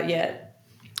talked about yet.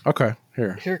 Okay,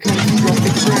 here comes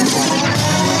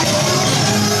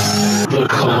the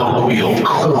colloquial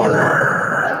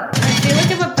corner. I feel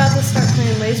like I'm about to start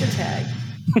playing laser tag.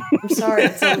 I'm sorry,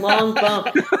 it's a long bump.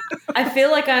 I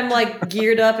feel like I'm like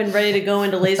geared up and ready to go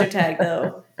into laser tag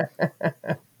though.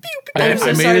 I'm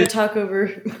so sorry to talk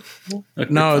over.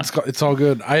 No, it's all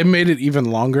good. I made it even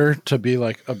longer to be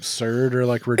like absurd or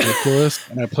like ridiculous.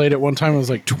 And I played it one time. It was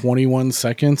like 21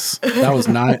 seconds. That was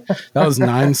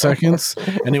 9 seconds,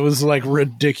 and it was like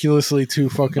ridiculously too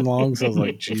fucking long. So I was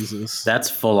like, Jesus, that's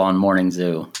full on Morning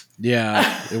Zoo.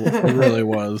 Yeah, it really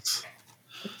was.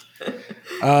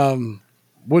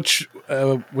 Which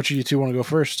of you two want to go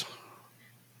first?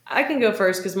 I can go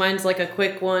first because mine's like a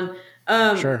quick one.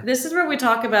 Sure. This is where we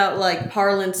talk about like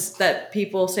parlance that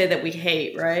people say that we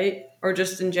hate, right? Or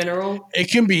just in general. It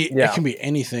can be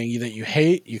anything that you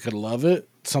hate. You could love it.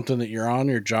 something that you're on,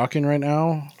 you're jocking right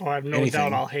now. Oh, I have no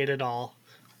doubt I'll hate it all.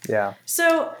 Yeah.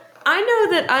 So I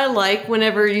know that I like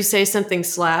whenever you say something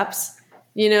slaps.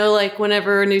 You know, like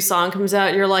whenever a new song comes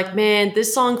out, you're like, man,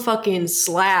 this song fucking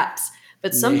slaps.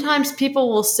 But sometimes people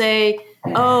will say,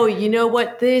 oh, you know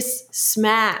what? This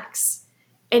smacks.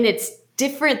 And it's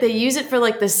different. They use it for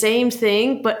like the same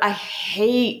thing, but I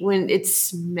hate when it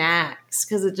smacks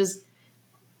because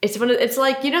it's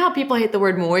like, you know how people hate the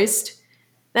word moist?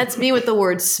 That's me with the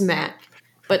word smack.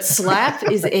 But slap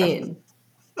is in.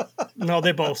 No,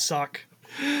 they both suck.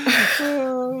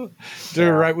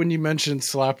 Dude, right when you mentioned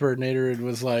Slapper, Nader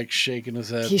was like shaking his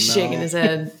head. He's shaking his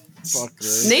head. Fuck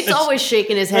this. Nate's always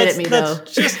shaking his head at me, though.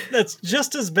 That's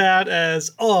just as bad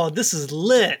as, oh, this is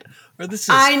lit, or this is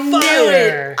I fire. knew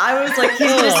it. I was like,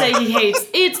 he's going to say he hates.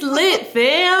 It's lit,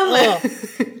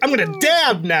 fam. I'm going to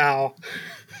dab now.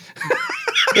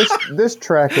 This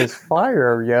track is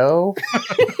fire, yo.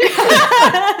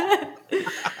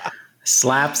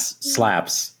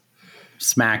 Slaps.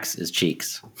 Smacks is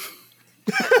cheeks.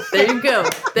 There you go.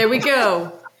 There we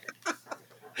go.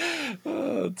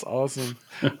 That's awesome.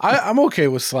 I'm okay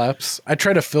with slaps. I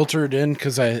try to filter it in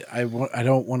because I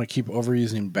don't want to keep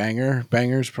overusing banger.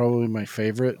 Banger's probably my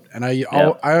favorite, and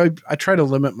I try to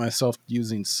limit myself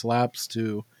using slaps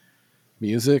to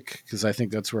music because I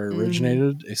think that's where it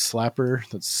originated. A slapper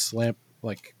that's slap,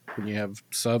 like when you have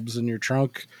subs in your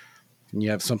trunk and you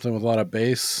have something with a lot of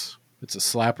bass. It's a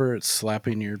slapper. It's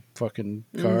slapping your fucking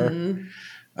car.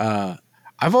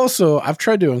 I've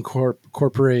tried to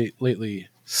incorporate lately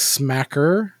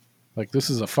smacker. Like this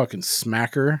is a fucking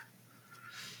smacker.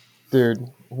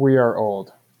 Dude, we are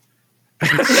old.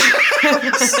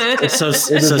 So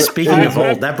speaking of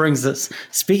old, that brings us.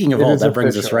 Speaking of old, that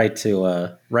brings us right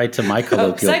to my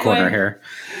colloquial corner here.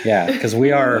 Yeah, because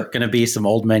we are going to be some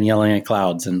old men yelling at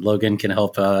clouds, and Logan can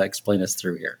help explain us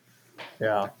through here.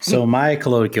 Yeah. So my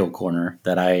colloquial corner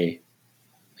that I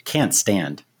can't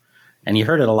stand, and you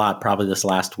heard it a lot probably this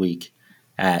last week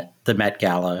at the Met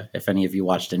Gala, if any of you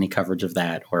watched any coverage of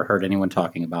that or heard anyone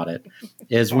talking about it,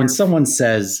 is when someone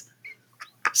says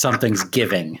something's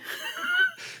giving.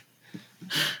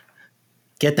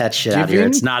 Get that shit out of here.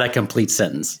 It's not a complete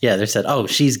sentence. Yeah, they said, oh,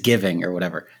 she's giving or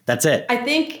whatever. That's it. I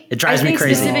think it drives me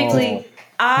crazy. Specifically,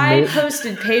 I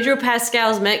posted Pedro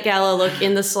Pascal's Met Gala look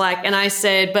in the Slack, and I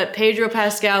said, but Pedro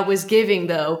Pascal was giving,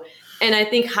 though. And I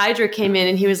think Hydra came in,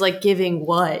 and he was like, giving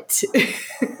what?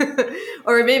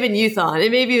 Or it may have been you, Thon.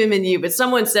 It may have even been you, but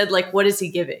someone said, like, what is he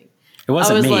giving? It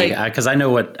wasn't me, because I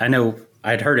know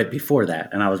I'd heard it before that,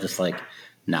 and I was just like,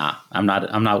 nah, I'm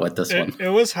not with this one. It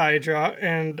was Hydra,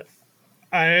 and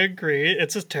I agree.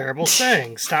 It's a terrible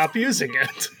saying. Stop using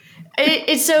it.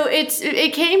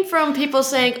 It came from people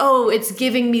saying, "Oh, it's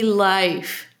giving me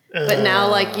life," but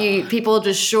now people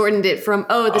just shortened it from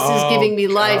 "Oh, this is giving me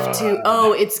life" to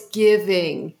 "Oh, it's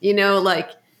giving." You know, like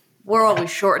we're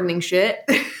always shortening shit.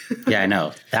 Yeah, I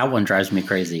know that one drives me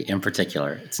crazy. In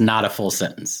particular, it's not a full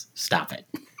sentence. Stop it.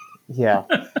 Yeah,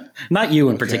 not you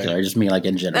in particular, just me, like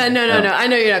in general. No. I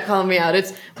know you're not calling me out.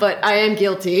 But I am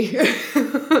guilty.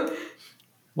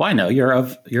 Well, I know you're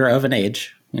of an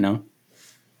age, you know.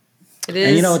 It is.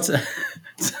 And you know, it's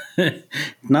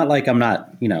not like I'm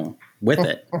not, with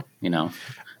it,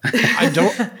 I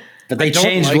don't. But they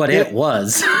changed what it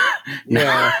was.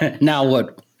 Yeah. Now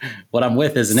what I'm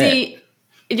with isn't it? See,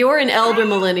 you're an elder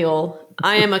millennial.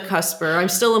 I am a cusper. I'm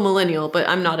still a millennial, but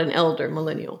I'm not an elder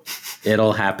millennial.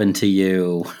 It'll happen to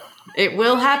you. It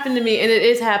will happen to me, and it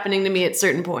is happening to me at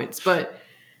certain points, but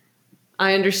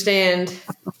I understand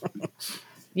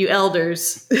you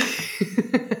elders.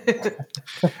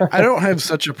 I don't have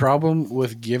such a problem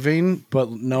with giving, but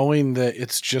knowing that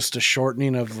it's just a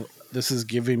shortening of this is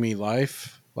giving me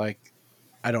life, like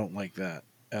I don't like that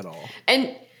at all.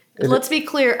 And let's be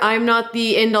clear, I'm not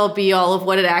the end all be all of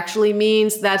what it actually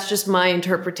means. That's just my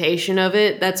interpretation of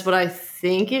it. That's what I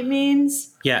think it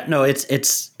means. Yeah, no,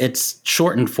 it's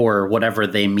shortened for whatever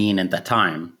they mean at that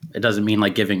time. It doesn't mean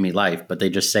like giving me life, but they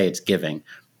just say it's giving.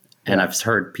 And I've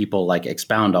heard people like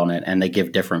expound on it, and they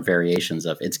give different variations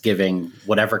of it's giving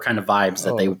whatever kind of vibes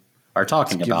that they are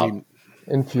talking about.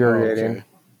 Infuriating. Okay.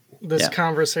 This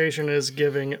conversation is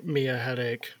giving me a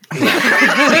headache.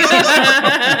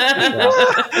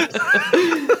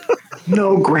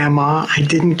 No, Grandma, I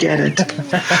didn't get it.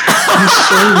 I'm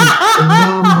sorry,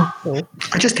 Mom.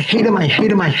 I just hate him. I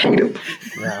hate him. I hate him.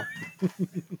 Yeah.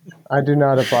 I do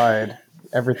not abide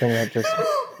everything that just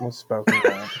was spoken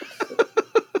about.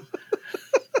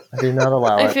 I do not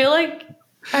allow it. I feel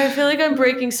like I'm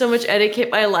breaking so much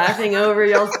etiquette by laughing over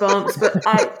y'all's bumps, but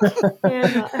I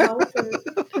cannot help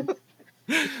it.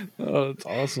 Oh, that's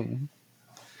awesome.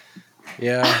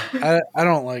 Yeah, I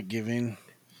don't like giving.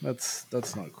 That's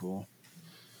not cool.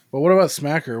 But what about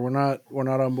Smacker? We're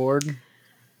not on board.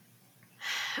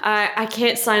 I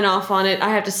can't sign off on it. I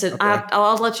have to sit. Okay.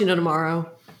 I'll let you know tomorrow.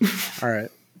 All right,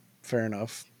 fair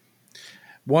enough.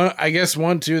 One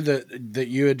too that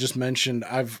you had just mentioned.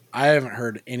 I haven't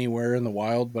heard anywhere in the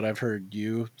wild, but I've heard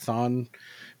you, Thon,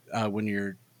 when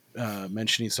you're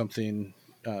mentioning something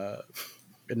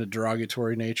in a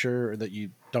derogatory nature or that you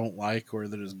don't like or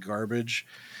that is garbage,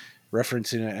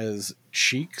 referencing it as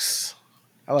cheeks.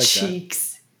 I like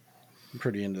cheeks. That. I'm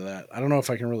pretty into that. I don't know if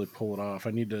I can really pull it off.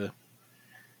 I need to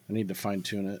fine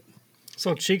tune it.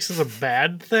 So cheeks is a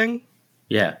bad thing?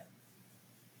 Yeah.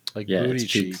 Like Yeah, booty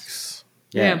it's cheeks.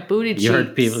 Yeah, booty You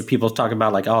heard cheeks. people talk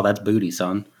about like, oh, that's booty,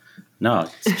 son. No,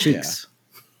 it's cheeks.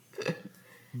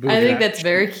 I think that's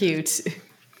very cute.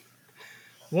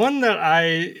 One that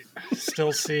I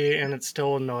still see and it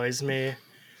still annoys me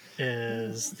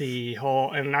is the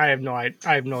whole, and I have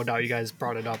no doubt you guys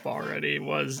brought it up already.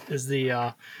 Is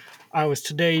the I was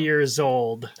today years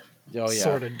old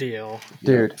sort of deal,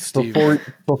 Dude. Steve.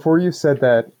 Before you said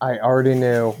that, I already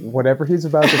knew whatever he's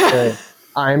about to say.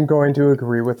 I'm going to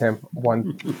agree with him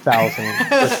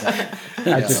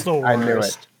 1,000%. I knew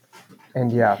it.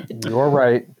 And yeah, you're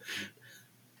right.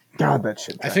 God, that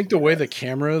shit. I think the way the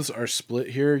cameras are split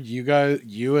here, you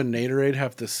and Naderade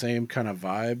have the same kind of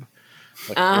vibe,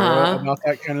 like aura about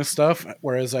that kind of stuff.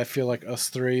 Whereas I feel like us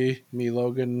three, me,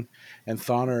 Logan, and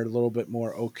Thon are a little bit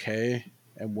more okay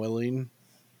and willing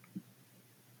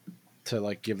to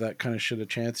like give that kind of shit a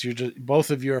chance.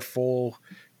 Both of you are full.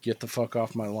 Get the fuck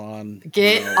off my lawn.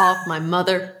 Get off my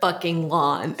motherfucking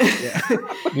lawn. Yeah.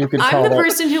 I'm the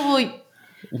person who will.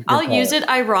 I'll use it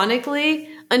ironically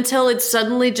until it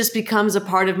suddenly just becomes a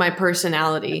part of my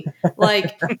personality.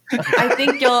 Like,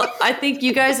 I think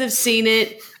you guys have seen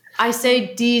it. I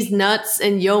say D's nuts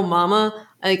and yo mama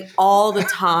like all the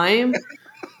time.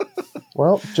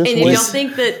 Well, just and wait. if y'all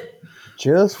think that,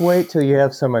 Just wait till you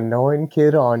have some annoying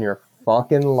kid on your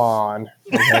fucking lawn,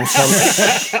 and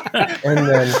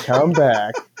then come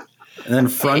back. And then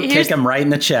front kick him right in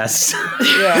the chest.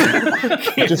 Yeah.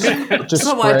 just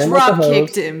so spray I him drop with the hose.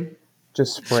 kicked him.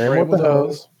 Just spray him with the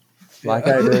hose, like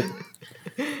I did.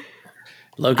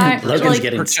 Logan's getting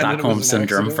Pretended it Stockholm was an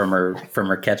syndrome accident. from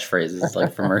her catchphrases,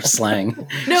 like from her slang.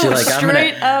 No, She's like,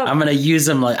 straight up. I'm gonna use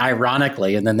them like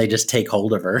ironically, and then they just take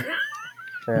hold of her.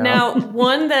 Yeah. Now,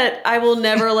 one that I will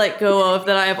never let go of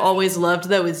that I have always loved,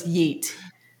 though, is yeet.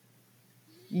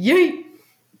 Yeet.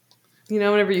 You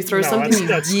know, whenever you throw something, you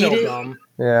that's yeet still it. dumb.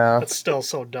 Yeah. That's still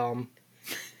so dumb.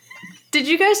 Did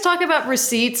you guys talk about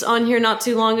receipts on here not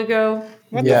too long ago?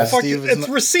 What Yeah. the fuck? Steve is It's not-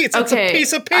 receipts. It's Okay, a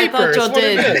piece of I paper. thought is y'all what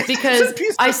it did is. because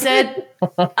I said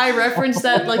I referenced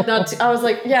that like not. Too, I was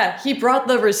like, yeah, he brought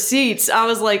the receipts. I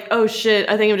was like, oh shit,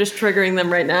 I think I'm just triggering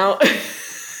them right now.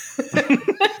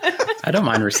 I don't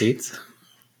mind receipts.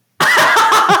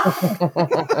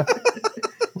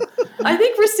 I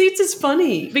think receipts is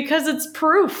funny because it's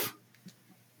proof.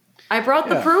 I brought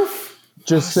the proof.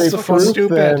 Just say So proof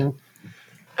stupid. then.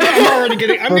 I'm already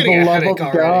getting. I'm For getting the a love of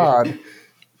headache already. God.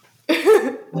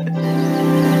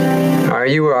 Are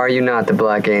you or are you not the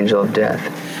Black Angel of Death?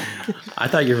 I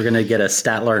thought you were gonna get a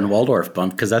Statler and Waldorf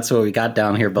bump because that's what we got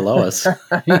down here below us.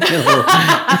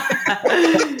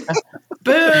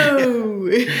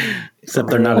 Boo! Except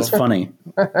they're not as funny.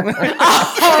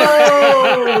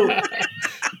 Oh!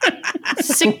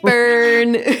 Sick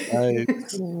burn.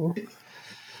 Nice.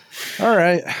 All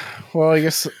right. Well, I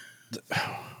guess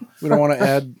we don't want to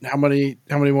add how many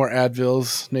more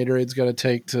Advils Naderade's got to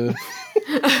take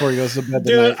before he goes to bed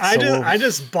Dude, tonight. I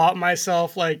just bought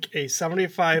myself like a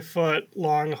 75-foot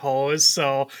long hose,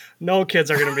 so no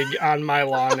kids are going to be on my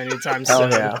lawn anytime Hell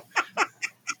soon. yeah.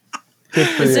 Good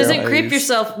for This you. isn't creep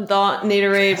yourself,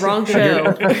 Naderade. Wrong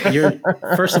show.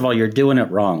 First of all, you're doing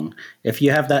it wrong. If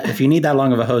you need that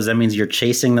long of a hose, that means you're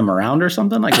chasing them around or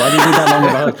something. Like, why do you need that long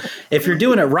of a hose? If you're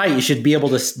doing it right, you should be able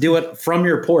to do it from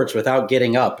your porch without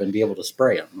getting up and be able to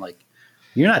spray them. Like,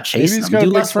 you're not Maybe chasing he's them. got Do a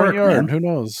big less front work, yard. man. Who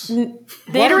knows?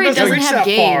 Naderade doesn't reach have that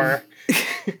game.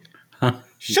 far.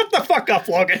 Shut the fuck up,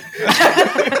 Logan.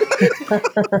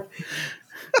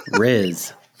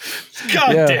 Riz.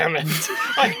 God Yeah. damn it.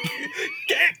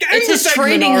 It's his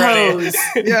training hose.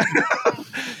 Yeah.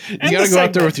 You got to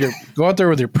go out there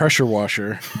with your pressure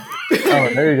washer. Oh,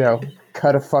 there you go.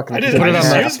 Cut a fucking. I Put it on just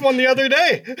that. used one the other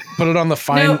day. Put it on the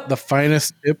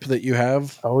finest tip that you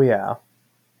have. Oh yeah.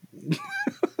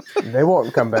 They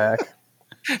won't come back.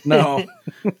 No.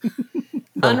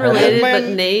 Unrelated, Man. but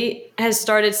Nate has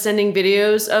started sending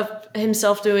videos of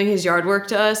himself doing his yard work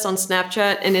to us on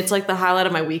Snapchat, and it's like the highlight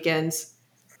of my weekends.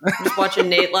 Just watching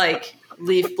Nate like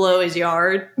leaf blow his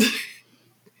yard.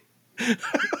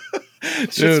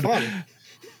 It's Dude,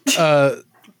 just fun.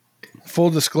 Full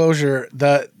disclosure,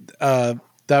 that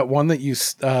one that you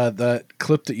that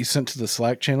clip that you sent to the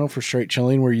Slack channel for Straight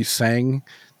Chilling where you sang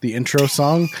the intro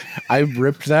song, I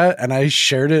ripped that and I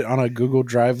shared it on a Google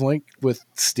Drive link with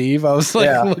Steve. I was like,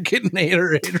 look at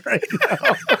Naderade right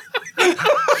now.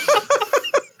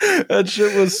 That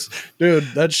shit was, dude,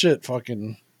 that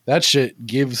shit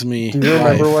gives me. Do you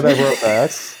remember life. what I wrote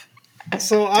back?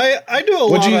 So I do a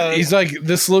lot of... He's like,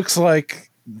 this looks like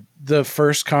the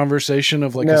first conversation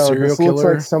of like a No, serial this killer. looks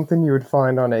like something you would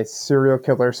find on a serial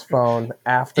killer's phone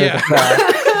after the fact.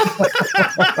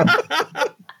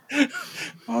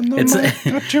 On the It's-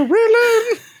 mic, got you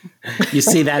reeling. You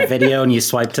see that video and you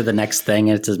swipe to the next thing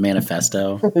and it's his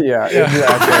manifesto. Yeah,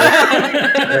 exactly.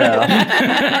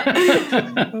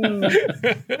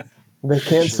 They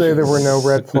can't say there were no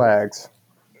red flags.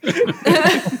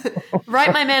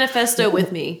 Write my manifesto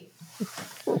with me.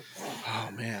 Oh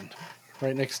man,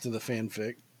 right next to the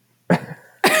fanfic.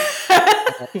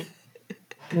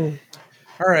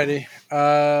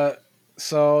 Alrighty.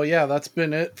 So yeah, that's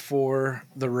been it for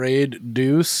the Raid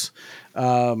Deuce.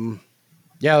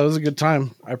 Yeah, it was a good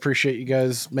time. I appreciate you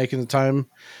guys making the time,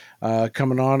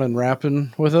 coming on and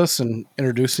rapping with us and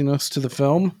introducing us to the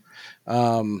film.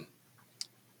 I'll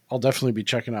definitely be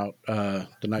checking out The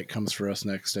Night Comes for Us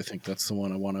next. I think that's the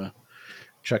one I want to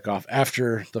check off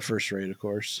after the first raid, of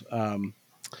course. You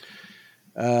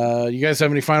guys have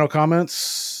any final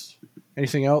comments?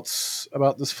 Anything else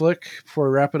about this flick before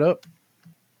we wrap it up?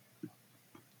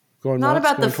 Going Not once,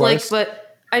 about the going flick, twice?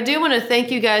 but I do want to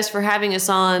thank you guys for having us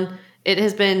on. It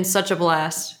has been such a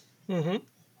blast. Mm-hmm.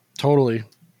 Totally.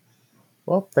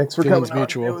 Well, thanks for Feelings coming on.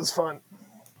 mutual. It was fun.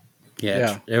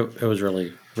 Yeah. It was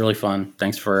really, really fun.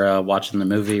 Thanks for watching the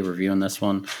movie, reviewing this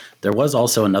one. There was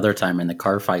also another time in the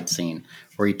car fight scene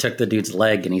where he took the dude's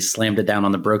leg and he slammed it down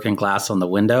on the broken glass on the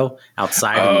window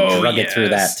outside and he drug it through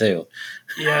that too.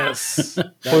 Yes.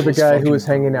 Or the guy who was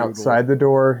hanging outside the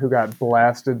door who got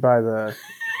blasted by the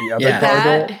other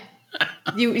car door.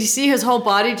 You see his whole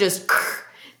body just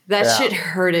that Yeah. shit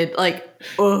hurted like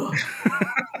ugh.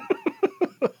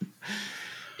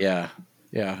 Yeah.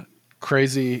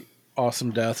 Crazy,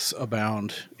 awesome deaths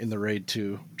abound in the Raid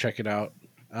 2. Check it out.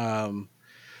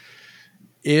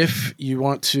 If you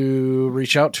want to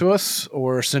reach out to us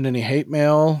or send any hate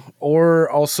mail, or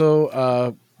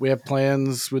also we have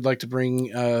plans. We'd like to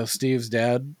bring Steve's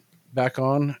dad back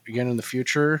on again in the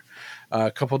future.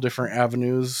 A couple different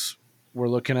avenues we're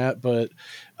looking at, but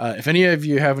if any of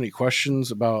you have any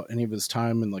questions about any of his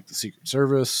time in like the Secret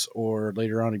Service, or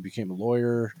later on he became a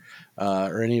lawyer,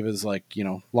 or any of his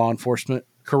law enforcement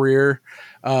career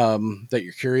that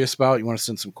you're curious about, you want to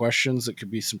send some questions that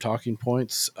could be some talking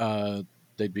points,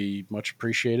 they'd be much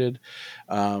appreciated,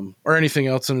 or anything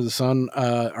else under the sun.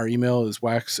 Our email is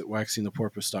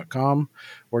wax@waxingtheporpoise.com,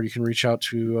 or you can reach out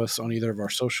to us on either of our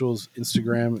socials.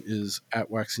 Instagram is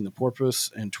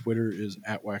 @waxingtheporpoise and Twitter is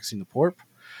 @waxingtheporp.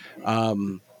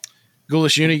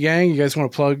 Ghoulish Uni Gang, you guys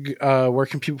want to plug where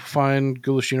can people find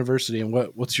Ghoulish University, and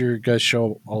what's your guys'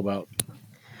 show all about?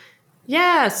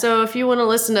 Yeah, so if you want to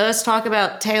listen to us talk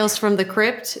about Tales from the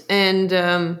Crypt and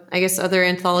I guess other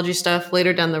anthology stuff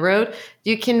later down the road,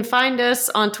 you can find us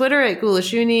on Twitter at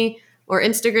Ghoulish Uni or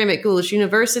Instagram at Ghoulish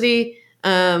University.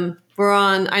 We're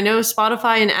on, I know,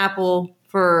 Spotify and Apple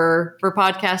for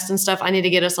podcasts and stuff. I need to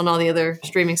get us on all the other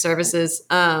streaming services.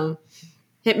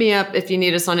 Hit me up if you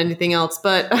need us on anything else.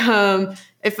 But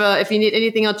if you need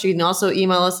anything else, you can also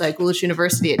email us at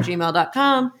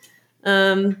ghoulisuniversity@gmail.com.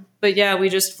 But yeah, we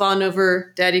just fawned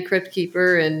over Daddy Crypt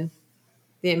Keeper and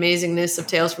the amazingness of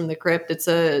Tales from the Crypt. It's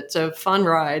a fun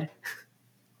ride.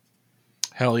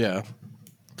 Hell yeah.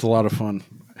 It's a lot of fun.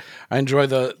 I enjoy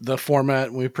the format,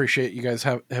 and we appreciate you guys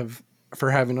have for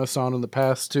having us on in the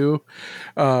past too.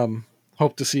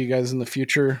 Hope to see you guys in the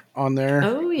future on there.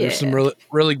 Oh, yeah. There's some really,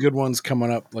 really good ones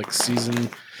coming up, like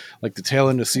the tail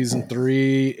end of season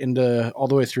 3 into all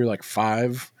the way through like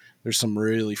 5. There's some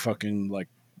really fucking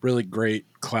really great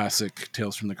classic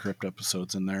Tales from the Crypt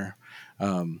episodes in there.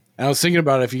 And I was thinking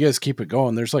about it, if you guys keep it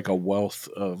going, there's like a wealth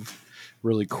of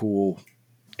really cool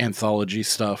anthology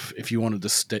stuff. If you wanted to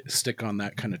stick on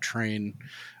that kind of train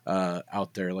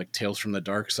out there, like Tales from the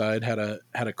Dark Side had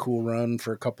a cool run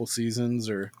for a couple seasons,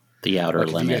 or The Outer if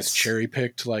you guys Limits. cherry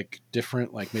picked like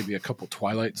different, like maybe a couple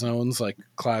Twilight Zones, like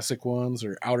classic ones,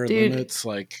 or Outer Dude, Limits,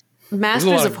 like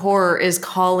Masters of Horror is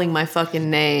calling my fucking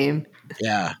name.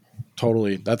 Yeah,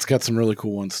 totally. That's got some really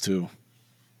cool ones too.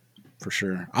 for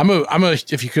sure. I'm a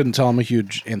if you couldn't tell, I'm a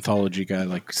huge anthology guy,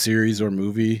 like series or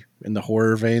movie in the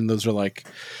horror vein. Those are like,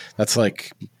 that's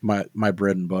like my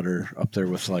bread and butter, up there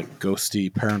with like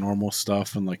ghosty paranormal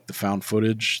stuff and like the found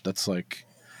footage. That's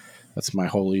my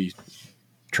holy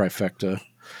trifecta.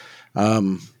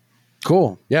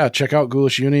 Cool. Yeah, check out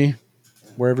Ghoulish Uni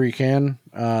wherever you can.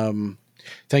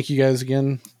 Thank you guys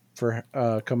again for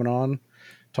coming on,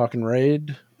 talking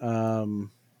raid.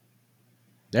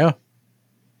 Yeah.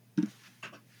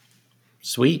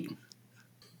 Sweet.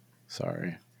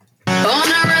 Sorry.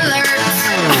 Boner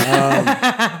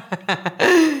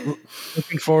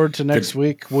Looking forward to next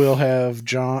week. We'll have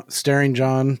Staring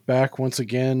John back once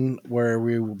again, where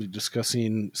we will be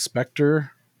discussing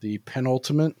Spectre, the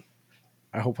penultimate,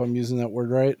 I hope I'm using that word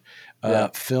right,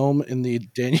 film in the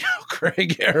Daniel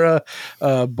Craig era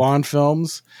Bond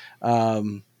films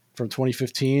from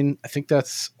 2015. I think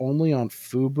that's only on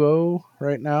Fubo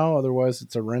right now. Otherwise,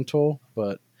 it's a rental.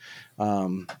 But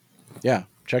yeah,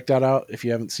 check that out if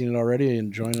you haven't seen it already,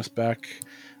 and join us back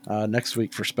next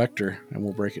week for Spectre, and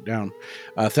we'll break it down.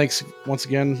 Thanks once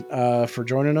again for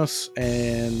joining us,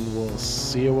 and we'll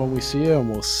see you when we see you, and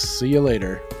we'll see you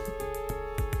later.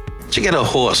 You get a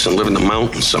horse and live in the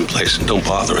mountains someplace and don't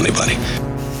bother anybody.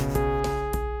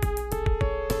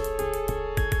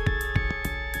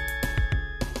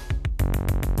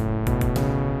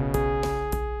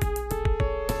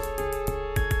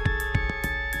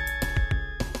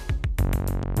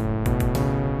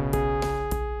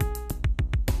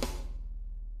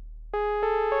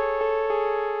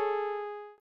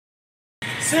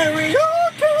 Serial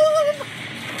killer.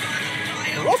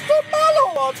 Rasta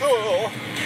Malo